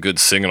some good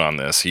singing on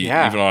this. He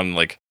Yeah. even on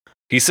like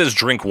he says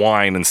drink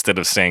wine instead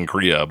of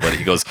sangria, but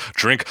he goes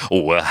drink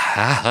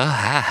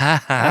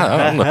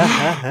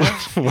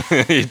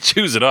he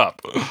chews it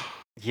up.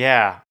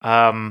 Yeah,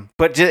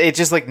 but it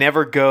just like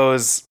never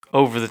goes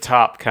over the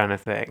top kind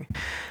of thing.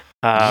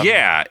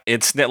 Yeah,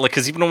 it's like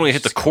because even when we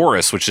hit the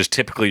chorus, which is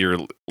typically your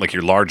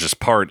largest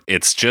part,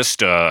 it's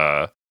just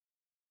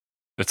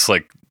it's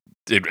like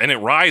it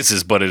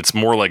rises, but it's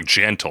more like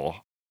gentle.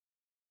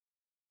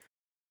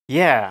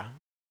 Yeah.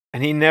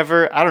 And he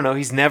never, I don't know,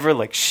 he's never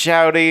like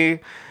shouty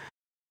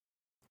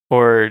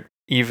or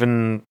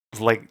even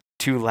like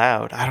too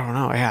loud. I don't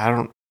know. Yeah, I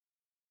don't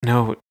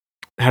know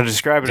how to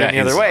describe it any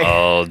other he's, way.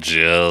 Oh,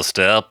 just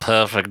a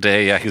perfect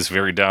day. Yeah, he's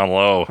very down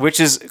low. Which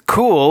is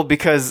cool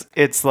because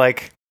it's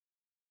like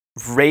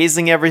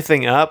raising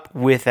everything up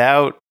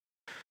without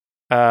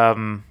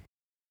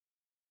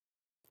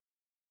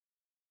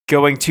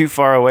going too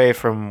far away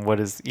from what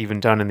is even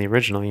done in the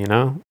original, you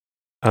know?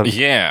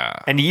 Yeah.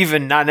 And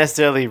even not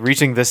necessarily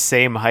reaching the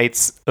same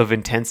heights of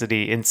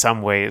intensity in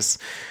some ways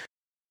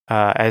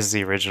as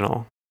the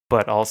original,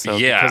 but also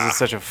because it's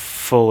such a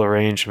full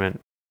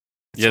arrangement.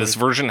 Yeah, this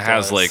version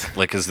has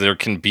like as there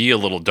can be a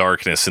little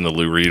darkness in the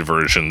Lou Reed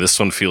version. This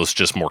one feels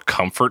just more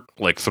comfort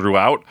like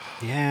throughout.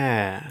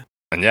 Yeah.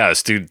 And yeah,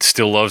 this dude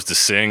still loves to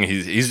sing.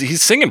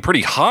 He's singing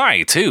pretty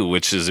high too,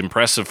 which is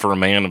impressive for a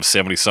man of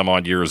 70 some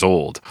odd years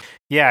old.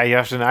 Yeah, you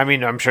have to. I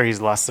mean, I'm sure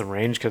he's lost some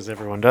range because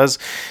everyone does.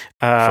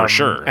 For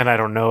sure. And I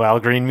don't know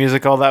Al Green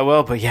music all that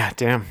well, but yeah,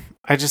 damn.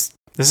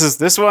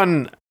 This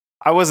one,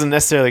 I wasn't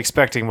necessarily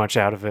expecting much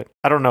out of it.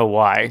 I don't know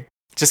why.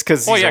 Just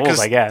because he's old,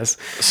 I guess.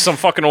 Some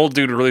fucking old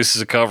dude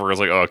releases a cover. I was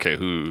like, oh, okay,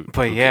 who?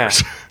 But who yeah,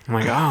 cares? I'm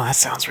like, oh, that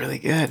sounds really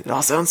good. It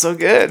all sounds so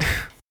good.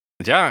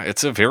 Yeah,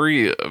 it's a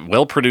very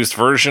well-produced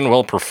version,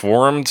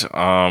 well-performed.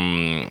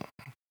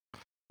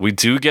 We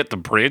do get the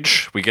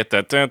bridge. We get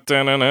that.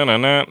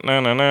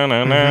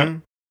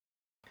 Mhm.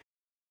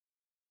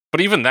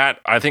 But even that,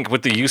 I think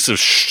with the use of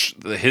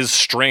his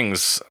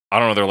strings, I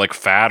don't know, they're like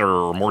fatter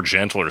or more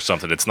gentle or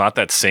something. It's not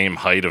that same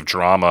height of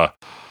drama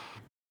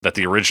that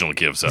the original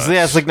gives us. So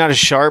yeah, it's like not as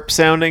sharp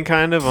sounding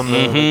kind of on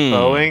the Mhm.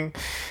 bowing.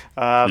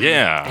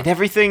 Yeah. And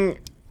everything,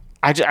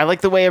 I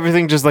like the way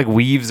everything just like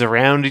weaves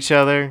around each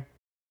other.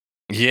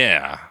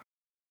 Yeah.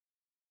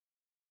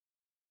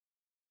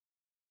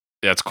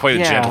 Yeah, it's quite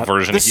a gentle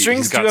version. The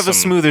strings do have a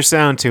smoother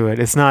sound to it.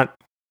 It's not,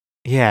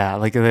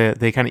 like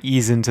they kind of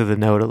ease into the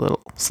note a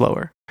little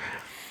slower.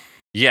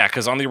 Yeah,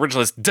 because on the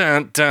original it's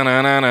dun dun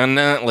dun dun dun,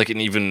 dun, like,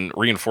 and even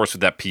reinforced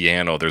with that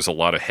piano, there's a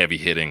lot of heavy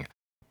hitting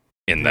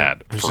in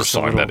that there's for a just a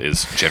song little- that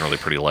is generally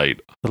pretty light.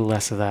 A little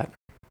less of that.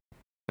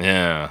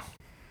 Yeah.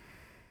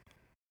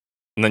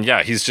 And then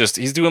yeah, he's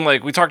doing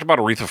like we talked about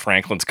Aretha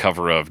Franklin's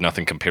cover of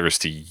Nothing Compares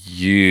to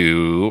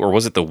You, or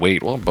was it The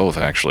Wait? Well, both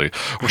actually,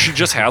 where she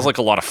just has like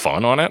a lot of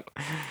fun on it.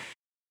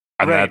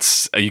 And Right.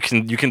 that's you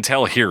can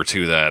tell here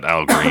too that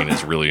Al Green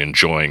is really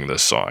enjoying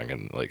this song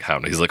and like how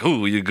he's like,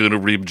 oh, you're gonna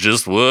reap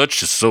just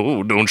what you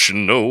sow, don't you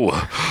know?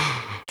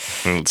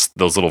 And it's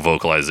those little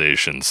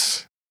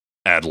vocalizations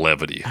add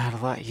levity. Add a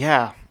lot.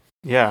 Yeah.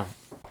 I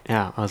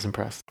was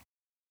impressed.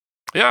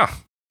 Yeah,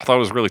 I thought it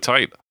was really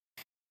tight.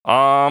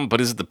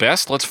 But is it the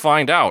best? Let's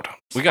find out.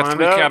 We got find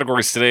 3 out.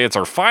 categories today. It's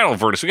our final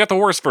verdict. We got the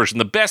worst version,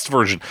 the best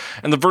version,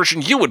 and the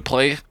version you would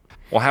play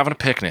while having a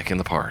picnic in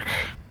the park,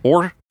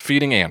 or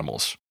feeding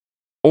animals,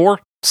 or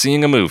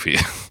seeing a movie,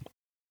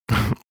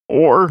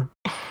 Or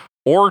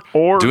or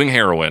doing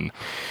heroin.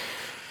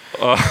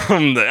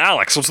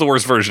 Alex, what's the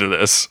worst version of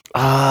this?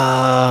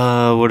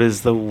 what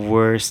is the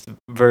worst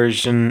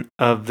version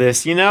of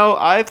this? You know,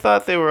 I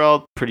thought they were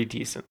all pretty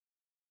decent.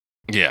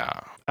 Yeah.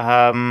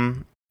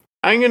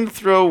 I'm going to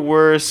throw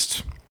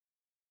worst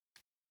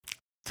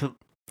to,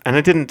 and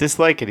I didn't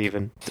dislike it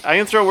even. I'm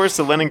going to throw worst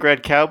to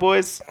Leningrad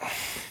Cowboys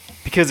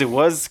because it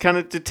was kind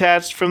of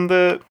detached from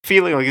the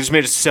feeling. Like, it just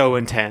made it so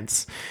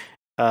intense.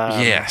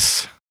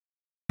 Yes.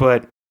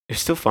 But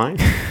it's still fine.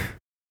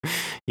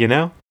 You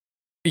know?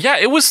 Yeah,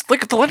 it was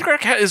like the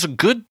Leningrad Cat is a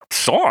good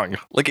song.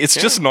 Like, it's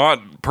just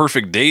not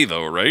Perfect Day,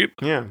 though, right?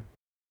 Yeah.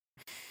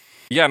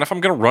 Yeah, and if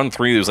I'm gonna run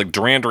through these, like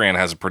Duran Duran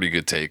has a pretty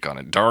good take on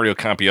it. Dario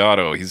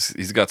Campiato,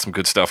 he's got some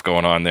good stuff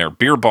going on there.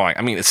 Beer Bong,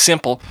 I mean, it's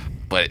simple,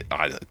 but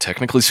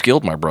technically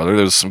skilled, my brother.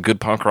 There's some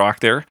good punk rock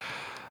there.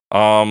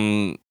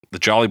 The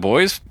Jolly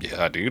Boys,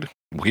 yeah, dude,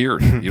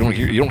 weird. You don't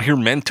hear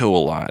Mento a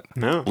lot.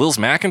 No. Lils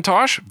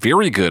Macintosh,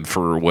 very good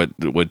for what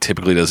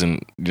typically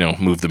doesn't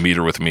move the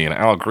meter with me. And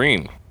Al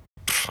Green,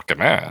 fucking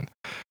man.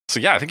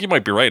 So yeah, I think you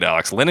might be right,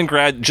 Alex.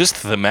 Leningrad just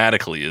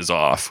thematically is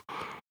off.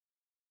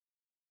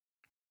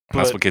 And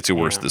that's what gets you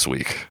worse this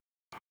week.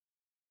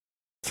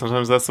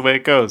 Sometimes that's the way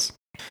it goes.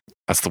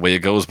 That's the way it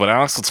goes. But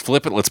Alex, let's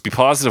flip it. Let's be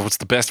positive. What's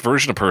the best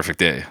version of Perfect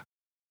Day?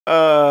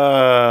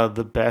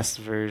 The best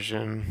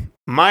version.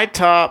 My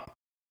top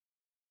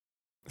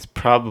is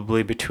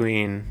probably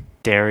between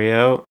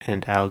Dario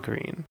and Al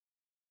Green.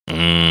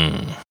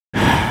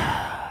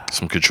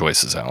 Some good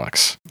choices,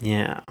 Alex.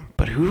 Yeah,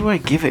 but who do I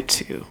give it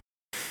to?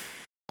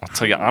 I'll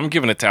tell you, I'm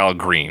giving it to Al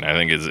Green. I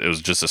think it was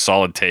just a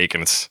solid take,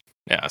 and it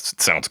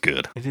sounds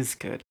good. It is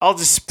good. I'll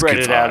just spread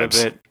it out a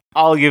bit.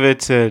 I'll give it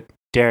to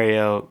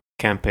Dario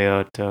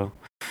Campeotto.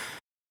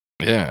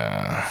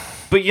 Yeah.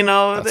 But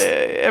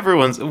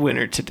everyone's a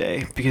winner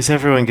today because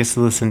everyone gets to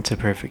listen to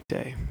Perfect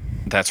Day.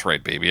 That's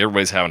right, baby.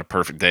 Everybody's having a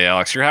perfect day,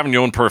 Alex. You're having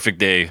your own perfect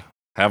day,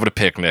 having a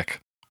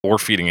picnic, or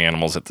feeding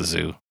animals at the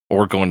zoo,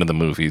 or going to the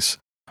movies,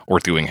 or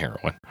doing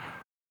heroin.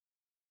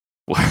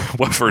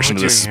 What version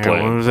of this is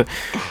playing?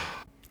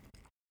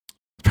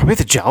 Probably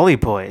the Jolly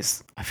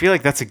Boys. I feel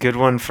like that's a good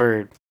one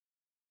for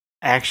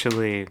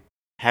actually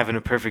having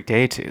a perfect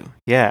day too.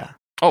 Yeah.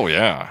 Oh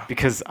yeah.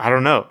 Because I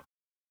don't know.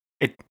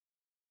 It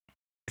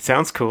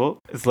sounds cool.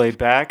 It's laid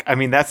back. I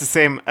mean, that's the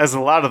same as a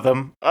lot of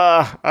them.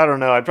 I don't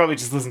know. I'd probably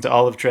just listen to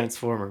all of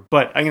Transformer,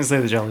 but I'm gonna say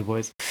the Jolly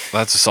Boys.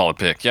 That's a solid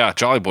pick. Yeah,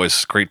 Jolly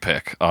Boys, great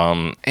pick.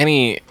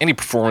 Any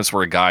performance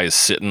where a guy is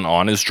sitting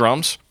on his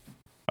drums,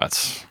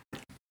 that's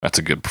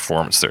a good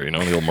performance there.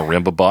 The old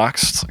marimba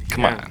box. It's like,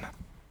 come on.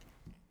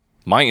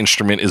 My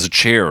instrument is a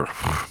chair.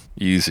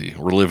 Easy.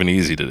 We're living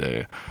easy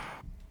today.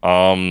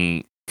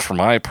 For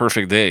my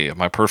perfect day,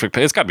 my perfect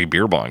pay, it's got to be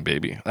Beer Bong,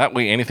 baby. That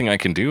way, anything I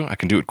can do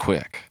it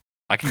quick.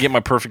 I can get my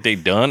perfect day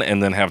done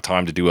and then have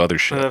time to do other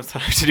shit. I have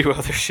time to do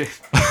other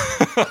shit.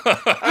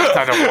 I have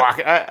time to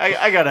walk.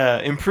 I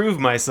gotta improve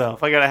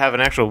myself. I gotta have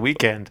an actual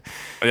weekend.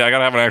 Yeah, I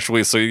gotta have an actual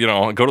week. So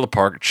go to the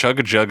park, chug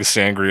a jug of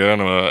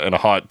sangria in a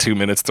hot 2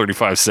 minutes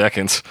 35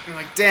 seconds. I'm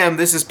like, damn,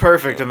 this is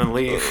perfect, and then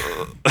leave.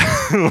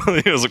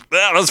 He was like,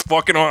 that's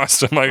fucking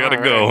awesome. I gotta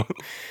go.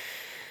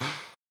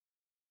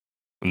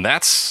 And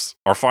that's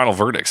our final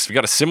verdicts. If you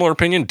got a similar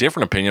opinion,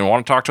 different opinion,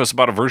 want to talk to us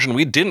about a version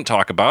we didn't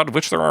talk about, of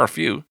which there are a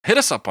few, hit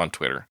us up on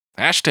Twitter.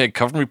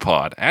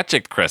 #CoverMePod,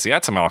 @Jake the Cressy,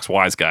 @Some Alex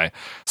Wise Guy.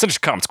 Send us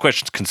comments,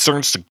 questions,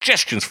 concerns,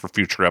 suggestions for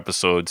future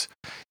episodes.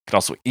 You can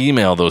also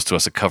email those to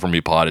us at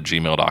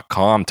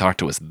covermepod@gmail.com. Talk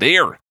to us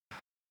there.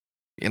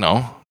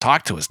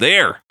 Talk to us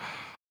there.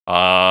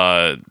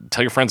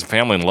 Tell your friends and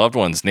family and loved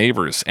ones,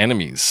 neighbors,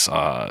 enemies,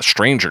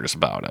 strangers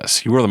about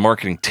us. You are the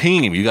marketing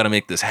team. You got to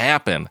make this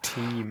happen.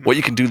 What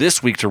you can do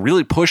this week to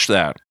really push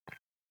that.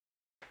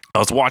 I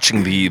was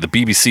watching the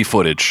BBC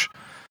footage,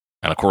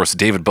 and of course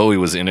David Bowie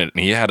was in it,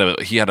 and he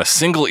had a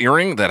single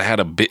earring that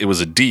had it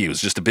was a D. It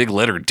was just a big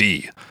letter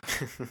D.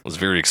 It was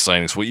very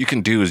exciting. So what you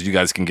can do is you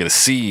guys can get a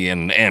C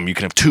and an M. You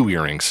can have 2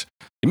 earrings.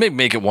 You may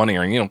make it 1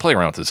 earring. Play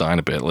around with the design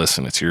a bit.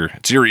 Listen, it's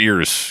your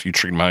ears. You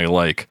treat them how you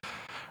like.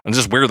 And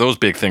just wear those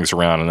big things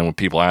around, and then when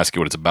people ask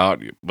you what it's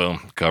about,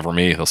 boom, cover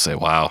me. They'll say,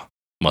 wow,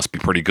 must be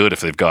pretty good if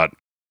they've got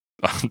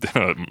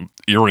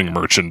earring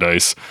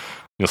merchandise.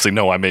 You'll say,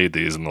 no, I made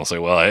these. And they'll say,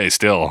 well, hey,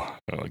 still.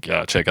 I'm like,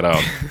 yeah, check it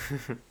out.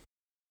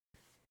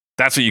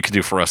 That's what you can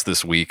do for us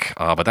this week.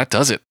 But that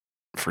does it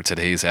for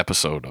today's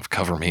episode of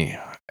Cover Me.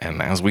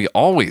 And as we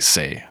always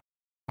say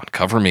on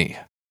Cover Me,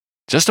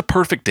 just a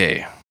perfect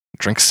day.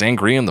 Drink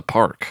sangria in the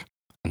park.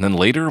 And then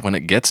later, when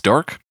it gets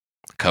dark,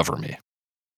 cover me.